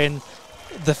 he got in.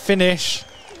 The finish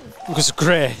was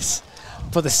great,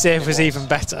 but the save was even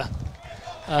better.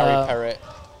 Harry Perrott.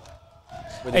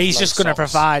 He's just going to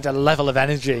provide a level of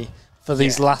energy for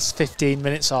these last 15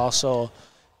 minutes or so.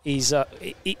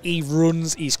 He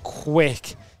runs, he's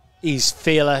quick, he's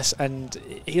fearless, and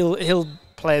he'll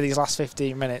play these last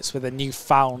 15 minutes with a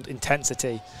newfound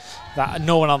intensity that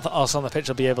no one else on the pitch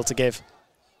will be able to give.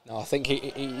 No, I think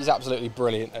he's absolutely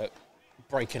brilliant at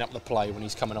breaking up the play when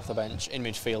he's coming off the bench, in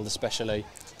midfield especially.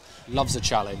 Loves a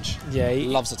challenge. Yeah, he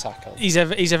loves a tackle. He's a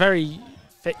very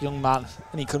fit young man,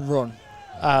 and he can run.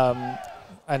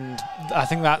 And I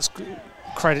think that's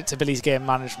credit to Billy's game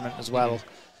management as well.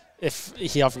 If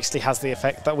he obviously has the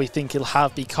effect that we think he'll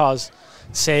have, because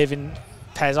saving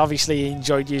Pez, obviously he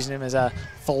enjoyed using him as a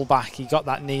full-back. He got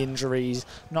that knee injury, he's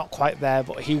not quite there,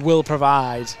 but he will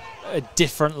provide a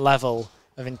different level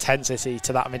of intensity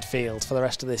to that midfield for the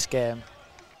rest of this game.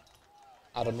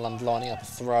 Adam Lund lining up a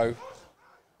throw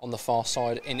on the far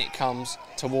side. In it comes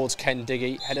towards Ken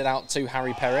Diggy, headed out to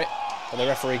Harry Perrett. But the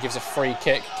referee gives a free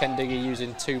kick. Ken Diggy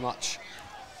using too much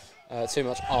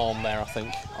arm there, I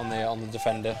think, on the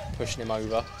defender, pushing him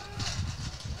over.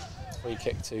 Free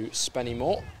kick to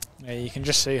Spennymoor. Yeah, you can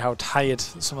just see how tired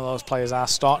some of those players are.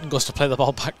 Staunton goes to play the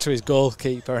ball back to his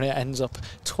goalkeeper and it ends up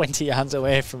 20 yards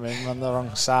away from him on the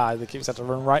wrong side. The keeper's had to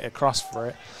run right across for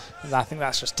it. And I think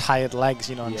that's just tired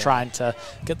legs, you know, and trying to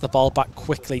get the ball back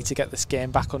quickly to get this game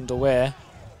back underway.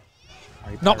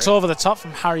 Knocks over the top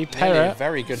from Harry Perrett.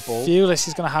 Very good ball. Thewlis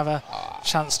is going to have a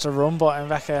chance to run, but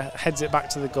Mbeka heads it back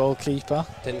to the goalkeeper.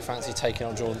 Didn't fancy taking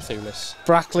on Jordan Thewlis.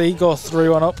 Brackley go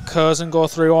through on up, Curzon go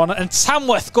through on, and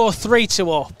Tamworth go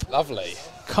 3-2 up. Lovely.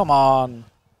 Come on.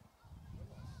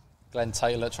 Glenn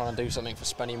Taylor trying to do something for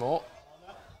Spennymoor.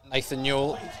 Nathan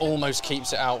Newell almost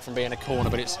keeps it out from being a corner,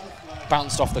 but it's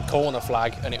bounced off the corner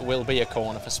flag, and it will be a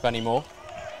corner for Spennymoor.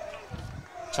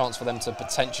 Chance for them to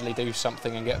potentially do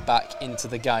something and get back into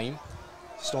the game.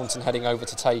 Staunton heading over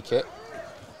to take it.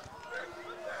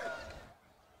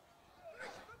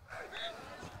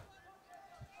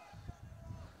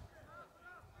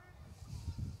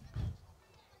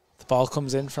 The ball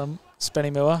comes in from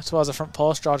Spennymoor towards the front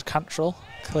post. George Cantrell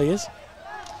clears.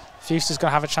 Fuster's going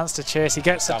to have a chance to chase. He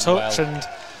gets a touch and...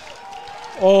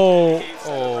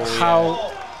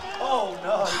 how... Oh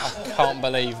no! I can't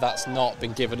believe that's not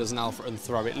been given as an Alfreton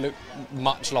throw. It looked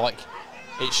much like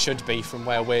it should be from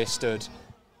where we're stood.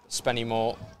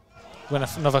 Spennymoor win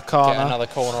another corner. Get another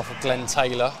corner off of Glenn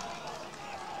Taylor.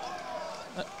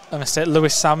 A mistake.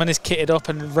 Lewis Salmon is kitted up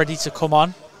and ready to come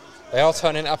on. They are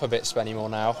turning it up a bit, Spennymoor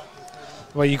now.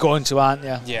 Well, you're going to, aren't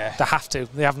you? Yeah. They have to.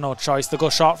 They have no choice. They go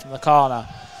short from the corner.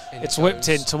 It's whipped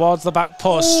in towards the back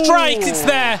post. Strike! It's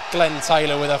there! Glenn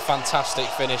Taylor with a fantastic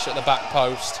finish at the back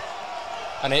post.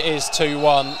 And it is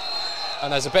 2-1.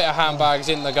 And there's a bit of handbags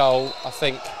in the goal. I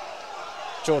think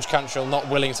George Cantrell not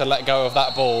willing to let go of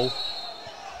that ball.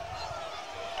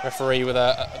 Referee with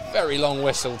a very long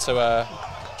whistle to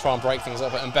try and break things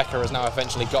up. And Becker has now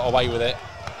eventually got away with it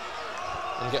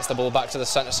and gets the ball back to the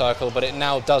centre circle. But it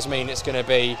now does mean it's going to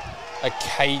be a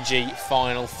cagey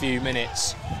final few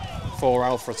minutes for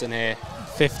Alfreton here.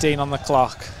 15 on the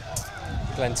clock.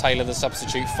 Glenn Taylor, the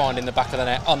substitute, finding the back of the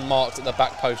net, unmarked at the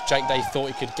back post. Jake Day thought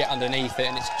he could get underneath it,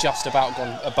 and it's just about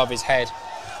gone above his head.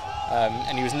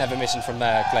 And he was never missing from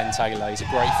there, Glenn Taylor. He's a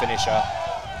great finisher.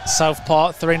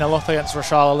 Southport 3-0 up against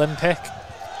Rochelle Olympic.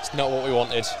 It's not what we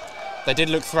wanted. They did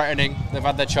look threatening. They've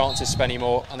had their chances,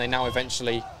 Spennymoor, and they now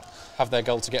eventually have their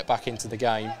goal to get back into the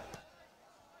game.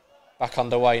 Back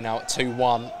underway now at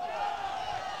 2-1.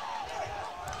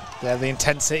 Yeah, the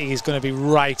intensity is going to be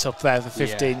right up there for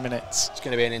 15 minutes. It's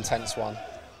going to be an intense one.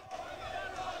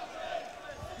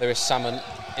 Lewis Salmon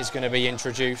is going to be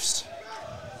introduced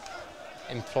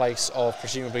in place of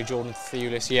presumably Jordan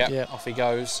Thewlis. Yep, off he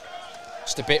goes.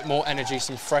 Just a bit more energy,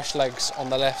 some fresh legs on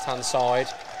the left-hand side.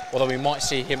 Although we might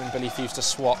see him and Billy Fuster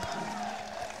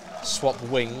swap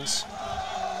wings.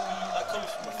 That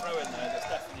comes from a throw in there. That's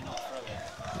definitely not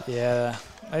throwing. Yeah,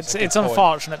 it's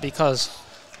unfortunate because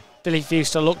Billy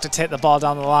Fuster looked to take the ball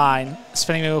down the line.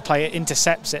 Spennymoor player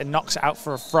intercepts it and knocks it out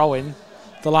for a throw-in.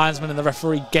 The linesman and the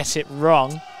referee get it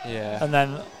wrong. Yeah. And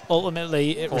then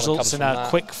ultimately it results in a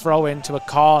quick throw-in to a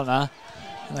corner.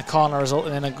 And the corner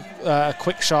resulting in a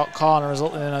quick short corner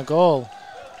resulting in a goal.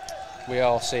 We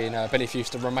are seeing Billy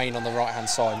Fuster remain on the right-hand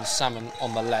side and Salmon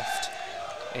on the left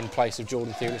in place of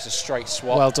Jordan Thewlis. A straight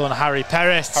swap. Well done, Harry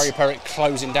Perrett. Harry Perrett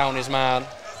closing down his man.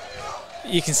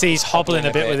 You can see he's hobbling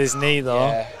a bit with his knee, though.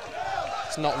 Yeah.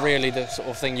 It's not really the sort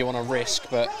of thing you want to risk,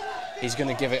 but he's going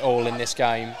to give it all in this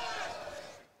game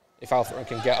if Alfreton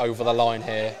can get over the line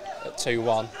here at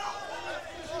 2-1.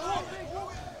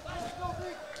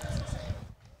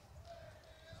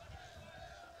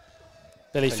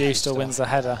 Billy Fuster wins the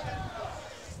header.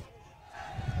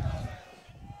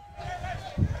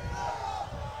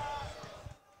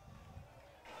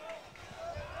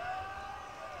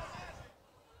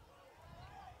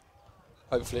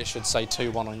 Hopefully it should say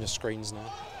 2-1 on your screens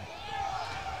now.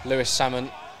 Lewis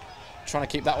Salmon trying to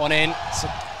keep that one in.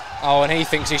 Oh, and he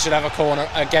thinks he should have a corner.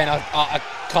 Again, I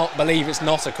can't believe it's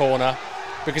not a corner,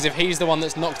 because if he's the one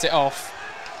that's knocked it off,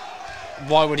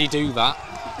 why would he do that?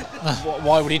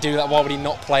 Why would he do that? Why would he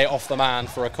not play it off the man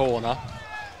for a corner?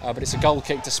 But it's a goal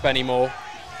kick to Spennymoor.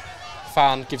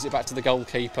 Fan gives it back to the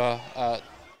goalkeeper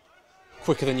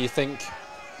quicker than you think.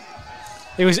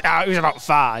 He was about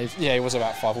 5. Yeah, he was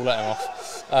about 5. We'll let him off.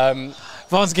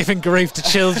 Vaughan's giving grief to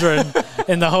children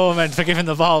in the home end for giving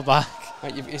the ball back.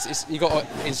 Mate, you've got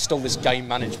to install this game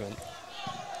management.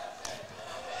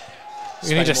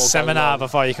 You need a seminar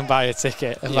before you can buy a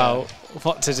ticket about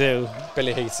what to do.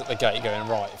 Billy Heath's at the gate going,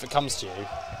 right, if it comes to you,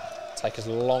 take as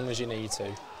long as you need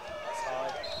to.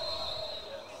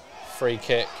 Free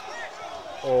kick.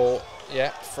 Or,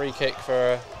 free kick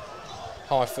for a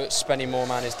high foot. Spennymoor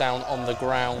man is down on the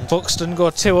ground. Buxton go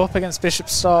 2 up against Bishop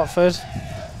Stortford.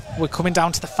 We're coming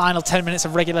down to the final 10 minutes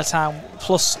of regular time,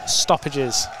 plus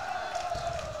stoppages.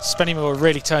 Spennymoor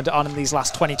really turned it on in these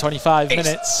last 20-25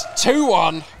 minutes.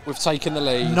 2-1. We've taken the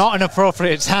lead. Not an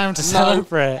appropriate time to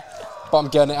celebrate. But I'm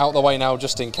getting it out of the way now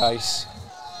just in case.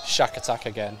 Shack attack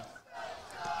again.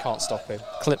 Can't stop him.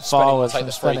 Clip forward from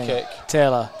Spenny.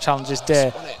 Taylor challenges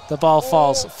Day. The ball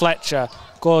falls. Fletcher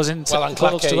goes into,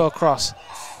 looks to go across.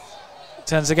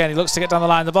 Turns again. He looks to get down the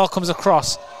line. The ball comes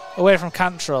across, away from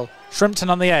Cantrell. Shrimpton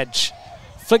on the edge.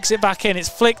 Flicks it back in. It's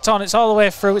flicked on. It's all the way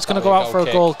through. It's going to go out for a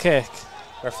goal kick.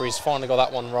 Referee's finally got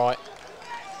that one right.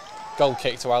 Goal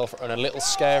kick to Alfreton, and a little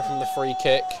scare from the free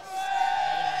kick.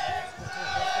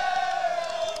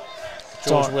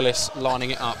 George Willis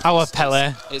lining it up. Our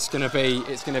Pele. It's going to be,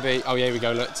 oh yeah, here we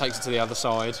go, look, takes it to the other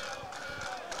side.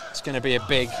 It's going to be a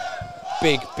big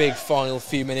final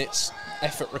few minutes.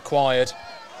 Effort required.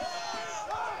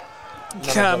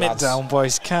 Calm it down,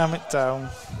 boys, calm it down.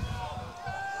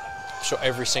 I'm sure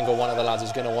every single one of the lads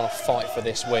is going to want to fight for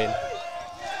this win,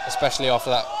 especially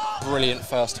after that brilliant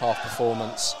first half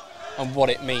performance and what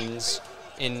it means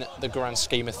in the grand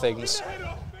scheme of things.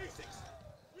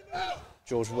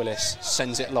 George Willis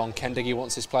sends it long. Ken Diggy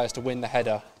wants his players to win the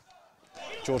header.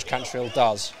 George Cantrell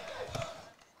does.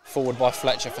 Forward by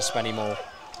Fletcher for Spennymoor.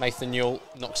 Nathan Newell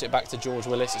knocks it back to George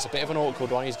Willis. It's a bit of an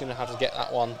awkward one. He's going to have to get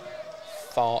that one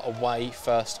far away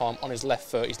first time on his left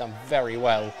foot. He's done very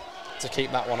well to keep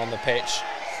that one on the pitch.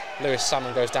 Lewis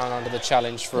Salmon goes down under the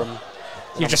challenge from...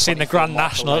 You've just seen the Grand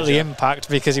National at the Impact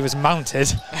because he was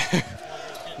mounted.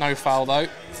 No foul though.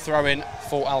 Throw in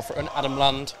for Alfreton. Adam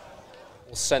Lund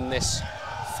will send this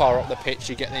far up the pitch,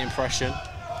 you get the impression.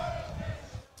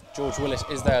 George Willis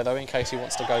is there though in case he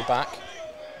wants to go back,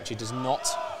 which he does not.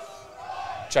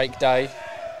 Jake Day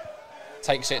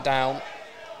takes it down.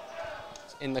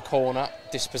 It's in the corner,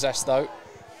 dispossessed though.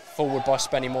 Forward by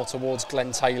Spennymoor towards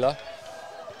Glenn Taylor.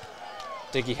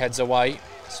 Diggy heads away.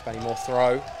 Spennymoor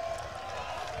throw.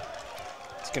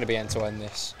 It's going to be end to end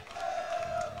this.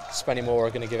 Spennymoor are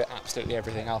going to give it absolutely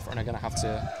everything. Alfreton are going to have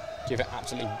to give it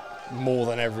absolutely more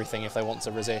than everything if they want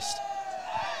to resist.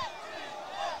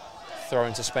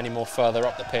 Throwing to Spennymoor further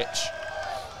up the pitch.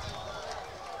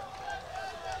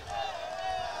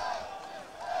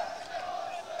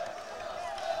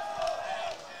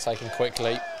 Taken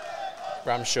quickly.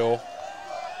 Ramshaw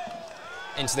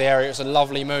into the area. It's a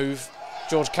lovely move.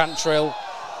 George Cantrell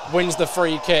wins the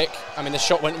free kick. I mean, the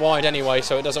shot went wide anyway,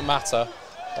 so it doesn't matter.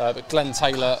 But Glenn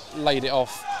Taylor laid it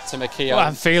off to McKeown. Well,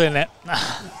 I'm feeling it.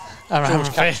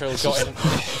 George Cantrell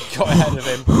got ahead of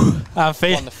him.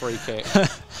 Won the free kick.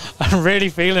 I'm really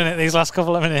feeling it these last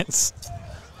couple of minutes.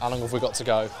 How long have we got to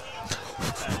go?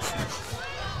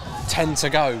 10 to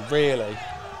go, really?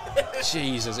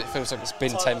 Jesus, it feels like it's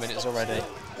been 10 minutes already.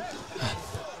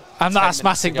 I'm not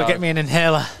asthmatic, but get me an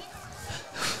inhaler.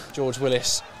 George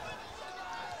Willis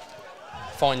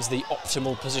finds the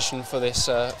optimal position for this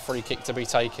free kick to be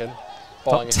taken.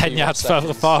 About 10 yards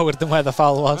further forward than where the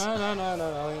foul was. No. I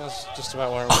think that's just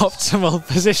about where it was. Optimal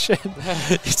position.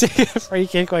 You take a free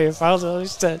kick where you fouled,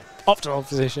 it's just an optimal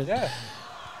position. Yeah.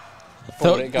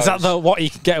 Is that what you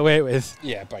can get away with?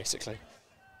 Yeah, basically.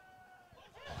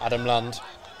 Adam Lund.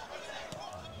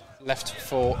 Left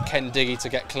for Ken Diggy to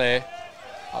get clear.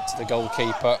 Up to the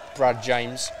goalkeeper, Brad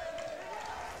James.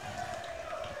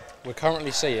 We're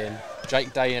currently seeing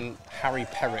Jake Day and Harry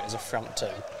Perrott as a front two.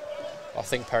 I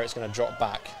think Perrott's going to drop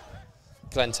back.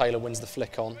 Glenn Taylor wins the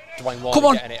flick on. Dwayne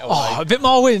Wiley getting it away. Oh, a bit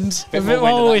more wind. A bit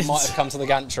more wind. That might have come to the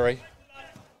gantry.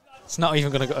 It's not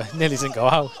even going to go. Nearly didn't go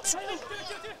out. It's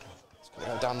going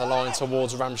to go down the line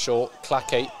towards Ramshaw.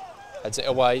 Clackey heads it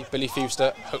away. Billy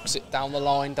Fewster hooks it down the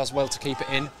line. Does well to keep it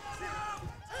in.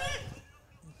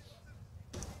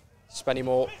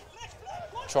 Spennymoor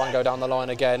try and go down the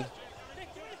line again.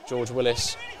 George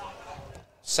Willis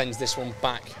sends this one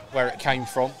back where it came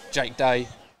from. Jake Day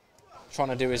trying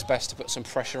to do his best to put some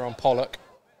pressure on Pollock.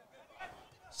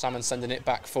 Salmon sending it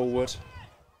back forward.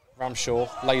 Ramshaw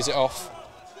lays it off.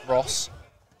 Ross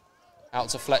out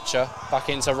to Fletcher, back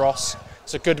into Ross.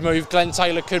 It's a good move. Glenn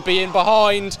Taylor could be in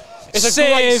behind. It's a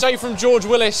great save from George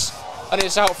Willis, and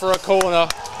it's out for a corner.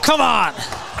 Come on!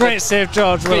 Great save,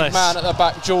 George Willis. Big man at the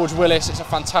back, George Willis. It's a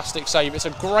fantastic save. It's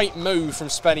a great move from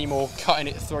Spennymoor, cutting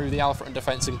it through the Alfreton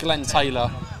defence. And Glenn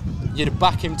Taylor, you'd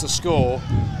back him to score,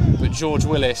 but George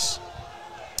Willis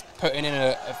putting in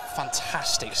a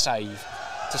fantastic save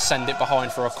to send it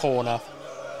behind for a corner.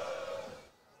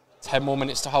 10 more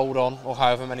minutes to hold on, or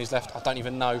however many's left, I don't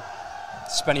even know.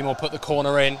 Spennymoor put the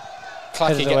corner in.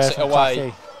 Clacky gets it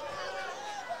away. Clacky.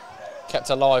 Kept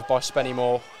alive by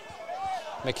Spennymoor.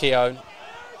 McKeown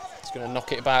is going to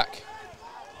knock it back.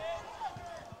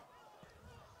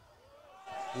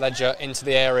 Ledger into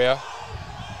the area.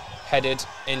 Headed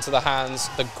into the hands,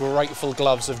 the grateful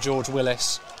gloves of George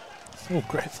Willis. Oh,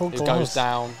 grateful who gloves. goes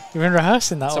down. You've been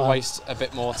rehearsing that to one. waste a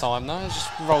bit more time. No, it just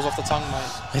rolls off the tongue,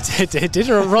 mate. It did. It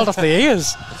rolled off the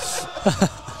ears.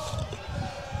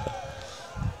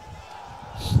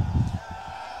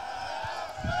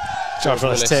 George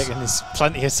Willis taking his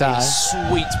plenty of time.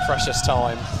 Sweet, precious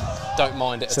time. Don't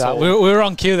mind it at all. We were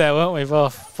on cue there, weren't we?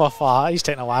 Both he's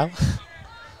taking a while.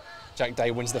 Jack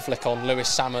Day wins the flick on. Lewis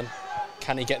Salmon.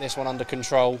 Can he get this one under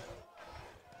control?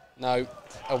 No.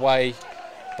 Away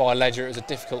by Ledger. It was a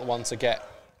difficult one to get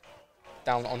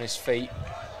down on his feet.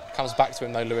 Comes back to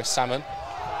him though, Lewis Salmon.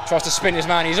 Tries to spin his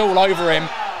man. He's all over him.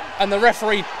 And the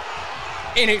referee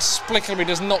inexplicably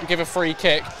does not give a free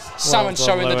kick. Salmon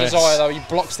showing the desire though. He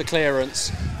blocks the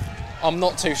clearance. I'm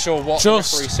not too sure what the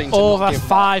referee seemed to not give. Just over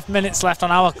 5 minutes left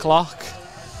on our clock.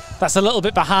 That's a little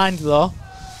bit behind though.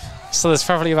 So there's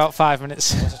probably about 5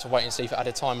 minutes. We'll have to wait and see for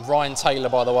added time. Ryan Taylor,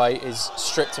 by the way, is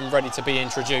stripped and ready to be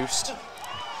introduced.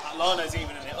 That Lano's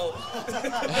even in it. Oh.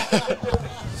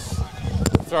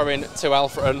 Throw in to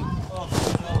Alfreton.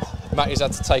 Matty's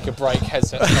had to take a break.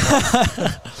 Headset.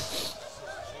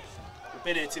 We've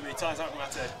been here too many times, haven't we,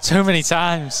 Matty? Too many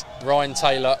times. Ryan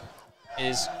Taylor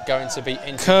is going to be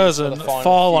introduced Curzon, for the final 4-1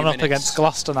 few up minutes. against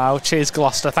Gloucester now. Cheers,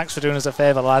 Gloucester. Thanks for doing us a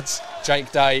favour, lads.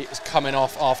 Jake Day is coming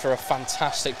off after a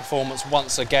fantastic performance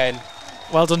once again.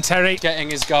 Well done, Terry.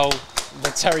 Getting his goal.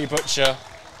 The Terry Butcher.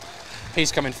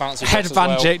 He's coming fancy.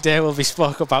 Headband Jake Day will be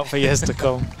spoke about for years to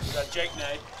come. Jake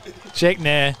Nay. Jake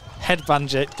Nay, headband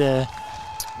Jake Day.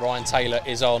 Ryan Taylor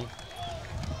is on.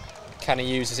 Can he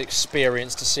use his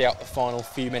experience to see out the final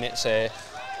few minutes here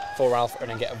for Alfreton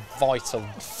and get a vital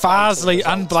Farsley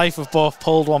and Blythe have both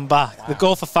pulled one back. Wow. The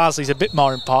goal for Farsley is a bit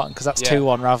more important because that's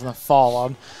 2-1 rather than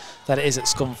 4-1 than it is at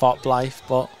Scunthorpe Blythe.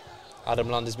 But Adam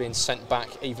Lund is being sent back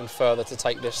even further to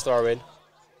take this throw in.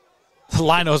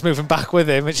 Lino's moving back with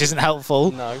him, which isn't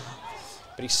helpful. No,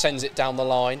 but he sends it down the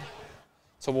line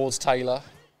towards Taylor.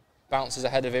 Bounces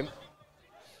ahead of him.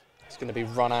 It's going to be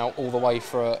run out all the way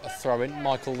for a throw in.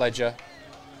 Michael Ledger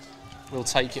will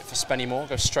take it for Spennymoor.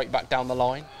 Goes straight back down the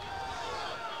line.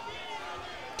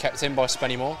 Kept in by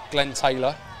Spennymoor. Glenn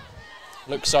Taylor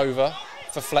looks over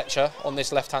for Fletcher on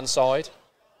this left-hand side.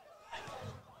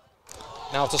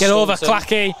 Now to Get Staunton. over,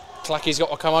 Clacky. Clacky's got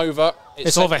to come over.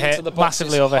 It's sent overhit, into the box,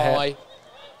 massively it's overhit. high.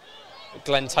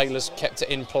 Glenn Taylor's kept it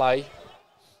in play.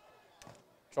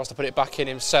 Tries to put it back in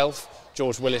himself.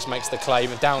 George Willis makes the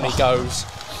claim and down he goes.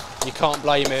 You can't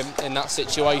blame him in that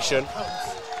situation.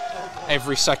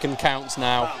 Every second counts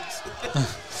now.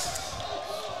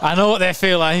 I know what they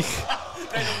feel like.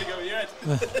 They normally go with your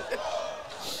head.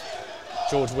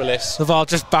 George Willis. The ball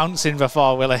just bouncing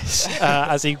before Willis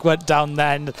as he went down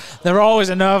then. They're always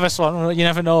a nervous one. You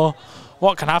never know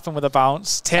what can happen with a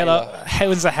bounce. Taylor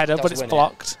wins the header, but it's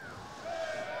blocked.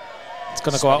 It's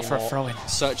going to go out for a throw-in.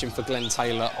 Searching for Glenn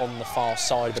Taylor on the far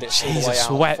side, but it's all the way Jesus,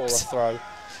 out wept. for a throw.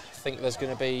 I think there's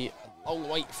going to be a long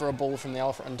wait for a ball from the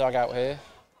Alfreton dugout here.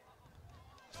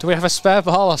 Do we have a spare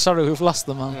ball? Oh, sorry, we've lost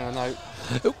them. No.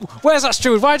 Where's that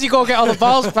steward? Why did you go get all the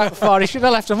balls back for? He should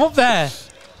have left them up there.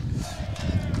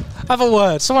 Have a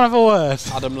word. Someone have a word.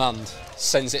 Adam Lund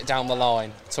sends it down the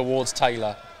line towards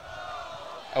Taylor.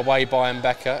 Away by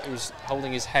Mbeka, who's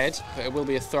holding his head, but it will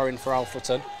be a throw-in for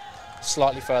Alfreton.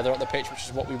 Slightly further up the pitch, which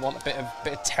is what we want. A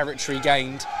bit of territory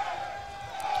gained.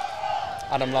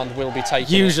 Adam Lund will be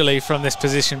taking Usually from this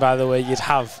position, by the way, you'd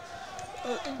have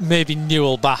maybe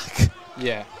Newell back.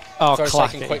 Yeah. Oh, Throws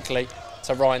Clacky. taken quickly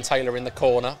to Ryan Taylor in the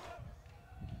corner.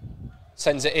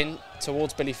 Sends it in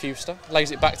towards Billy Fewster.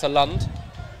 Lays it back to Lund.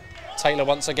 Taylor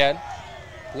once again.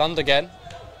 Lund again.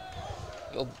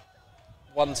 Little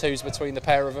 1-2s between the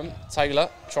pair of them. Taylor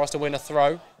tries to win a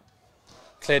throw.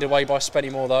 Cleared away by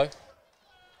Spennymoor though.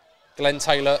 Glenn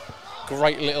Taylor,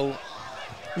 great little...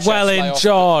 Well in,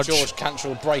 George. George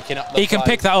Cantrell breaking up the He can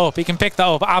play. pick that up. He can pick that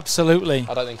up, absolutely.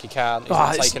 I don't think he can. He's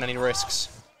not taking any risks.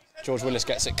 George Willis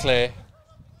gets it clear.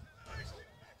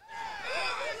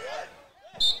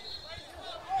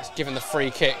 He's given the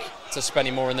free kick to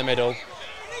Spennymoor in the middle.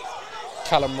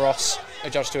 Callum Ross,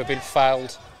 adjudged to have been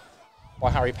fouled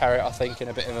by Harry Perrott, I think, in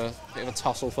a bit of a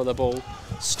tussle for the ball.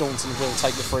 Staunton will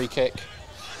take the free kick.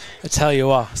 I tell you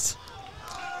what,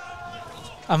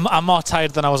 I'm more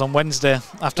tired than I was on Wednesday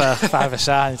after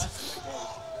 5-a-side.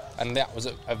 And that was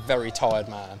a very tired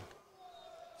man.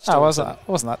 I wasn't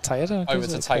that tired. Over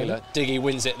to Taylor. Diggy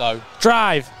wins it though.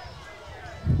 Drive.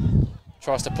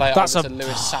 Tries to play it over to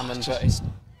Lewis Salmon, but it's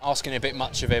asking a bit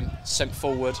much of him. Sent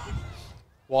forward.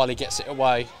 Wiley gets it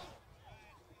away.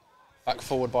 Back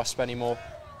forward by Spennymoor.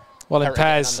 Well, in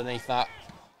pairs. Underneath that.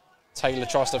 Taylor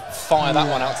tries to fire that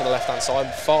one out to the left-hand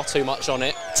side. Far too much on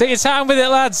it. Take your time with it,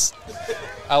 lads.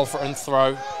 Alfreton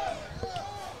throw.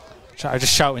 I was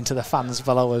just shouting to the fans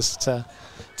below us to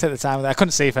take the time with it. I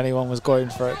couldn't see if anyone was going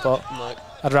for it, but no.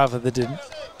 I'd rather they didn't.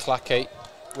 Clackey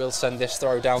will send this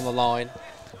throw down the line.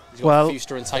 He's got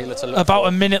Fuster and Taylor to look about for.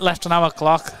 A minute left on our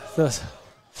clock. The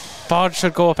board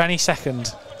should go up any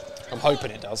second. I'm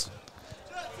hoping it does.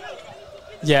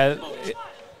 Yeah.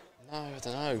 No, I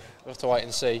don't know. We'll have to wait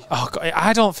and see. Oh God,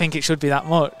 I don't think it should be that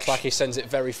much. Clackey sends it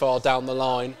very far down the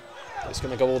line. It's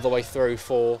going to go all the way through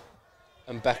for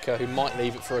Becker, who might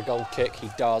leave it for a goal kick. He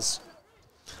does.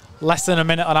 Less than a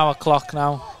minute on our clock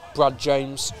now. Brad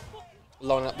James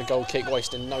lining up the goal kick,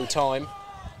 wasting no time.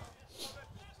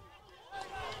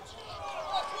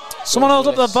 Someone hold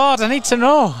up the board, I need to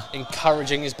know.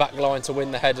 Encouraging his back line to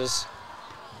win the headers.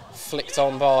 Flicked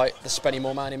on by the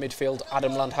Spennymoor man in midfield.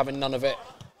 Adam Land having none of it.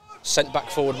 Sent back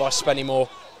forward by Spennymoor.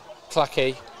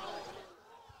 Clackey.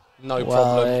 No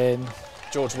problem.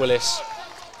 George Willis.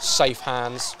 Safe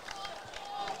hands.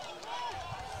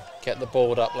 Get the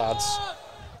board up, lads.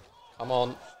 Come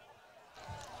on.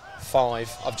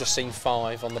 5. I've just seen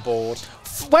 5 on the board.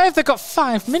 Where have they got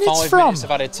 5 minutes 5 minutes of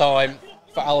added time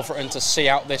for Alfreton to see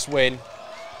out this win.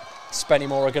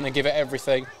 Spennymoor are going to give it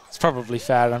everything. It's probably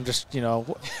fair. I'm just,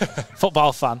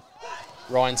 football fan.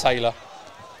 Ryan Taylor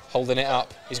holding it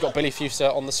up. He's got Billy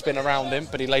Fuster on the spin around him,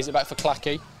 but he lays it back for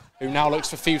Clackey, who now looks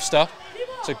for Fuster.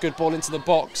 It's a good ball into the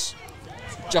box.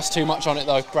 Just too much on it,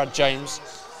 though. Brad James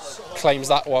claims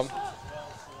that one.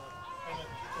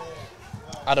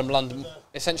 Adam London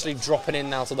essentially dropping in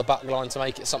now to the back line to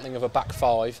make it something of a back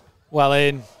 5. Well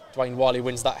in. Dwayne Wiley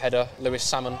wins that header. Lewis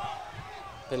Salmon,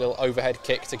 the little overhead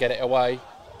kick to get it away.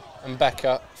 And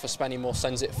Becker for Spennymoor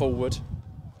sends it forward.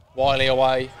 Wiley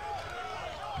away.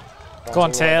 Go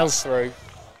on, Tails. Through.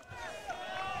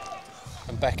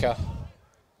 And Becker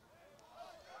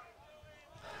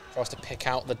tries to pick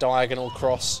out the diagonal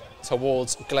cross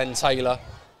towards Glenn Taylor.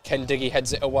 Ken Diggy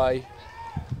heads it away.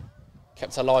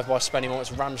 Kept alive by Spennymoor.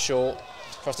 It's Ramshaw.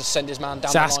 Tries to send his man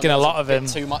down the line. It's asking a lot of him.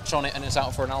 Too much on it, and it's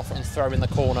out for an Alfreton throw in the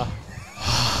corner.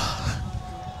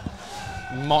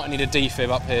 Might need a defib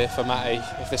up here for Matty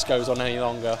if this goes on any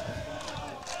longer.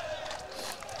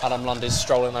 Adam Lund is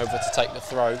strolling over to take the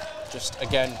throw. Just,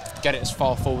 again, get it as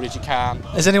far forward as you can.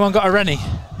 Has anyone got a Rennie?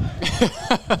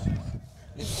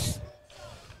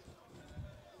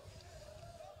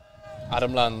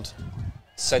 Adam Lund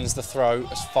sends the throw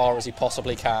as far as he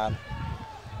possibly can.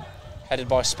 Headed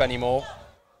by Spennymoor.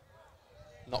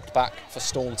 Knocked back for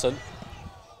Staunton,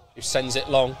 who sends it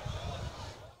long.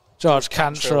 George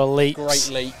Cantrell leaps. Great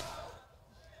leap.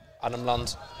 Adam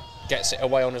Lund gets it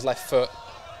away on his left foot.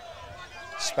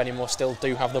 Spennymoor still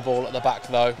do have the ball at the back,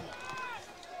 though.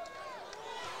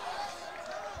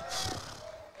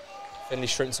 Finley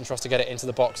Shrimpson tries to get it into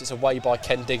the box. It's away by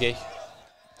Ken Diggy.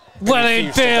 Well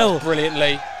in, Bill!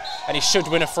 Brilliantly. And he should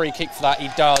win a free kick for that. He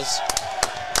does.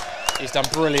 He's done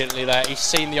brilliantly there. He's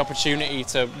seen the opportunity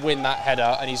to win that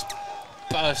header and he's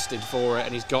bursted for it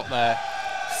and he's got there.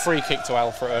 Free kick to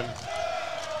Alfreton.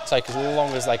 Take as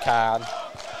long as they can. I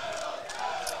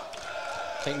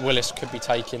think Willis could be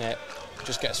taking it.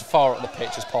 Just get as far up the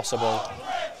pitch as possible.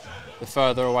 The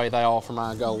further away they are from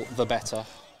our goal, the better.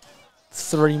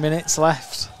 3 minutes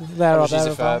left. There or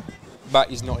there.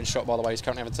 Matty's not in shot, by the way. He's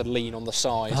currently having to lean on the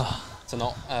side to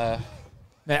not...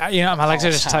 Mate, my legs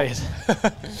are just tired.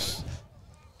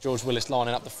 George Willis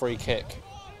lining up the free kick.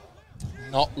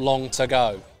 Not long to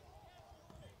go.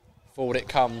 Forward it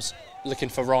comes, looking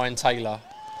for Ryan Taylor,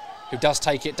 who does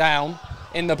take it down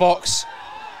in the box.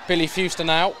 Billy Fuster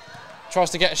now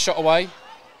tries to get a shot away.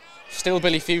 Still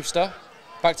Billy Fuster.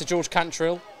 Back to George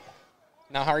Cantrell.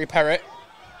 Now Harry Perrott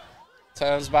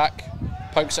turns back,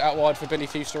 pokes it out wide for Billy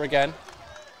Fuster again.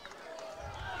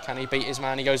 Can he beat his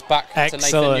man? He goes back to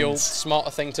Nathan Newell.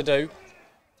 Smarter thing to do.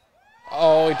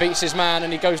 Oh, he beats his man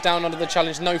and he goes down under the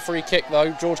challenge. No free kick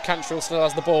though. George Cantrell still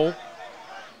has the ball.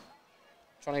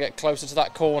 Trying to get closer to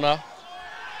that corner.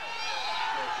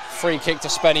 Free kick to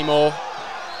Spennymoor.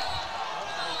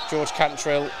 George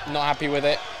Cantrell not happy with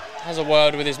it. Has a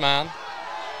word with his man.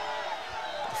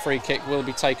 The free kick will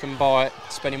be taken by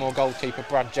Spennymoor goalkeeper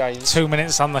Brad James. 2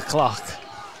 minutes on the clock.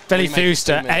 Benny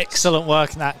Fuster, excellent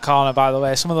work in that corner, by the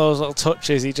way. Some of those little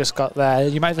touches he just got there.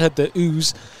 You might have heard the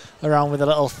ooze around with a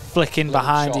little flicking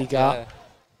behind he got. Yeah.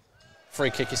 Free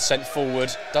kick is sent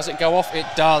forward. Does it go off? It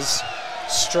does.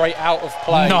 Straight out of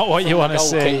play. Not what you want to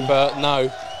see.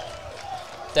 No.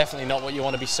 Definitely not what you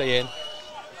want to be seeing.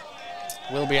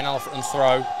 Will be an Alfreton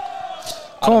throw.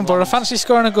 Come on, Borough, fancy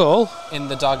scoring a goal. In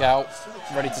the dugout,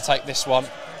 ready to take this one.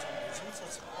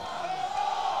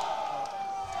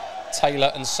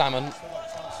 Taylor and Salmon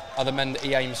are the men that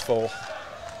he aims for.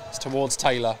 It's towards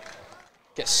Taylor.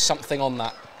 Gets something on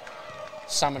that.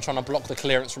 Salmon trying to block the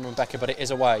clearance from Rebecca, but it is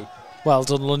away. Well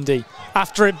done, Lundy.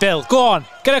 After it, Bill. Go on,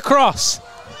 get across.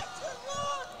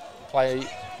 Play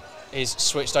is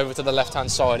switched over to the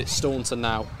left-hand side. It's Staunton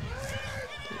now.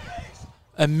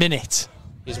 A minute.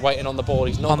 He's waiting on the ball.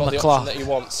 He's not got the option that he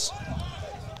wants.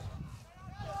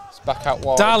 It's back out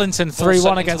wide. Darlington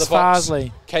 3-1 against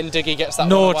Farsley. Ken Diggy gets that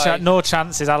no one away. No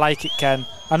chances. I like it, Ken.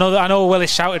 I know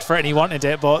Willis shouted for it and he wanted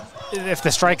it, but if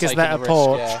the striker's there to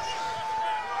poach.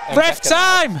 Yeah. Ref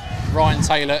time! Ryan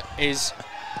Taylor is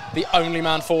the only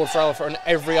man forward for Alfreton, and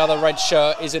every other red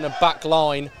shirt is in a back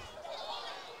line.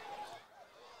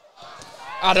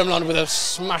 Adam Lund with a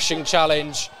smashing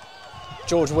challenge.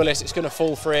 George Willis, it's going to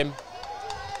fall for him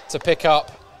to pick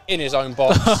up in his own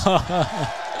box.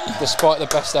 Despite the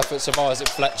best efforts of Isaac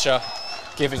Fletcher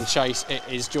giving chase, it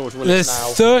is George Willis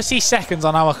now. There's 30 seconds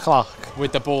on our clock.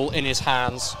 With the ball in his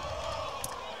hands.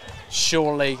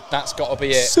 Surely that's got to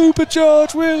be it. Super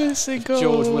George Willis.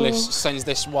 George Willis sends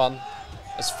this one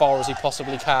as far as he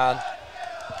possibly can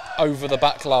over the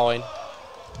back line.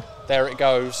 There it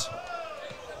goes.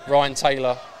 Ryan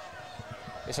Taylor.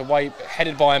 It's away,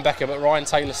 headed by Mbeka, but Ryan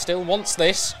Taylor still wants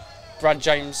this. Brad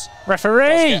James referee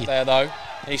does get there though.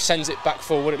 And he sends it back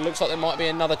forward. It looks like there might be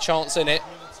another chance in it.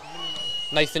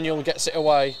 Nathan Newell gets it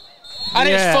away. And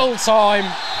it's full time.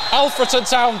 Alfreton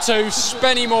Town 2,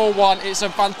 Spennymoor 1. It's a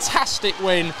fantastic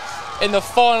win in the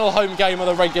final home game of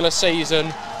the regular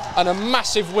season. And a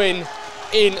massive win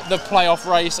in the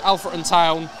playoff race. Alfreton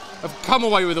Town have come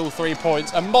away with all 3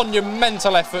 points. A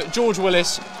monumental effort. George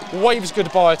Willis waves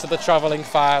goodbye to the travelling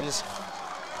fans.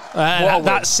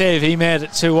 That save he made at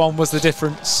 2-1 was the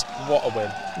difference. What a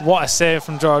win. What a save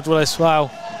from George Willis,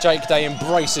 wow. Jake Day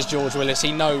embraces George Willis.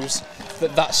 He knows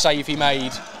that save he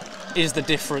made is the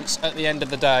difference at the end of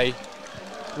the day.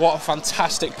 What a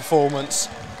fantastic performance.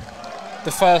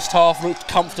 The first half looked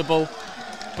comfortable,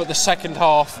 but the second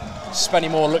half,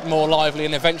 Spennymoor looked more lively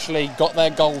and eventually got their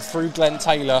goal through Glenn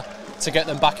Taylor to get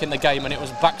them back in the game, and it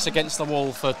was backs against the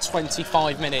wall for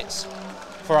 25 minutes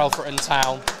for Alfreton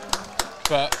Town.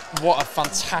 But what a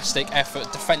fantastic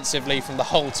effort defensively from the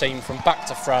whole team from back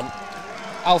to front.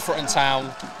 Alfreton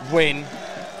Town win,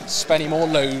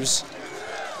 Spennymoor lose,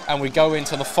 and we go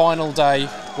into the final day.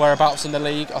 Whereabouts in the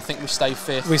league? I think we stay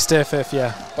 5th. We stay 5th,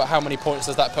 yeah. But how many points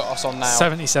does that put us on now?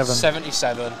 77.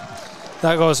 77.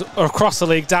 That goes across the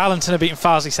league. Darlington are beating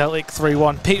Farsley Celtic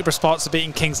 3-1. Peterborough Sports are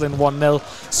beating Kingsland 1-0.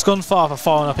 Scunthorpe are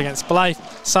falling up against Blythe.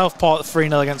 Southport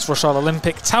 3-0 against Rushall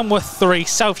Olympic. Tamworth 3,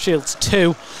 South Shields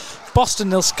 2. Boston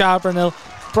 0, Scarborough 0.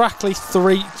 Brackley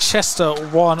 3, Chester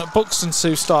 1. Buxton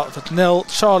 2, Stortford 0.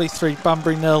 Chorley 3,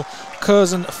 Banbury 0.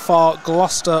 Curzon 4,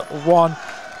 Gloucester 1.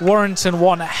 Warrington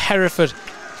 1, Hereford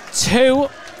 2.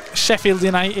 Sheffield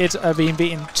United are being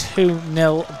beaten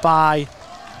 2-0 by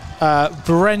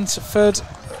Brentford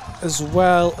as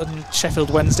well, and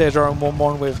Sheffield Wednesday drawing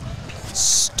 1-1 with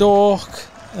Stoke.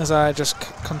 As I just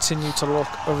continue to look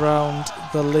around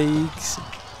the leagues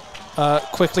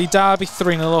quickly, Derby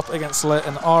 3-0 up against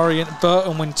Leyton Orient.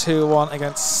 Burton win 2-1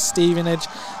 against Stevenage.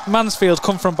 Mansfield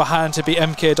come from behind to beat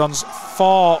MK Dons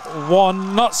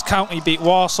 4-1. Notts County beat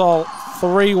Walsall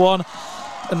 3-1,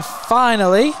 and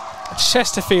finally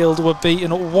Chesterfield were beaten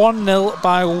 1-0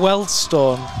 by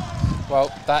Wealdstone.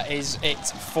 Well, that is it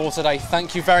for today.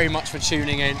 Thank you very much for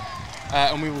tuning in,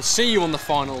 and we will see you on the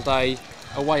final day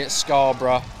away at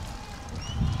Scarborough.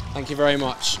 Thank you very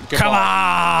much. Goodbye.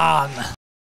 Come on!